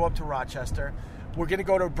 So we go up to Rochester. We're going to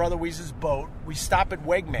go to Brother Weeze's boat. We stop at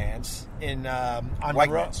Wegmans on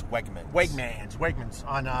Wegmans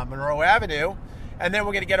on Monroe Avenue, and then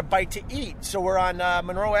we're going to get a bite to eat. So we're on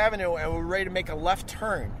Monroe Avenue, and we're ready to make a left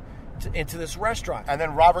turn into this restaurant. And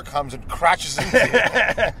then Robert comes and crashes into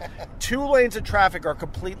it. 2 lanes of traffic are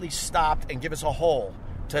completely stopped and give us a hole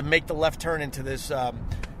to make the left turn into this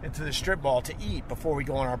strip mall to eat before we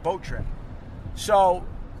go on our boat trip. So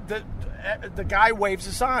the guy waves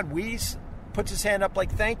us on. Weeze puts his hand up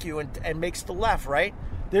like thank you and makes the left, right?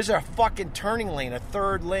 There's a fucking turning lane, a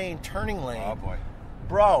 3rd lane turning lane. Oh, boy.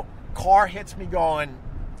 Bro, car hits me going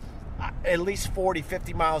at least 40,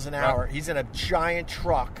 50 miles an hour. He's in a giant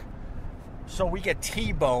truck. So we get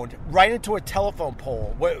T-boned right into a telephone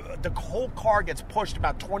pole. The whole car gets pushed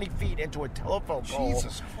about 20 feet into a telephone pole.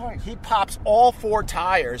 Jesus Christ. He pops all 4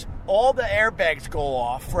 tires. All the airbags go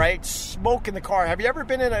off, right? Smoke in the car. Have you ever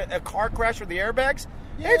been in a car crash with the airbags?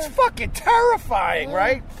 Yeah. It's fucking terrifying,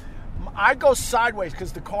 right? I go sideways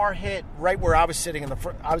because the car hit right where I was sitting in the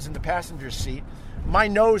front. I was in the passenger seat. My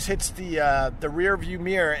nose hits the rear view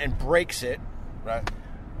mirror and breaks it. Right.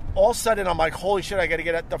 All of a sudden, I'm like, holy shit, I got to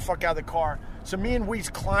get the fuck out of the car. So me and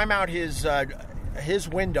Weeze climb out his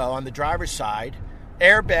window on the driver's side.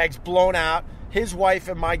 Airbags blown out. His wife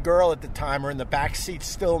and my girl at the time are in the back seat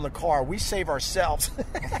still in the car. We save ourselves.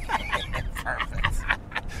 Perfect.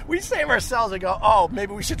 We save ourselves and go, oh,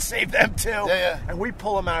 maybe we should save them too. Yeah. And we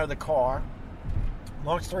pull them out of the car.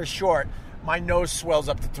 Long story short, my nose swells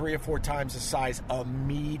up to 3 or 4 times the size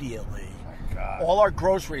immediately. God. All our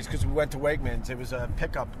groceries, because we went to Wegmans, it was a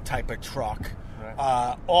pickup type of truck,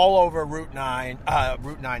 all over Route 9. Now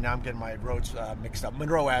I'm getting my roads mixed up.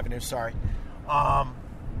 Monroe Avenue, sorry.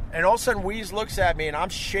 And all of a sudden, Weeze looks at me, and I'm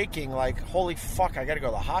shaking like, holy fuck, I got to go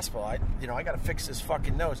to the hospital. I got to fix this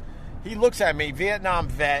fucking nose. He looks at me, Vietnam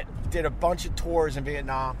vet, did a bunch of tours in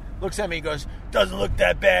Vietnam. Looks at me, he goes, doesn't look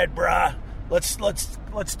that bad, bruh. Let's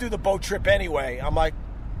do the boat trip anyway. I'm like,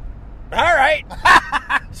 all right.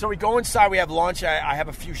 So we go inside. We have lunch. I have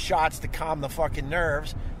a few shots to calm the fucking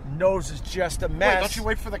nerves. Nose is just a mess. Wait, don't you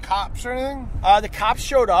wait for the cops or anything? The cops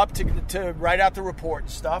showed up to write out the report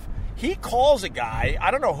and stuff. He calls a guy.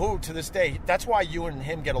 I don't know who to this day. That's why you and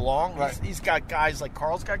him get along. Right. He's got guys like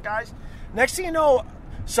Carl's got guys. Next thing you know,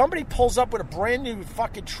 somebody pulls up with a brand new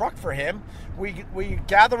fucking truck for him. We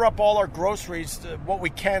gather up all our groceries, what we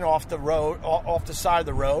can off the road, off the side of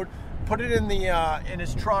the road, put it in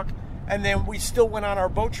his truck. And then we still went on our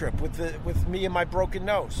boat trip with me and my broken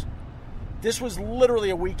nose. This was literally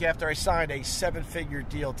a week after I signed a 7-figure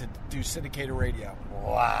deal to do syndicated radio.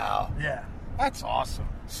 Wow. Yeah. That's awesome.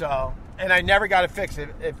 So, and I never got it fixed.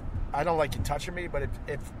 If I don't like you touching me, but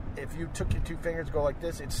if you took your 2 fingers, go like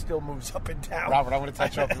this, it still moves up and down. Robert, I'm going to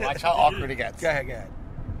touch you up. Watch how awkward it gets. Go ahead.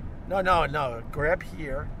 No. Grab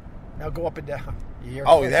here. Now go up and down. You hear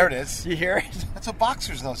it? There it is. You hear it? That's a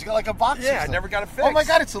boxer's nose. You got like a boxer's nose. Yeah, I never got it fixed. Oh my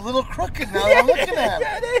God, it's a little crooked now. I'm looking at it.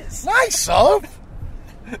 Yeah, it is. Nice, Soap.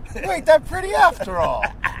 You ain't that pretty after all.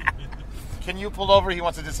 Can you pull over? He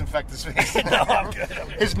wants to disinfect his face. No, I'm good.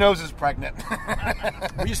 His nose is pregnant.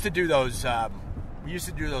 We used to do those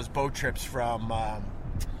boat trips from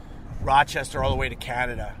Rochester all the way to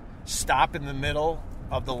Canada. Stop in the middle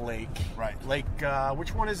of the lake. Right. Lake.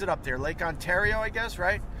 Which one is it up there? Lake Ontario, I guess.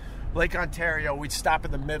 Right. Lake Ontario. We'd stop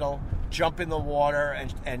in the middle, jump in the water,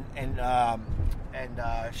 and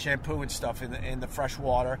shampoo and stuff in the fresh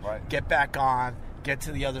water. Right. Get back on. Get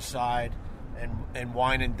to the other side. And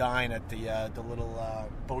wine and dine at the little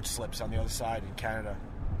boat slips on the other side in Canada.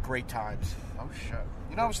 Great times. Oh, shit.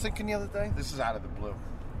 You know, I was thinking the other day? This is out of the blue.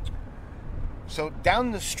 So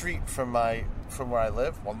down the street from where I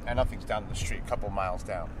live, well, and nothing's down the street, a couple miles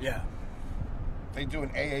down. Yeah. They do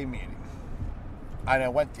an AA meeting. And I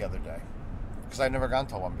went the other day because I'd never gone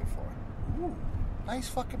to one before. Ooh. Nice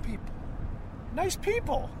fucking people. Nice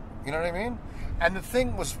people. You know what I mean? And the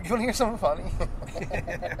thing was, you want to hear something funny?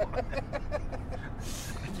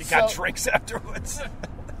 You got drinks afterwards?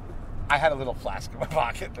 I had a little flask in my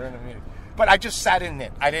pocket during the meeting. But I just sat in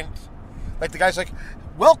it. I didn't... Like, the guy's like,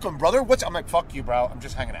 welcome, brother. I'm like, fuck you, bro. I'm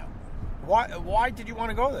just hanging out. Why did you want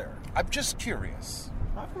to go there? I'm just curious.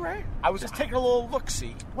 All right. I was just taking a little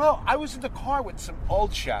look-see. Well, I was in the car with some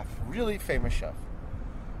old chef, really famous chef.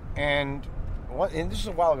 And this is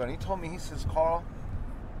a while ago, and he told me, he says, Carl,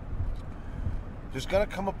 there's going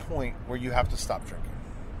to come a point where you have to stop drinking.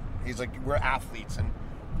 He's like, we're athletes, and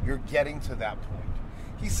you're getting to that point.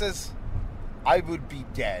 He says, I would be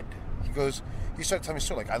dead. He goes, he started telling me,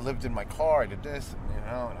 so like, I lived in my car, I did this, and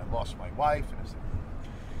I lost my wife,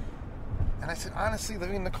 and I said, honestly,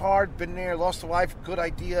 living in the car, been there, lost a wife, good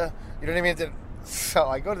idea. You know what I mean? So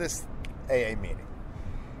I go to this AA meeting,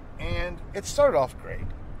 and it started off great.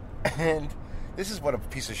 And this is what a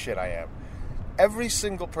piece of shit I am. Every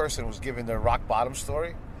single person was giving their rock bottom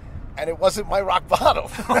story, and it wasn't my rock bottom.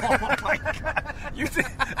 Oh my God!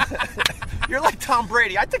 You're like Tom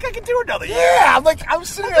Brady. I think I can do another year. Yeah, I'm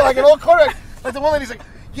sitting there like an old quarterback. Like the one lady's like,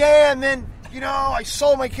 yeah, and then I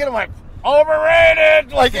sold my kid. I'm like,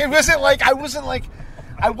 overrated. Like it wasn't like I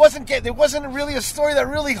wasn't getting. It wasn't really a story that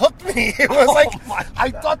really hooked me. It was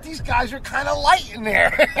I thought these guys were kind of light in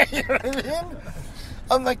there. You know what I mean?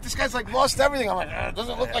 I'm like, this guy's like lost everything. I'm like, it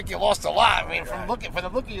doesn't look like you lost a lot. I mean, from the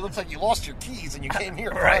look of you, it looks like you lost your keys and you came here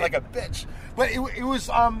crying like a bitch. But it was,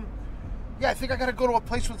 yeah, I think I got to go to a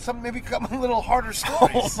place with some maybe a little harder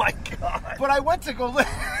stories. Oh my God! But I went to go live.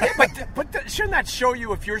 But shouldn't that show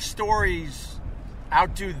you if your stories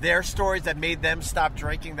outdo their stories that made them stop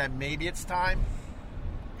drinking? That maybe it's time.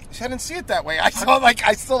 I didn't see it that way.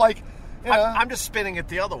 I'm just spinning it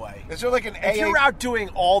the other way. Is there like an AA? If you're out doing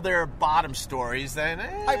all their bottom stories, then...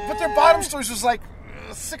 but their bottom stories was like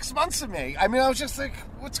 6 months of me. I mean, I was just like,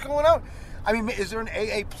 what's going on? I mean, is there an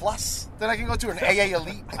AA Plus that I can go to? An AA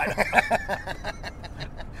Elite?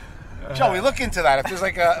 Joey, look into that. If there's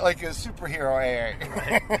like a superhero AA.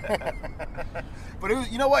 But it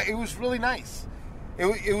was, you know what? It was really nice.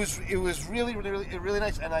 It was really, really, really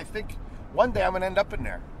nice. And I think one day I'm going to end up in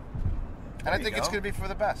there. And I think it's going to be for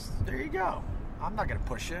the best. There you go. I'm not going to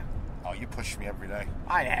push you. Oh, you push me every day.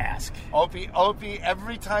 I ask. Opie,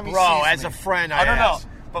 every time he sees me. Bro, as a friend, I ask.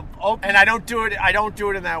 But Opie, and I don't do it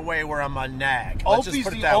in that way where I'm a nag. Opie's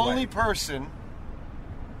the only person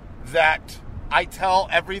that I tell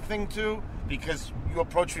everything to because you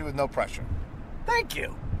approach me with no pressure. Thank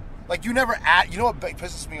you. Like, you never you know what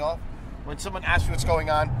pisses me off? When someone asks me what's going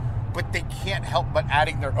on, but they can't help but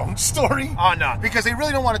adding their own story. Oh, no. Because they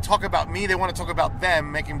really don't want to talk about me. They want to talk about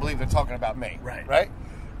them, making believe they're talking about me. Right?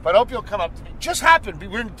 But Opie will come up to me. Just happened. We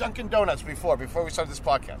were in Dunkin' Donuts before we started this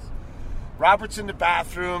podcast. Robert's in the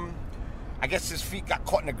bathroom. I guess his feet got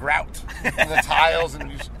caught in the grout in the tiles, and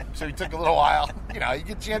so he took a little while. You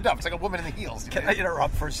get jammed up. It's like a woman in the heels. Can I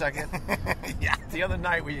interrupt for a second? Yeah. The other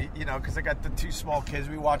night, we, because I got the 2 small kids,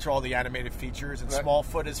 we watch all the animated features, and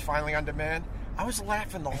Smallfoot is finally on demand. I was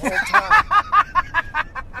laughing the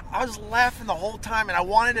whole time. And I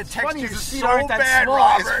wanted to text you so bad,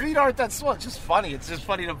 Robert. His feet aren't that small. It's just funny. It's just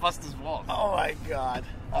funny to bust his balls. Oh, my God.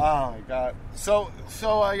 So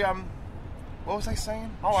I, what was I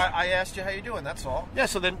saying? Oh, I asked you how you doing, that's all. Yeah,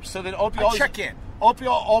 so then Opie always... check in. Opie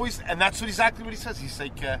always, and that's exactly what he says. He's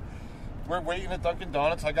like, we're waiting at Dunkin'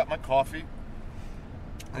 Donuts. I got my coffee.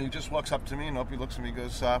 And he just walks up to me, and Opie looks at me and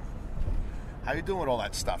goes, how you doing with all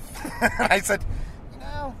that stuff? I said,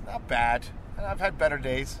 not bad. I've had better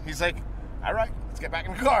days. He's like, all right, let's get back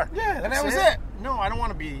in the car. Yeah, and that was it. No, I don't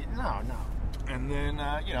want to be, no. And then,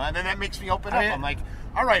 and then that makes me open up. I'm like,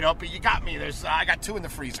 all right, Opie, you got me. I got 2 in the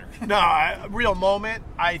freezer. No, real moment.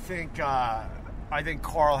 I think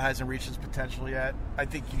Carl hasn't reached his potential yet. I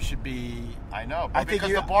think you should be. I know, but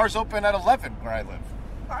because the bar's open at 11 where I live.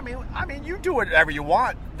 I mean, you do whatever you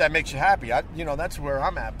want that makes you happy. That's where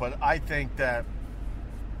I'm at. But I think that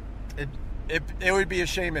it would be a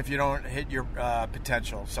shame if you don't hit your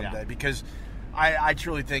potential someday because I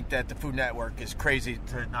truly think that the Food Network is crazy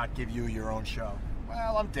to not give you your own show.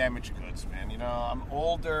 Well, I'm damaged goods, man. I'm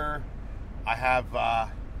older. I have...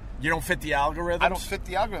 you don't fit the algorithm? I don't fit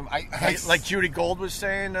the algorithm. Like Judy Gold was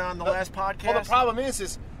saying on the last podcast? Well,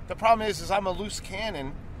 the problem is I'm a loose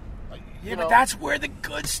cannon. But that's where the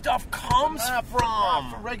good stuff comes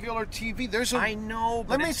from. For regular TV. I know.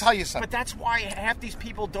 But let me tell you something. But that's why half these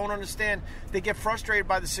people don't understand. They get frustrated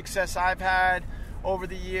by the success I've had over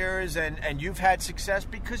the years, and you've had success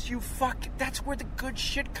because that's where the good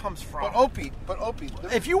shit comes from. But Opie.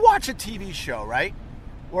 If you watch a TV show, right?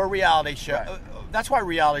 Or a reality show, that's why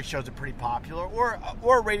reality shows are pretty popular, or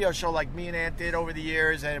a radio show like me and Ant did over the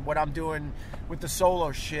years, and what I'm doing with the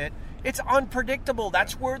solo shit. It's unpredictable.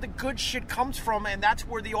 That's where the good shit comes from, and that's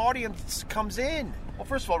where the audience comes in. Well,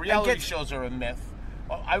 first of all, reality shows are a myth.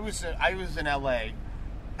 Well, I was in L.A.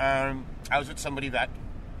 I was with somebody that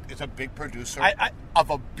is a big producer of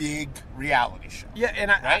a big reality show. Yeah, and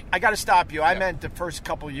I got to stop you. I meant the first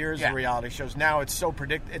couple years of reality shows. Now it's so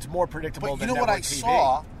it's more predictable than network TV. But you know what I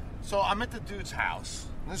saw? So I'm at the dude's house.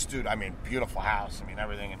 This dude, beautiful house.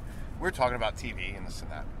 Everything. And we're talking about TV and this and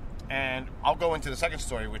that. And I'll go into the second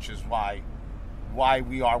story, which is why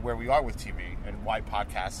we are where we are with TV and why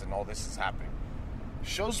podcasts and all this is happening.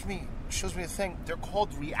 Shows me a thing. They're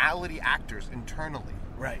called reality actors internally.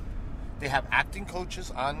 Right. They have acting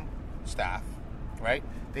coaches on staff, right?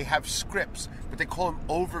 They have scripts, but they call them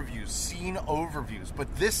overviews, scene overviews. But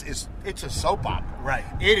it's a soap opera. Right.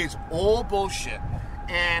 It is all bullshit.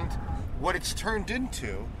 And what it's turned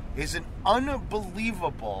into is an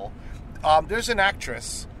unbelievable... there's an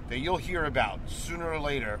actress that you'll hear about sooner or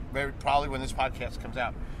later, probably when this podcast comes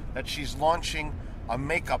out, that she's launching a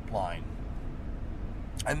makeup line.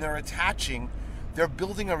 And they're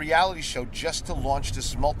building a reality show just to launch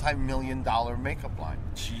this multi-million-dollar makeup line.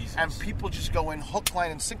 Jesus. And people just go in hook,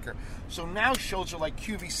 line, and sinker. So now shows are like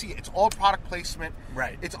QVC. It's all product placement.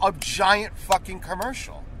 Right. It's a giant fucking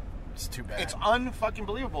commercial. It's too bad. It's unfucking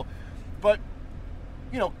believable. But,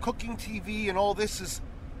 cooking TV and all this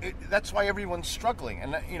that's why everyone's struggling.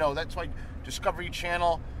 And, that's why Discovery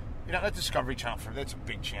Channel, not Discovery Channel, that's a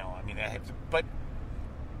big channel. They have to, but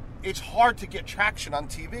it's hard to get traction on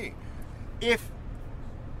TV. If,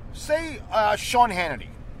 say, Sean Hannity,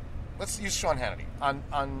 let's use Sean Hannity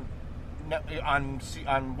on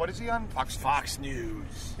what is he on? Fox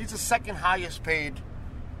News. He's the second highest paid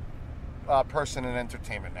person in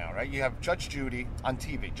entertainment now, right? You have Judge Judy on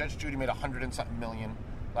TV. Judge Judy made $100 and something million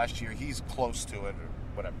last year. He's close to it, or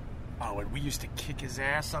whatever. Oh, and we used to kick his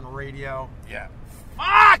ass on the radio. Yeah.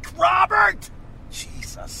 Fuck, Robert!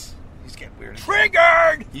 Jesus. He's getting weird.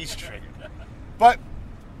 Triggered! He's triggered. But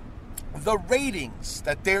the ratings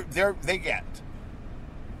that they get,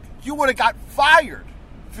 you would have got fired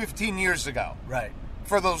 15 years ago. Right.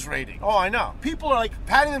 For those ratings. Oh, I know. People are like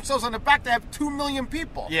patting themselves on the back. They have 2 million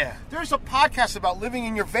people. Yeah. There's a podcast about living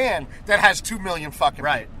in your van that has 2 million fucking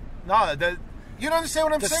right. people. No, you don't understand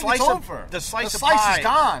what I'm saying? It's over. The slice of pie is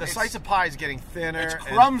gone. The slice of pie is getting thinner. It's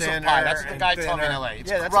crumbs and of pie. That's what the guy told me in L.A. It's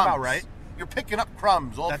yeah, crumbs. That's about right. You're picking up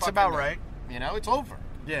crumbs all That's fucking about day. right. It's over.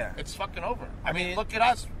 Yeah. It's fucking over. I mean, look at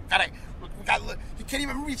us. You can't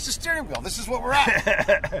even reach the steering wheel. This is what we're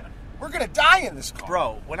at. We're going to die in this car.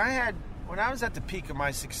 Bro, when I was at the peak of my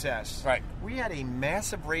success, right, we had a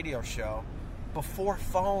massive radio show before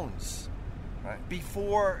phones, right,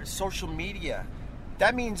 before social media.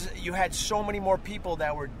 That means you had so many more people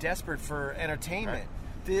that were desperate for entertainment.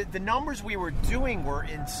 Right. The numbers we were doing were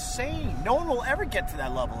insane. No one will ever get to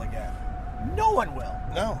that level again. No one will.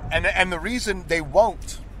 No. And the reason they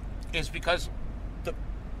won't is because did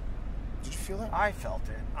you feel that? I felt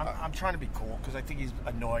it. I'm trying to be cool because I think he's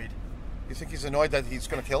annoyed. You think he's annoyed that he's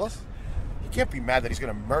going to kill us? He can't be mad that he's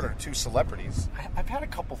going to murder 2 celebrities. I've had a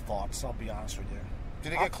couple thoughts, I'll be honest with you.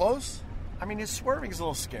 Did it get close? His swerving's a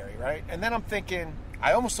little scary, right? And then I'm thinking...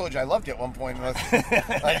 I almost told you I loved you at one point.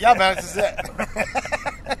 Yeah, man, this is it.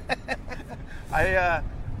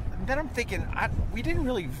 Then I'm thinking, we didn't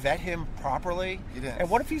really vet him properly. You didn't. And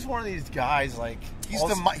what if he's one of these guys like...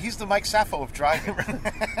 He's the Mike Sappho of driving.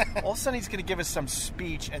 All of a sudden he's going to give us some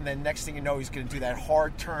speech, and then next thing you know, he's going to do that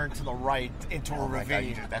hard turn to the right into a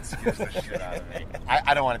ravine. God, that scares the shit out of me.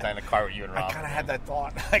 I don't want to die in a car with you and Rob. I kind of had that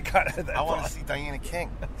thought. I want to see Diana King.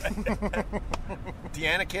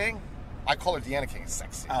 Deanna King? I call her Deanna King. It's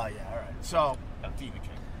sexy. Oh, yeah, all right. So, Deanna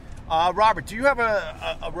King. Robert, do you have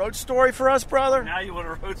a road story for us, brother? Now you want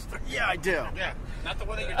a road story? Yeah, I do. Yeah, not the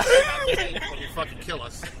one that you're talking about today when you fucking kill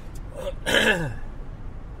us.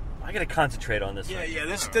 I gotta concentrate on this. Yeah, one.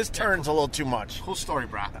 Yeah. This turns a little too much. Cool story,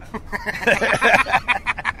 bro.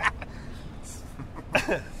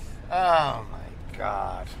 Oh my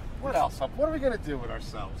God. What else? What are we gonna do with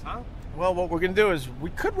ourselves, huh? Well, what we're gonna do is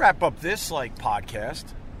we could wrap up this podcast.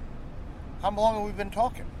 How long have we been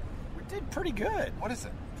talking? We did pretty good. What is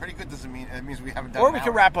it? Pretty good doesn't mean it means we haven't done. Or we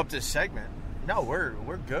could wrap up this segment. No, we're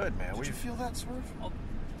good, man. Did you feel that swerve?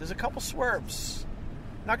 There's a couple swerves.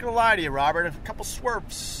 Not gonna lie to you, Robert. A couple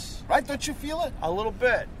swerves. Right? Don't you feel it? A little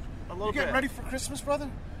bit. You getting ready for Christmas, brother?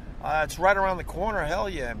 It's right around the corner. Hell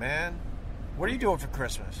yeah, man. What are you doing for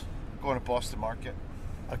Christmas? Going to Boston Market.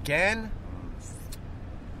 Again?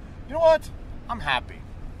 You know what? I'm happy.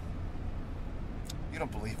 You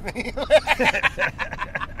don't believe me?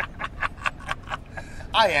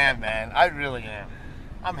 I am, man. I really am.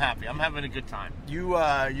 I'm happy. I'm having a good time.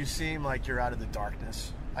 You seem like you're out of the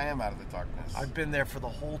darkness. I am out of the darkness. I've been there for the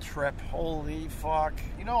whole trip. Holy fuck.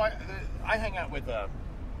 You know, I hang out with a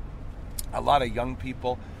lot of young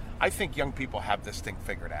people. I think young people have this thing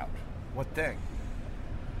figured out. What thing?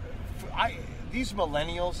 These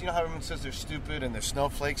millennials, you know how everyone says they're stupid and they're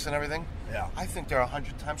snowflakes and everything? Yeah. I think they're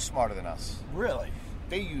 100 times smarter than us. Really?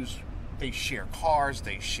 They share cars,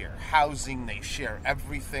 they share housing, they share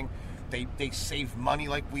everything. They save money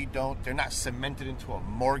like we don't. They're not cemented into a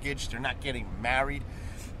mortgage. They're not getting married.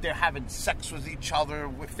 They're having sex with each other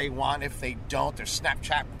if they want, if they don't. They're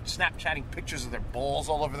Snapchatting pictures of their balls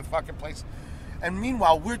all over the fucking place. And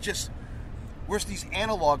meanwhile, we're these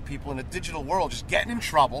analog people in a digital world just getting in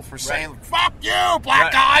trouble for saying, fuck you,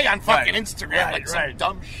 black guy, on fucking Instagram. Some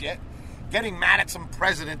dumb shit. Getting mad at some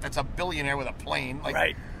president that's a billionaire with a plane.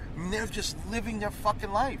 And they're just living their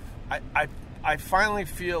fucking life. I finally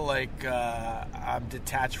feel like I'm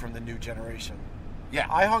detached from the new generation. Yeah.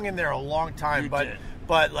 I hung in there a long time,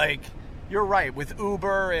 but like, you're right, with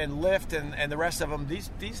Uber and Lyft and the rest of them,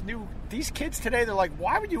 these kids today, they're like,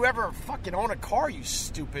 why would you ever fucking own a car, you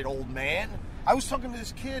stupid old man? I was talking to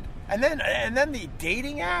this kid. And then the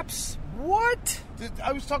dating apps? What?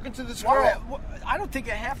 I was talking to this girl. I don't think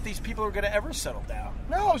half these people are going to ever settle down.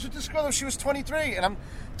 No, I was with this girl. She was 23, and I'm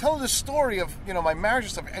telling the story of my marriage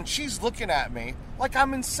and stuff, and she's looking at me like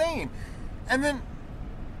I'm insane. And then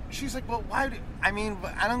she's like, well, why? I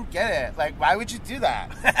don't get it. Like, why would you do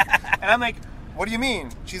that? And I'm like, what do you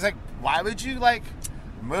mean? She's like, why would you, like,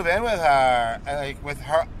 move in with her, and, like, with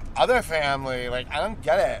her other family? Like, I don't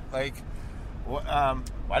get it. Like,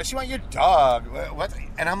 why does she want your dog? What?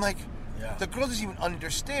 And I'm like, the girl doesn't even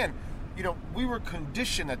understand. We were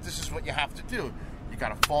conditioned that this is what you have to do. You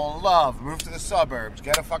gotta fall in love, move to the suburbs,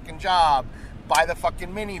 get a fucking job, buy the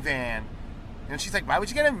fucking minivan. And she's like, why would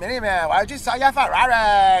you get a minivan? Why would you sell your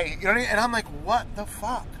Ferrari? You know what I mean? And I'm like, what the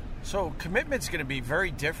fuck? So commitment's going to be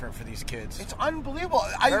very different for these kids. It's unbelievable.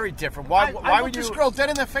 Very different. Why would this girl dead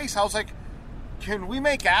in the face? I was like, can we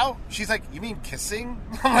make out? She's like, you mean kissing?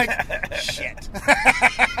 I'm like, shit.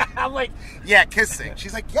 I'm like, yeah, kissing.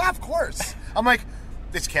 She's like, yeah, of course. I'm like,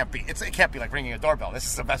 it can't be like ringing a doorbell. This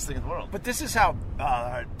is the best thing in the world. But this is how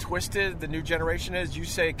twisted the new generation is. You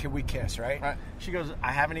say, can we kiss, right? She goes,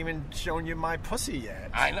 I haven't even shown you my pussy yet.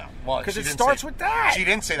 I know. Well, because it starts with that. She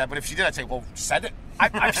didn't say that, but if she did, I'd say, well, said it.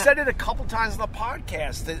 I've said it a couple times on the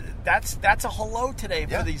podcast. That's a hello today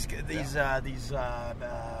for these kids.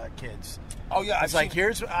 Oh yeah, it's like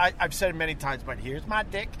I've said it many times, but here's my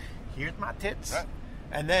dick, here's my tits,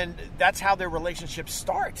 and then that's how their relationships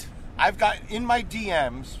start. I've got in my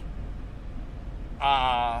DMs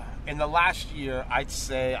in the last year, I'd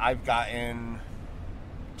say I've gotten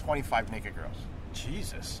 25 naked girls.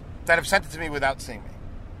 Jesus, that have sent it to me without seeing me,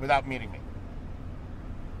 without meeting me.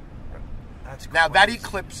 That's crazy. Now that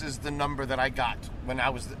eclipses the number that I got when I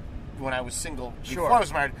was single before I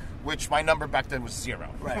was married, which my number back then was 0.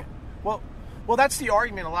 Right. Well, that's the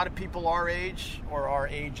argument. A lot of people our age or our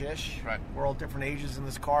age-ish, we're all different ages in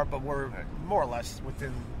this car, but we're more or less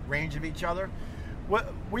within range of each other.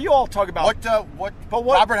 We all talk about what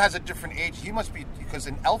Robert has a different age. He must be, because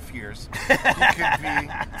in elf years he could be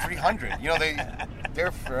 300.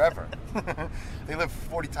 They're forever. They live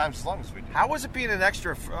 40 times as long as we do. How was it being an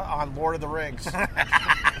extra on Lord of the Rings?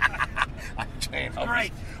 I'm saying,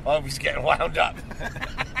 he's getting wound up.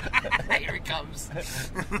 Here he comes.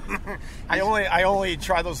 I only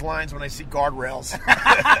try those lines when I see guardrails.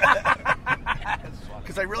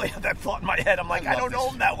 Because I really have that thought in my head. I'm like, I don't know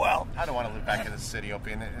him that well. I don't want to live back in the city,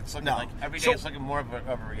 Opie. And it's looking like every day it's looking more of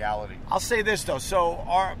a reality. I'll say this though. So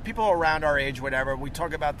our people around our age, whatever, we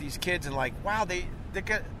talk about these kids and like, wow, they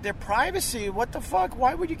get their privacy. What the fuck?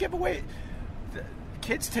 Why would you give away?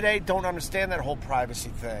 Kids today don't understand that whole privacy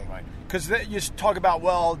thing. Right. Because you talk about,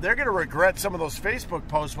 well, they're going to regret some of those Facebook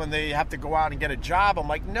posts when they have to go out and get a job. I'm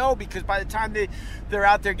like, no, because by the time they're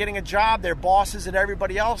out there getting a job, their bosses and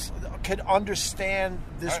everybody else could understand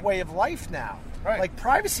this way of life now. Right. Like,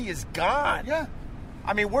 privacy is gone. Yeah.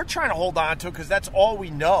 I mean, we're trying to hold on to it because that's all we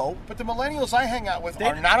know. But the millennials I hang out with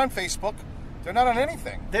are not on Facebook. They're not on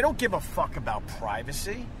anything. They don't give a fuck about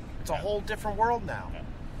privacy. It's a whole different world now. Yeah.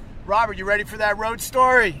 Robert, you ready for that road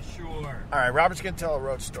story? Sure. All right, Robert's going to tell a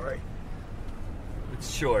road story.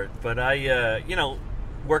 It's short, but I,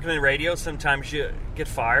 working in radio, sometimes you get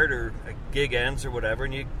fired or a gig ends or whatever,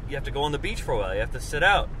 and you have to go on the beach for a while. You have to sit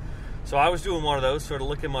out. So I was doing one of those, sort of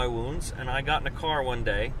licking my wounds, and I got in a car one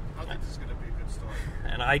day. I think this is going to be a good story.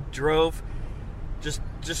 And I drove, just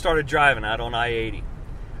started driving out on I-80,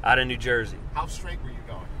 out of New Jersey. How straight were you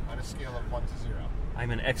going on a scale of 1 to 0?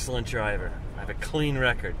 I'm an excellent driver. I have a clean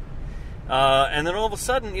record. And then all of a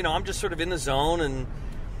sudden, I'm just sort of in the zone, and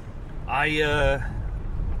I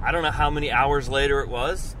don't know how many hours later it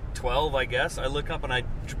was, 12, I guess. I look up, and I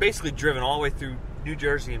basically driven all the way through New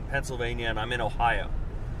Jersey and Pennsylvania, and I'm in Ohio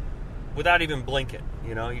without even blinking.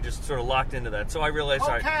 You just sort of locked into that. So I realized,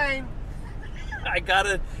 all right, I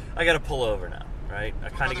gotta pull over now, right? I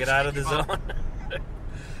kind of get out of the zone.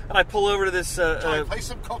 And I pull over to this... play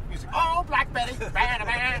some Coke music. Oh, Black Betty.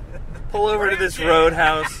 Pull over to this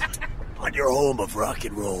roadhouse. On your home of rock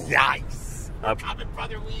and roll. Nice. Common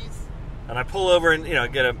Brother Weeze. And I pull over and,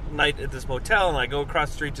 get a night at this motel, and I go across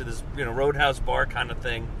the street to this, roadhouse bar kind of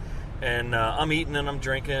thing. And I'm eating and I'm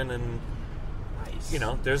drinking, and,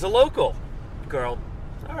 there's a local girl.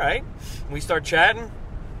 All right. We start chatting.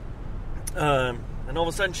 And all of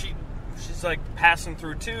a sudden, she's like passing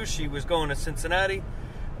through, too. She was going to Cincinnati.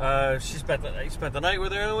 I spent the night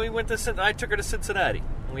with her, and I took her to Cincinnati.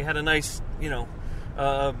 And we had a nice, Did you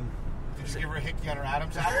give her a hickey on her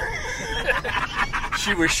Adam's apple?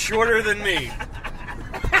 She was shorter than me.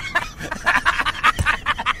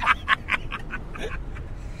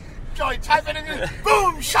 Joey, type it in.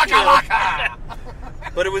 Boom, shakalaka.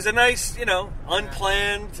 But it was a nice,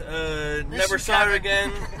 unplanned. Never saw her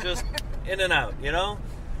again. Just in and out,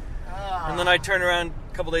 And then I turned around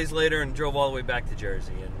a couple days later and drove all the way back to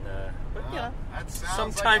Jersey. And that sounds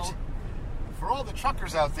sometimes. Like for all the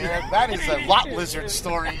truckers out there, that is a lot lizard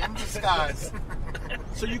story in disguise.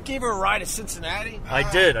 So you gave her a ride to Cincinnati? I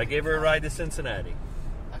did. I gave her a ride to Cincinnati.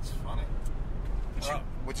 That's funny.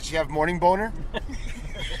 Did she have morning boner?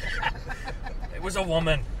 It was a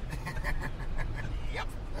woman. Yep.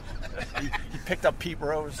 You picked up Pete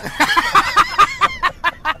Rose.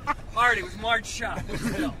 Art, it was Marge Shop.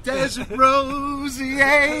 Desert Rose,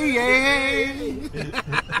 yeah.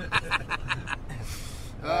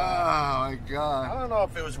 Oh my God! I don't know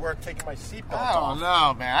if it was worth taking my seatbelt off. I don't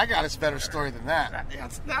know, man. I got a better story than that.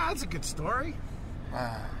 That's a good story.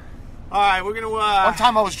 All right, we're gonna. One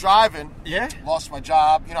time I was driving. Yeah. Lost my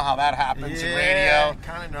job. You know how that happens in radio.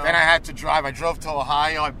 Kind of know. Then I had to drive. I drove to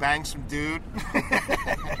Ohio. I banged some dude.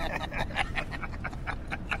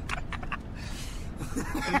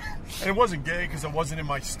 And it wasn't gay because it wasn't in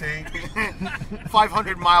my state.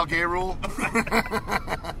 500-mile gay rule.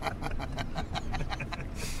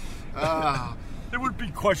 It would be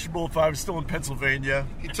questionable if I was still in Pennsylvania.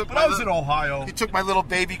 But I was in Ohio. He took my little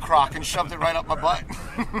baby crock and shoved it right up my butt.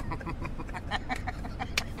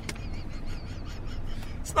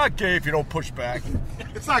 It's not gay if you don't push back.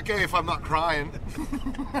 It's not gay if I'm not crying.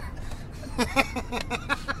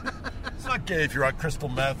 It's not gay if you're on crystal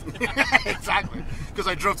meth. Exactly. Because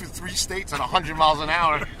I drove through 3 states at 100 miles an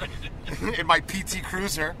hour in my PT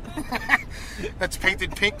Cruiser. That's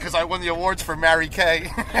painted pink because I won the awards for Mary Kay.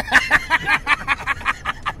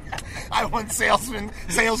 I won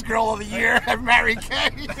Sales Girl of the Year at Mary Kay.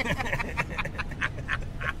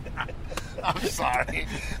 I'm sorry.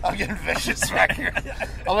 I'm getting vicious back here.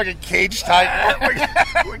 I'm like a cage tiger.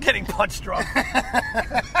 We're getting punch drunk.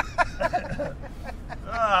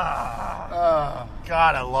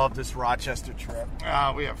 God, I love this Rochester trip.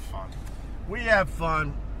 We have fun. We have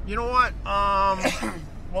fun. You know what?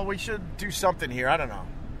 Well, we should do something here. I don't know.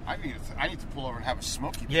 I need to pull over and have a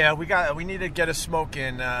smoky. Yeah, we need to get a smoke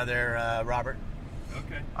in there, Robert.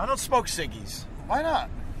 Okay. I don't smoke ciggies. Why not?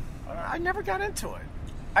 I never got into it.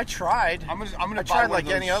 I tried. I'm gonna I buy tried one like of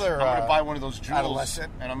those, any other. I'm gonna buy one of those Juuls,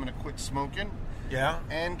 adolescent, and I'm gonna quit smoking. Yeah.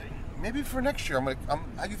 And maybe for next year, do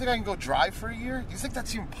you think I can go dry for a year? Do you think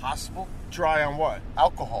that's even possible? Dry on what?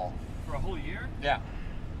 Alcohol. For a whole year? Yeah.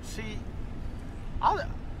 See,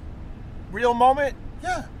 real moment?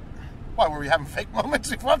 Yeah. Why, were we having fake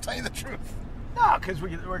moments? I'll tell you the truth. No, because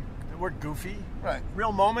we're goofy. Right.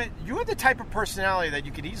 Real moment. You have the type of personality that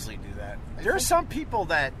you could easily do that. There are some people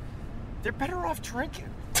that they're better off drinking.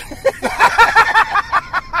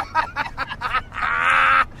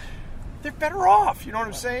 They're better off. You know what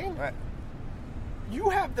I'm saying? Right. You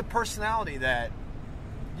have the personality that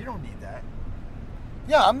you don't need that.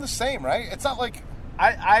 Yeah, I'm the same, right? It's not like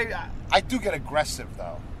I do get aggressive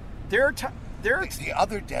though. The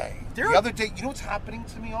other day, you know what's happening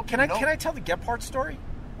to me? Can I tell the Gephardt story?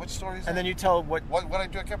 What story is that? And then you tell what I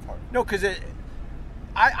do at Gephardt. No, because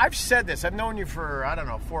I've said this. I've known you for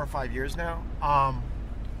 4 or 5 years now.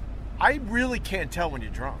 I really can't tell when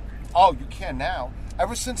you're drunk. Oh, you can now.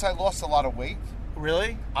 Ever since I lost a lot of weight.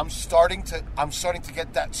 Really? I'm starting to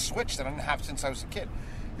get that switch that I didn't have since I was a kid.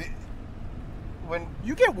 When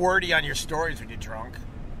you get wordy on your stories when you're drunk.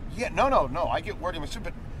 Yeah, no. I get wordy on my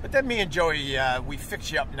stories, but But then me and Joey, we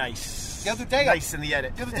fix you up nice. The other day, nice in the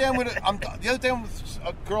edit. The other day, I'm with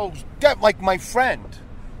a girl who's like my friend.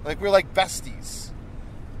 Like we're like besties.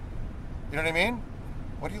 You know what I mean?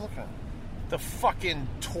 What are you looking at? The fucking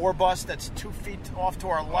tour bus that's 2 feet off to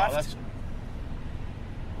our left. That's...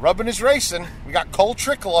 Rubbing is racing. We got Cole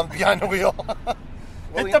Trickle on behind the wheel.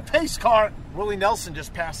 Hit the pace car. Willie Nelson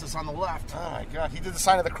just passed us on the left. Oh my God! He did the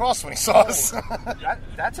sign of the cross when he saw us.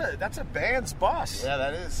 That's a band's bus. Yeah,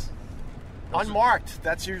 that is. Unmarked.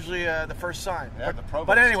 That's usually the first sign. Yeah,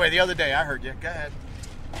 but anyway, the other day I heard you. Go ahead.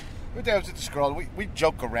 The other day I was with this girl. We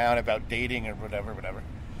joke around about dating or whatever.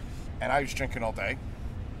 And I was drinking all day.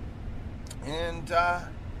 And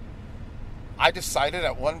I decided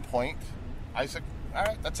at one point, I said, all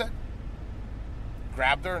right, that's it.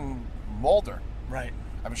 Grabbed her and mauled her. Right.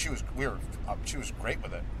 I mean, she was great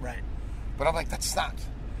with it. Right. But I'm like, that's not.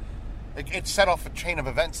 It set off a chain of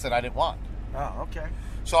events that I didn't want. Oh, okay.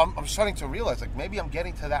 So I'm starting to realize, like, maybe I'm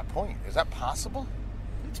getting to that point. Is that possible?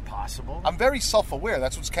 It's possible. I'm very self-aware.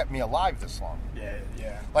 That's what's kept me alive this long.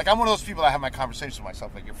 Yeah. Like, I'm one of those people that have my conversations with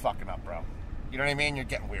myself, like, you're fucking up, bro. You know what I mean? You're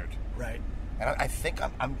getting weird. Right. And I think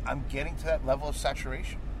I'm getting to that level of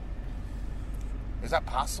saturation. Is that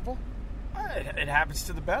possible? It happens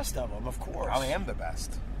to the best of them, of course. I am the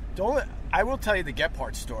best. I will tell you the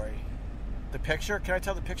Gephardt story. The picture. Can I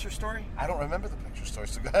tell the picture story? I don't remember the picture story,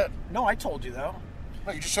 so go ahead. No, I told you, though.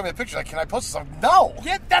 No, you just showed me the picture. Like, can I post this? I'm, no!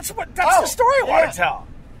 Yeah, that's the story I want to tell.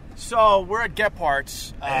 So, we're at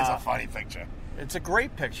Gephardt's. It's a funny picture. It's a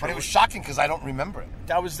great picture. But it was shocking because I don't remember it.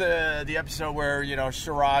 That was the episode where,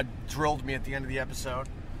 Sherrod drilled me at the end of the episode.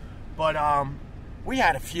 But we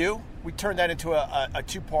had a few. We turned that into a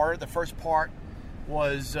two-parter. The first part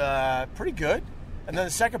was pretty good. And then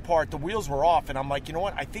the second part, the wheels were off. And I'm like, you know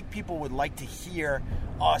what? I think people would like to hear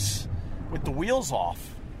us with the wheels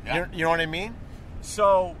off. Yeah. You know what I mean?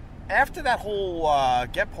 So after that whole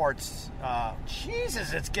Gephardt's,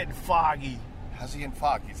 Jesus, it's getting foggy. How's he in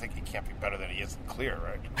fog? You think he can't be better than he is in clear,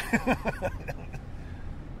 right?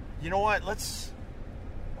 You know what?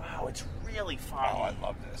 Wow, it's really foggy. Oh, I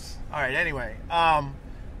love this. All right, anyway.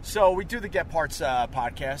 So we do the Gephardt's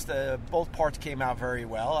podcast. Both parts came out very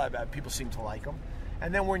well. People seem to like them.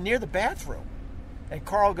 And then we're near the bathroom. And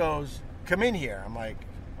Carl goes, come in here. I'm like,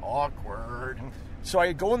 awkward. So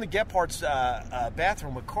I go in the Gephardt's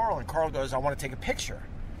bathroom with Carl, and Carl goes, I want to take a picture.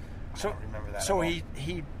 So, I don't remember that. So he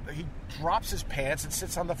drops his pants and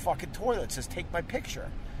sits on the fucking toilet, says, take my picture.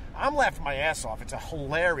 I'm laughing my ass off. It's a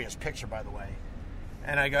hilarious picture, by the way.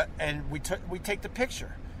 And we take the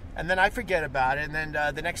picture. And then I forget about it. And then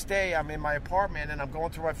the next day I'm in my apartment and I'm going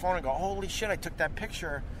through my phone and go, holy shit, I took that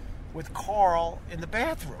picture with Carl in the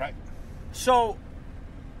bathroom. Right. So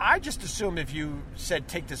I just assumed if you said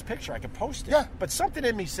take this picture, I could post it. Yeah. But something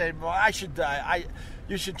in me said, well,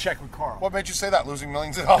 you should check with Carl. What made you say that? Losing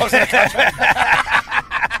millions of dollars in a contract?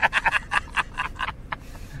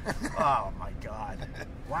 Oh my God!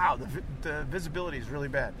 Wow, the visibility is really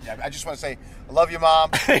bad. Yeah, I just want to say, I love you, Mom.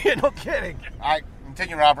 No kidding. All right,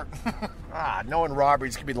 continue, Robert. Knowing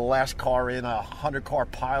Robert's gonna be the last car in a 100-car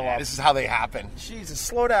pileup. Yeah, this is how they happen. Jesus,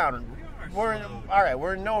 slow down. We're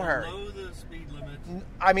in no hurry. Below the speed limit.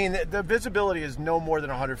 I mean, the visibility is no more than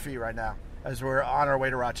 100 feet right now as we're on our way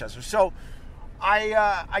to Rochester. So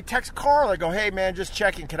I text Carl. I go, hey, man, just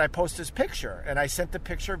checking. Can I post this picture? And I sent the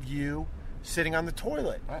picture of you sitting on the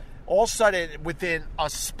toilet. Right. All of a sudden, within a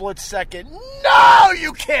split second, no,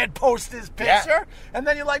 you can't post this picture. Yeah. And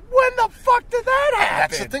then you're like, when the fuck did that happen?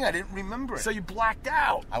 That's the thing. I didn't remember it. So you blacked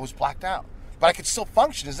out. I was blacked out. But I could still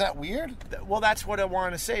function. Isn't that weird? Well, that's what I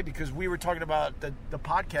wanted to say because we were talking about the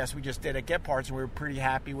podcast we just did at Gephardt's and we were pretty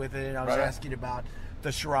happy with it. And I was asking about the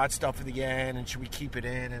Sherrod stuff at the end and should we keep it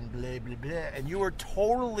in and blah, blah, blah. And you were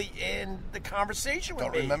totally in the conversation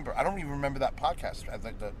with me. I don't even remember that podcast,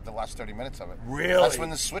 the last 30 minutes of it. Really? That's when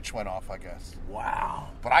the switch went off, I guess. Wow.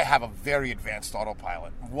 But I have a very advanced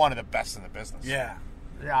autopilot. One of the best in the business. Yeah.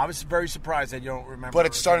 Yeah, I was very surprised that you don't remember. But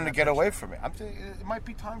it's starting to get away from me. It might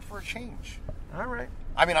be time for a change. All right.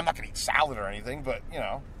 I mean, I'm not going to eat salad or anything, but, you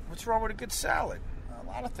know. What's wrong with a good salad? A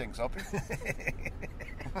lot of things, Opie.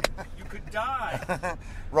 You could die.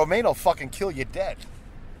 Romaine will fucking kill you dead.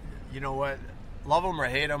 You know what? Love him or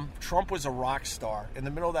hate him, Trump was a rock star. In the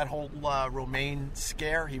middle of that whole Romaine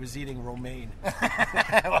scare, he was eating romaine.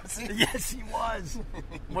 Was he? Yes, he was.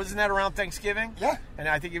 Wasn't that around Thanksgiving? Yeah. And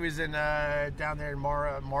I think he was in down there in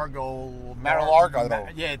Mar-a-Lago. Mar-a-Lago.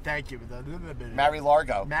 Yeah, thank you.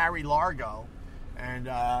 Mar-a-Lago. Mar-a-Lago. And,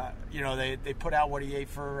 they put out what he ate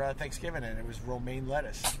for Thanksgiving, and it was romaine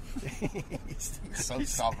lettuce. He's so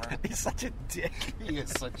stubborn. He's such a dick. He is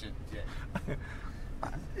such a dick.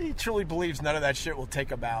 He truly believes none of that shit will take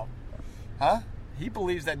him out. Huh? He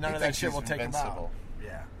believes that none of that thinks shit he's will take him out. invincible.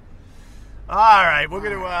 Yeah. All right, we're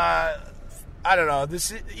going to, I don't know,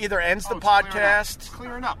 this either ends the podcast. It's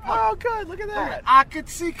clearing up. Look. Oh, good. Look at that. I could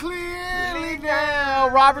see clearly now.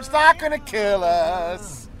 Robert's not going to kill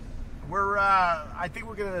us. I think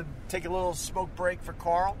we're going to take a little smoke break for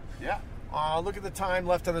Carl. Yeah. Look at the time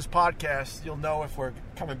left on this podcast. You'll know if we're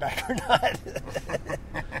coming back or not.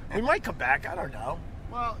 We might come back. I don't know.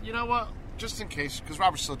 Well, you know what? Just in case, because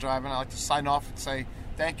Robert's still driving, I'd like to sign off and say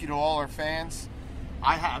thank you to all our fans.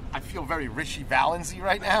 I feel very Richie Valensy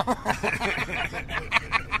right now.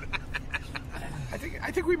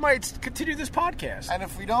 I think we might continue this podcast. And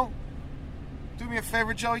if we don't, do me a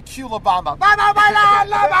favor, Joey, cue La Bamba. La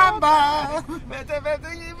Bamba.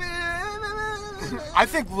 I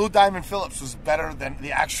think Lou Diamond Phillips was better than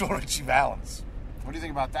the actual Richie Valens. What do you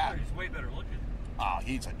think about that? He's way better looking. Oh,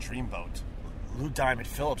 he's a dreamboat. Lou Diamond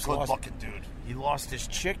Phillips. Good looking dude. He lost his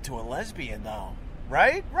chick to a lesbian, though.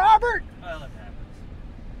 Right, Robert? Well, that happens.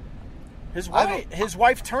 His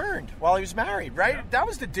wife turned while he was married, right? Yeah. That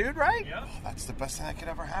was the dude, right? Yeah. Oh, that's the best thing that could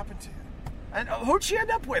ever happen to you. And who'd she end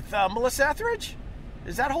up with? Melissa Etheridge?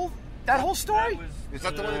 Is that whole story? Is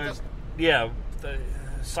that the one that does? Yeah,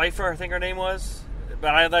 Cypher, I think her name was.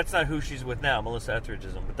 But that's not who she's with now. Melissa Etheridge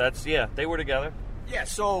isn't. But they were together. Yeah,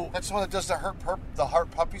 so... That's the one that does the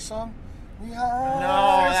Heart Puppy song? No,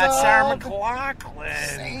 that's Sarah McLachlan.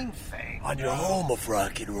 Same thing. On your home of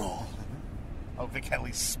rock and roll. Oh, Vic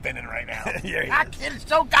Henley's spinning right now. Yeah, That kid is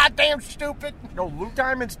so goddamn stupid. No, Lou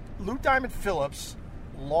Diamond Phillips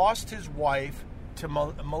lost his wife to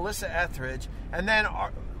Melissa Etheridge, and then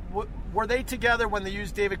were they together when they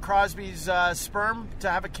used David Crosby's sperm to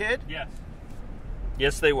have a kid? Yes.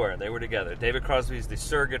 Yes, they were. They were together. David Crosby's the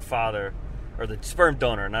surrogate father, or the sperm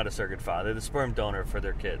donor, not a surrogate father, the sperm donor for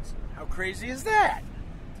their kids. How crazy is that?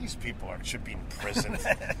 These people should be in prison.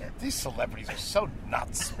 These celebrities are so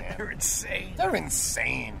nuts, man. They're insane. They're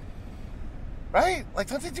insane. Right? Like,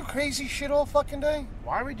 don't they do crazy shit all fucking day?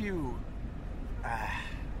 Why would you...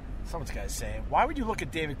 someone's got to say it. Why would you look at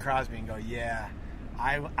David Crosby and go, yeah,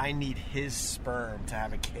 I need his sperm to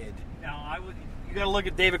have a kid? Now, you got to look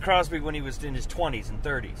at David Crosby when he was in his 20s and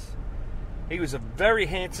 30s. He was a very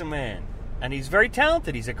handsome man, and he's very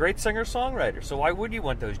talented. He's a great singer-songwriter, so why would you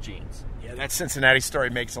want those genes? Yeah, that Cincinnati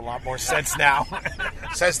story makes a lot more sense now.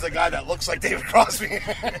 Says the guy that looks like David Crosby.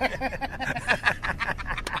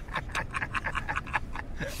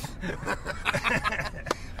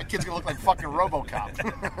 That kid's gonna look like fucking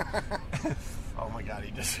RoboCop. Oh my God,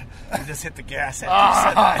 he just hit the gas. Oh, no.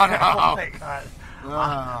 Oh my God.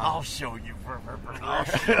 I'll show you.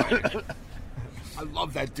 I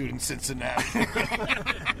love that dude in Cincinnati.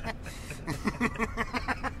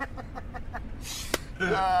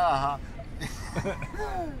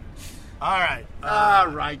 All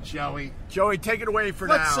right, Joey. Joey, take it away for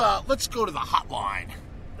now. Let's go to the hotline.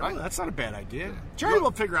 Oh, that's not a bad idea. Jerry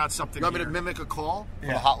will figure out something. You want me to mimic a call for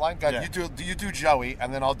the hotline? God, yeah. You do Joey,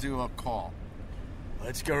 and then I'll do a call.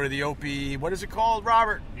 Let's go to the Opie. What is it called,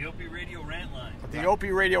 Robert? The Opie Radio Rant Line. The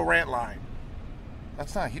Opie Radio Rant Line.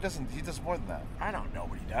 That's not. He does more than that. I don't know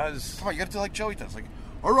what he does. Come on, you got to do like Joey does. Like,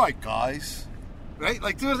 all right, guys. Right?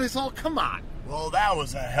 Like, do this all. Come on. Well, that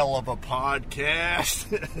was a hell of a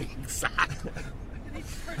podcast. Exactly.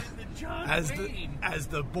 As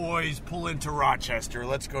the boys pull into Rochester,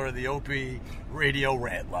 let's go to the Opie Radio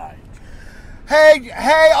Rant Line. Hey,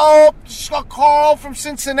 Carl from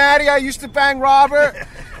Cincinnati. I used to bang Robert.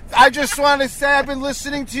 I just want to say I've been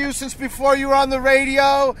listening to you since before you were on the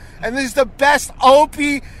radio, and this is the best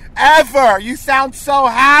Opie ever. You sound so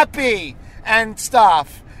happy and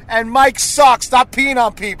stuff. And Mike sucks. Stop peeing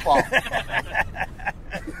on people.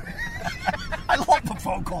 I love the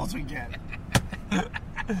phone calls we get.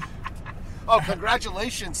 Oh,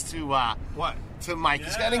 congratulations to what? To Mike.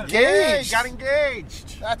 He's got engaged. Yeah, he got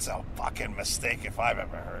engaged. That's a fucking mistake if I've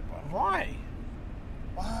ever heard one. Why?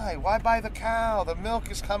 Why buy the cow? The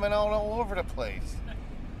milk is coming out all over the place.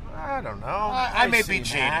 I don't know. I may be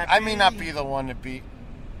jaded. I may not be the one to be.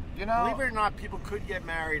 You know, believe it or not, people could get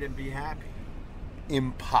married and be happy.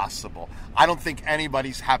 Impossible. I don't think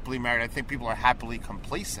anybody's happily married. I think people are happily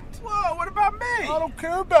complacent. Whoa, what about me? I don't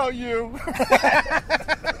care about you.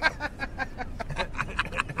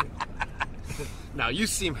 Now, you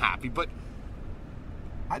seem happy, but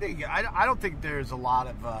I don't think there's a lot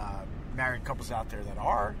of married couples out there that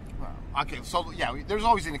are. Well, okay, so yeah, there's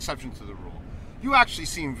always an exception to the rule. You actually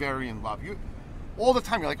seem very in love. You all the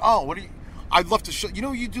time. You're like, oh, what do you? I'd love to show. You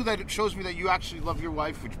know, you do that. It shows me that you actually love your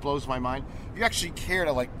wife, which blows my mind. You actually care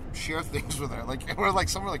to like share things with her. Like we're like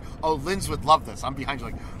somewhere like, oh, Linz would love this. I'm behind you,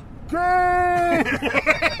 like, Greg.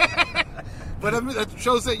 But I mean, that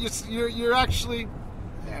shows that you're actually,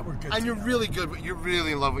 we're good. and you're really good. You're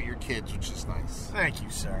really in love with your kids, which is nice. Thank you,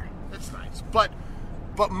 sir. That's nice. But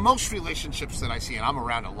most relationships that I see, and I'm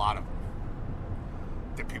around a lot of them,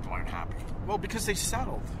 that people aren't happy. Well, because they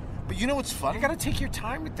settled. But you know what's funny? You got to take your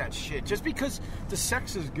time with that shit. Just because the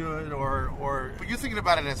sex is good, or. But you're thinking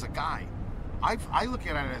about it as a guy. I look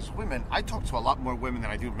at it as women. I talk to a lot more women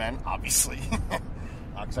than I do men, obviously,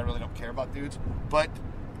 because I really don't care about dudes. But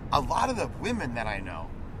a lot of the women that I know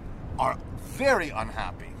are very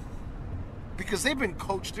unhappy because they've been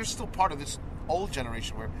coached. They're still part of this old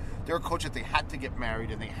generation where they're coached that they had to get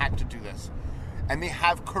married and they had to do this, and they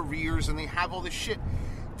have careers and they have all this shit.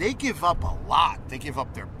 They give up a lot. They give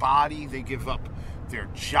up their body. They give up their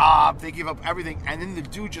job. They give up everything, and then the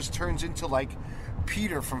dude just turns into like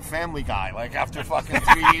Peter from Family Guy, like after fucking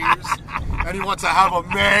 3 years, and he wants to have a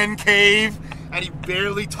man cave, and he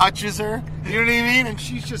barely touches her. You know what I mean? And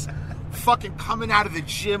she's just fucking coming out of the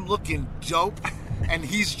gym looking dope, and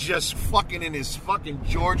he's just fucking in his fucking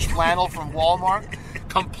George flannel from Walmart,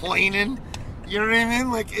 complaining. You know what I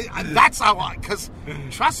mean? Like that's how because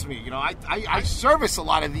trust me, you know, I service a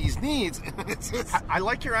lot of these needs. I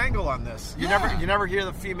like your angle on this. You never hear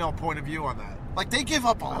the female point of view on that. Like they give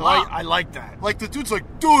up a lot. I like that. Like the dude's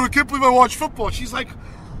like, dude, I can't believe I watch football. She's like,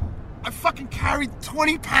 I fucking carried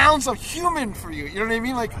 20 pounds of human for you. You know what I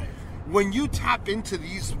mean? Like when you tap into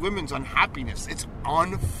these women's unhappiness, it's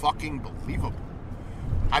unfucking believable.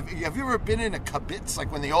 Have you ever been in a kibitz, like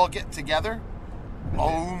when they all get together?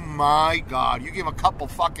 Oh my God! You give a couple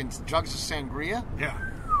fucking jugs of sangria,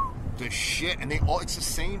 the shit, and it's the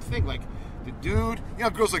same thing. Like the dude, you know,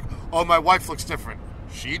 girls like, oh, my wife looks different.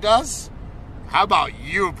 She does. How about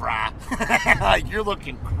you, brah? Like you're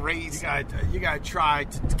looking crazy. You gotta try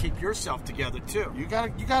to keep yourself together too. You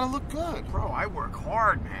gotta look good, bro. I work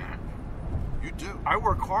hard, man. You do. I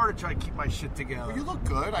work hard to try to keep my shit together. Well, you look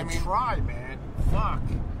good. I mean, try, man. Fuck.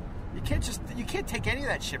 You can't take any of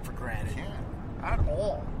that shit for granted. You can't. At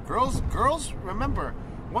all. Girls, remember,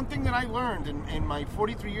 one thing that I learned in my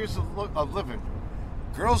 43 years of living,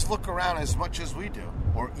 girls look around as much as we do,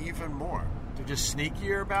 or even more. They're just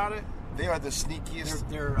sneakier about it? They are the sneakiest.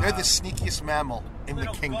 They're the sneakiest mammal in the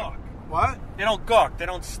kingdom. Gawk. What? They don't gawk. They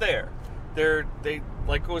don't stare. They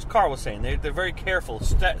like what Carl was saying. They're very careful,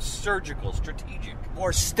 surgical, strategic.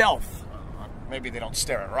 More stealth. Maybe they don't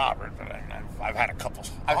stare at Robert, but I've had a couple.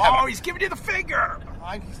 He's giving you the finger.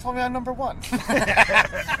 He's told me I'm number one.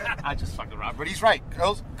 I just fucking Robert, but he's right.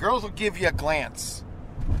 Girls will give you a glance.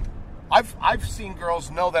 I've seen girls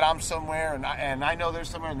know that I'm somewhere, and I know they're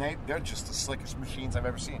somewhere, and they're just the slickest machines I've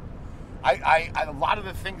ever seen. I a lot of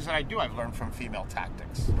the things that I do, I've learned from female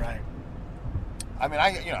tactics. Right. I mean,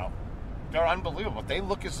 they're unbelievable. They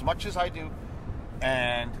look as much as I do.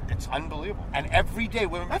 And it's unbelievable. And every day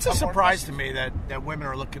women... That's a surprise to me that women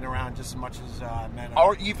are looking around just as much as men are.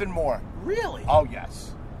 Or even more. Really? Oh,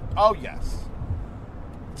 yes.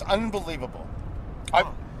 It's unbelievable.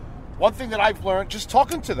 One thing that I've learned, just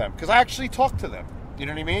talking to them, because I actually talk to them. You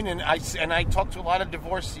know what I mean? And I talk to a lot of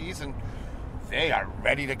divorcees, and they are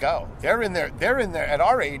ready to go. They're in there, at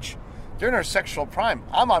our age, they're in their sexual prime.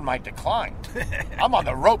 I'm on my decline. I'm on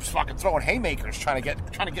the ropes fucking throwing haymakers trying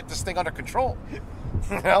to get this thing under control.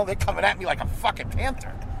 You know, they're coming at me like a fucking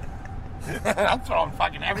panther. I'm throwing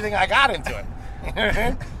fucking everything I got into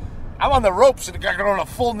it. I'm on the ropes and I'm going a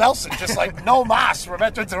full Nelson, just like no mas,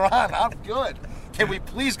 Roberto Duran. I'm good. Can we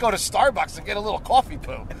please go to Starbucks and get a little coffee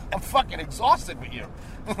poo? I'm fucking exhausted with you.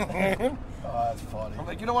 Oh, that's funny. I'm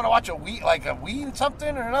like, you don't want to watch a weed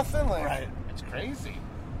something or nothing? Like, right. It's crazy.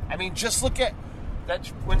 I mean, just look at that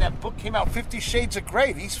when that book came out, 50 Shades of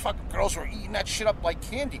Grey. These fucking girls were eating that shit up like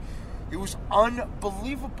candy. It was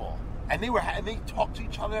unbelievable. And they talked to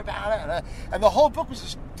each other about it. And the whole book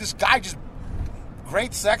was this guy just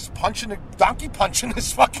great sex, donkey punching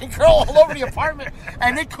this fucking girl all over the apartment.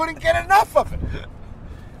 And they couldn't get enough of it.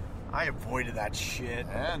 I avoided that shit.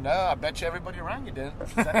 Yeah, no, I bet you everybody around you did.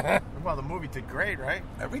 Well, the movie did great, right?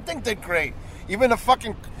 Everything did great. Even the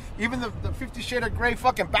 50 Shades of Grey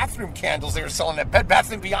fucking bathroom candles they were selling at Bed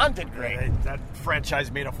Bath & Beyond did great. Yeah, that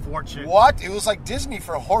franchise made a fortune. What? It was like Disney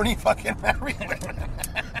for horny fucking married women.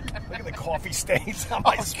 Look at the coffee stains on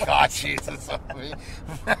my God, Jesus. Oh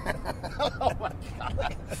my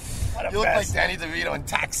God. You look like Danny DeVito in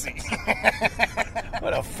Taxi.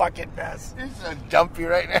 What a fucking mess. He's so dumpy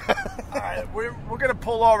right now. All right, we're going to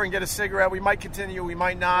pull over and get a cigarette. We might continue, we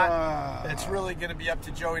might not. It's really going to be up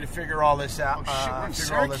to Joey to figure all this out. We're in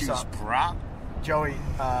Syracuse, brah. Joey,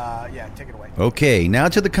 take it away. Okay, now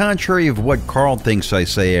to the contrary of what Carl thinks I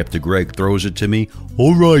say after Greg throws it to me.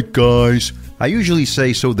 All right, guys, I usually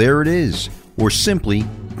say, so there it is, or simply,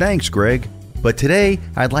 thanks, Greg. But today,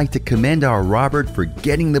 I'd like to commend our Robert for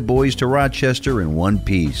getting the boys to Rochester in one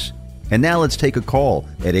piece. And now let's take a call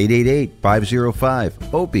at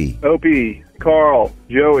 888-505-OPIE. Opie, Carl,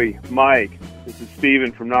 Joey, Mike, this is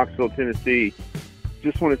Steven from Knoxville, Tennessee.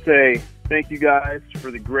 Just want to say thank you guys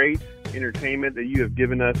for the great entertainment that you have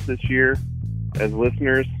given us this year as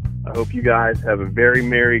listeners. I hope you guys have a very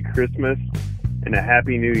Merry Christmas and a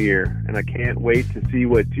Happy New Year. And I can't wait to see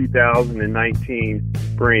what 2019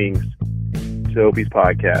 brings to Opie's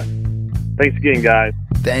podcast. Thanks again, guys.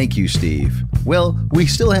 Thank you, Steve. Well, we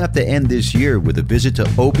still have to end this year with a visit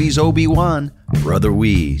to Opie's Obi-Wan, Brother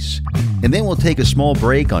Weeze. And then we'll take a small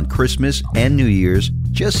break on Christmas and New Year's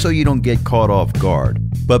just so you don't get caught off guard.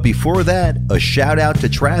 But before that, a shout out to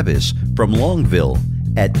Travis from Longville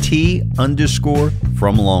at T_from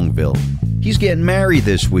Longville. He's getting married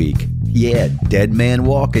this week. Yeah, dead man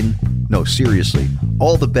walking. No, seriously.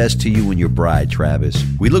 All the best to you and your bride, Travis.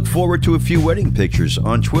 We look forward to a few wedding pictures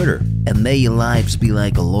on Twitter. And may your lives be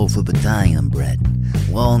like a loaf of battalion bread,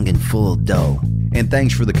 long and full of dough. And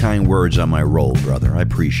thanks for the kind words on my roll, brother. I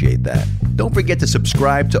appreciate that. Don't forget to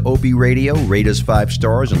subscribe to Opie Radio, rate us 5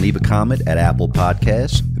 stars, and leave a comment at Apple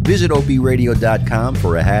Podcasts. Visit opieradio.com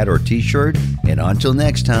for a hat or t-shirt. And until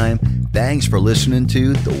next time, thanks for listening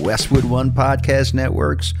to the Westwood One Podcast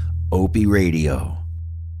Network's Opie Radio.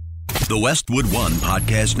 The Westwood One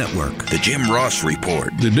Podcast Network. The Jim Ross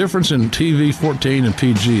Report. The difference in TV 14 and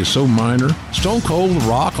PG is so minor. Stone Cold, The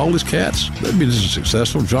Rock, all these cats, they'd be just as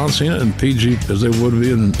successful, John Cena and PG, as they would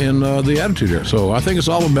be in the Attitude Era. So I think it's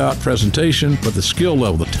all about presentation, but the skill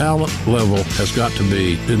level, the talent level has got to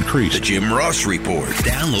be increased. The Jim Ross Report.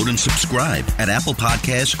 Download and subscribe at Apple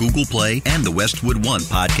Podcasts, Google Play, and the Westwood One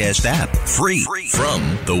Podcast app. Free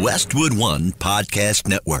from the Westwood One Podcast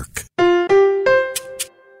Network.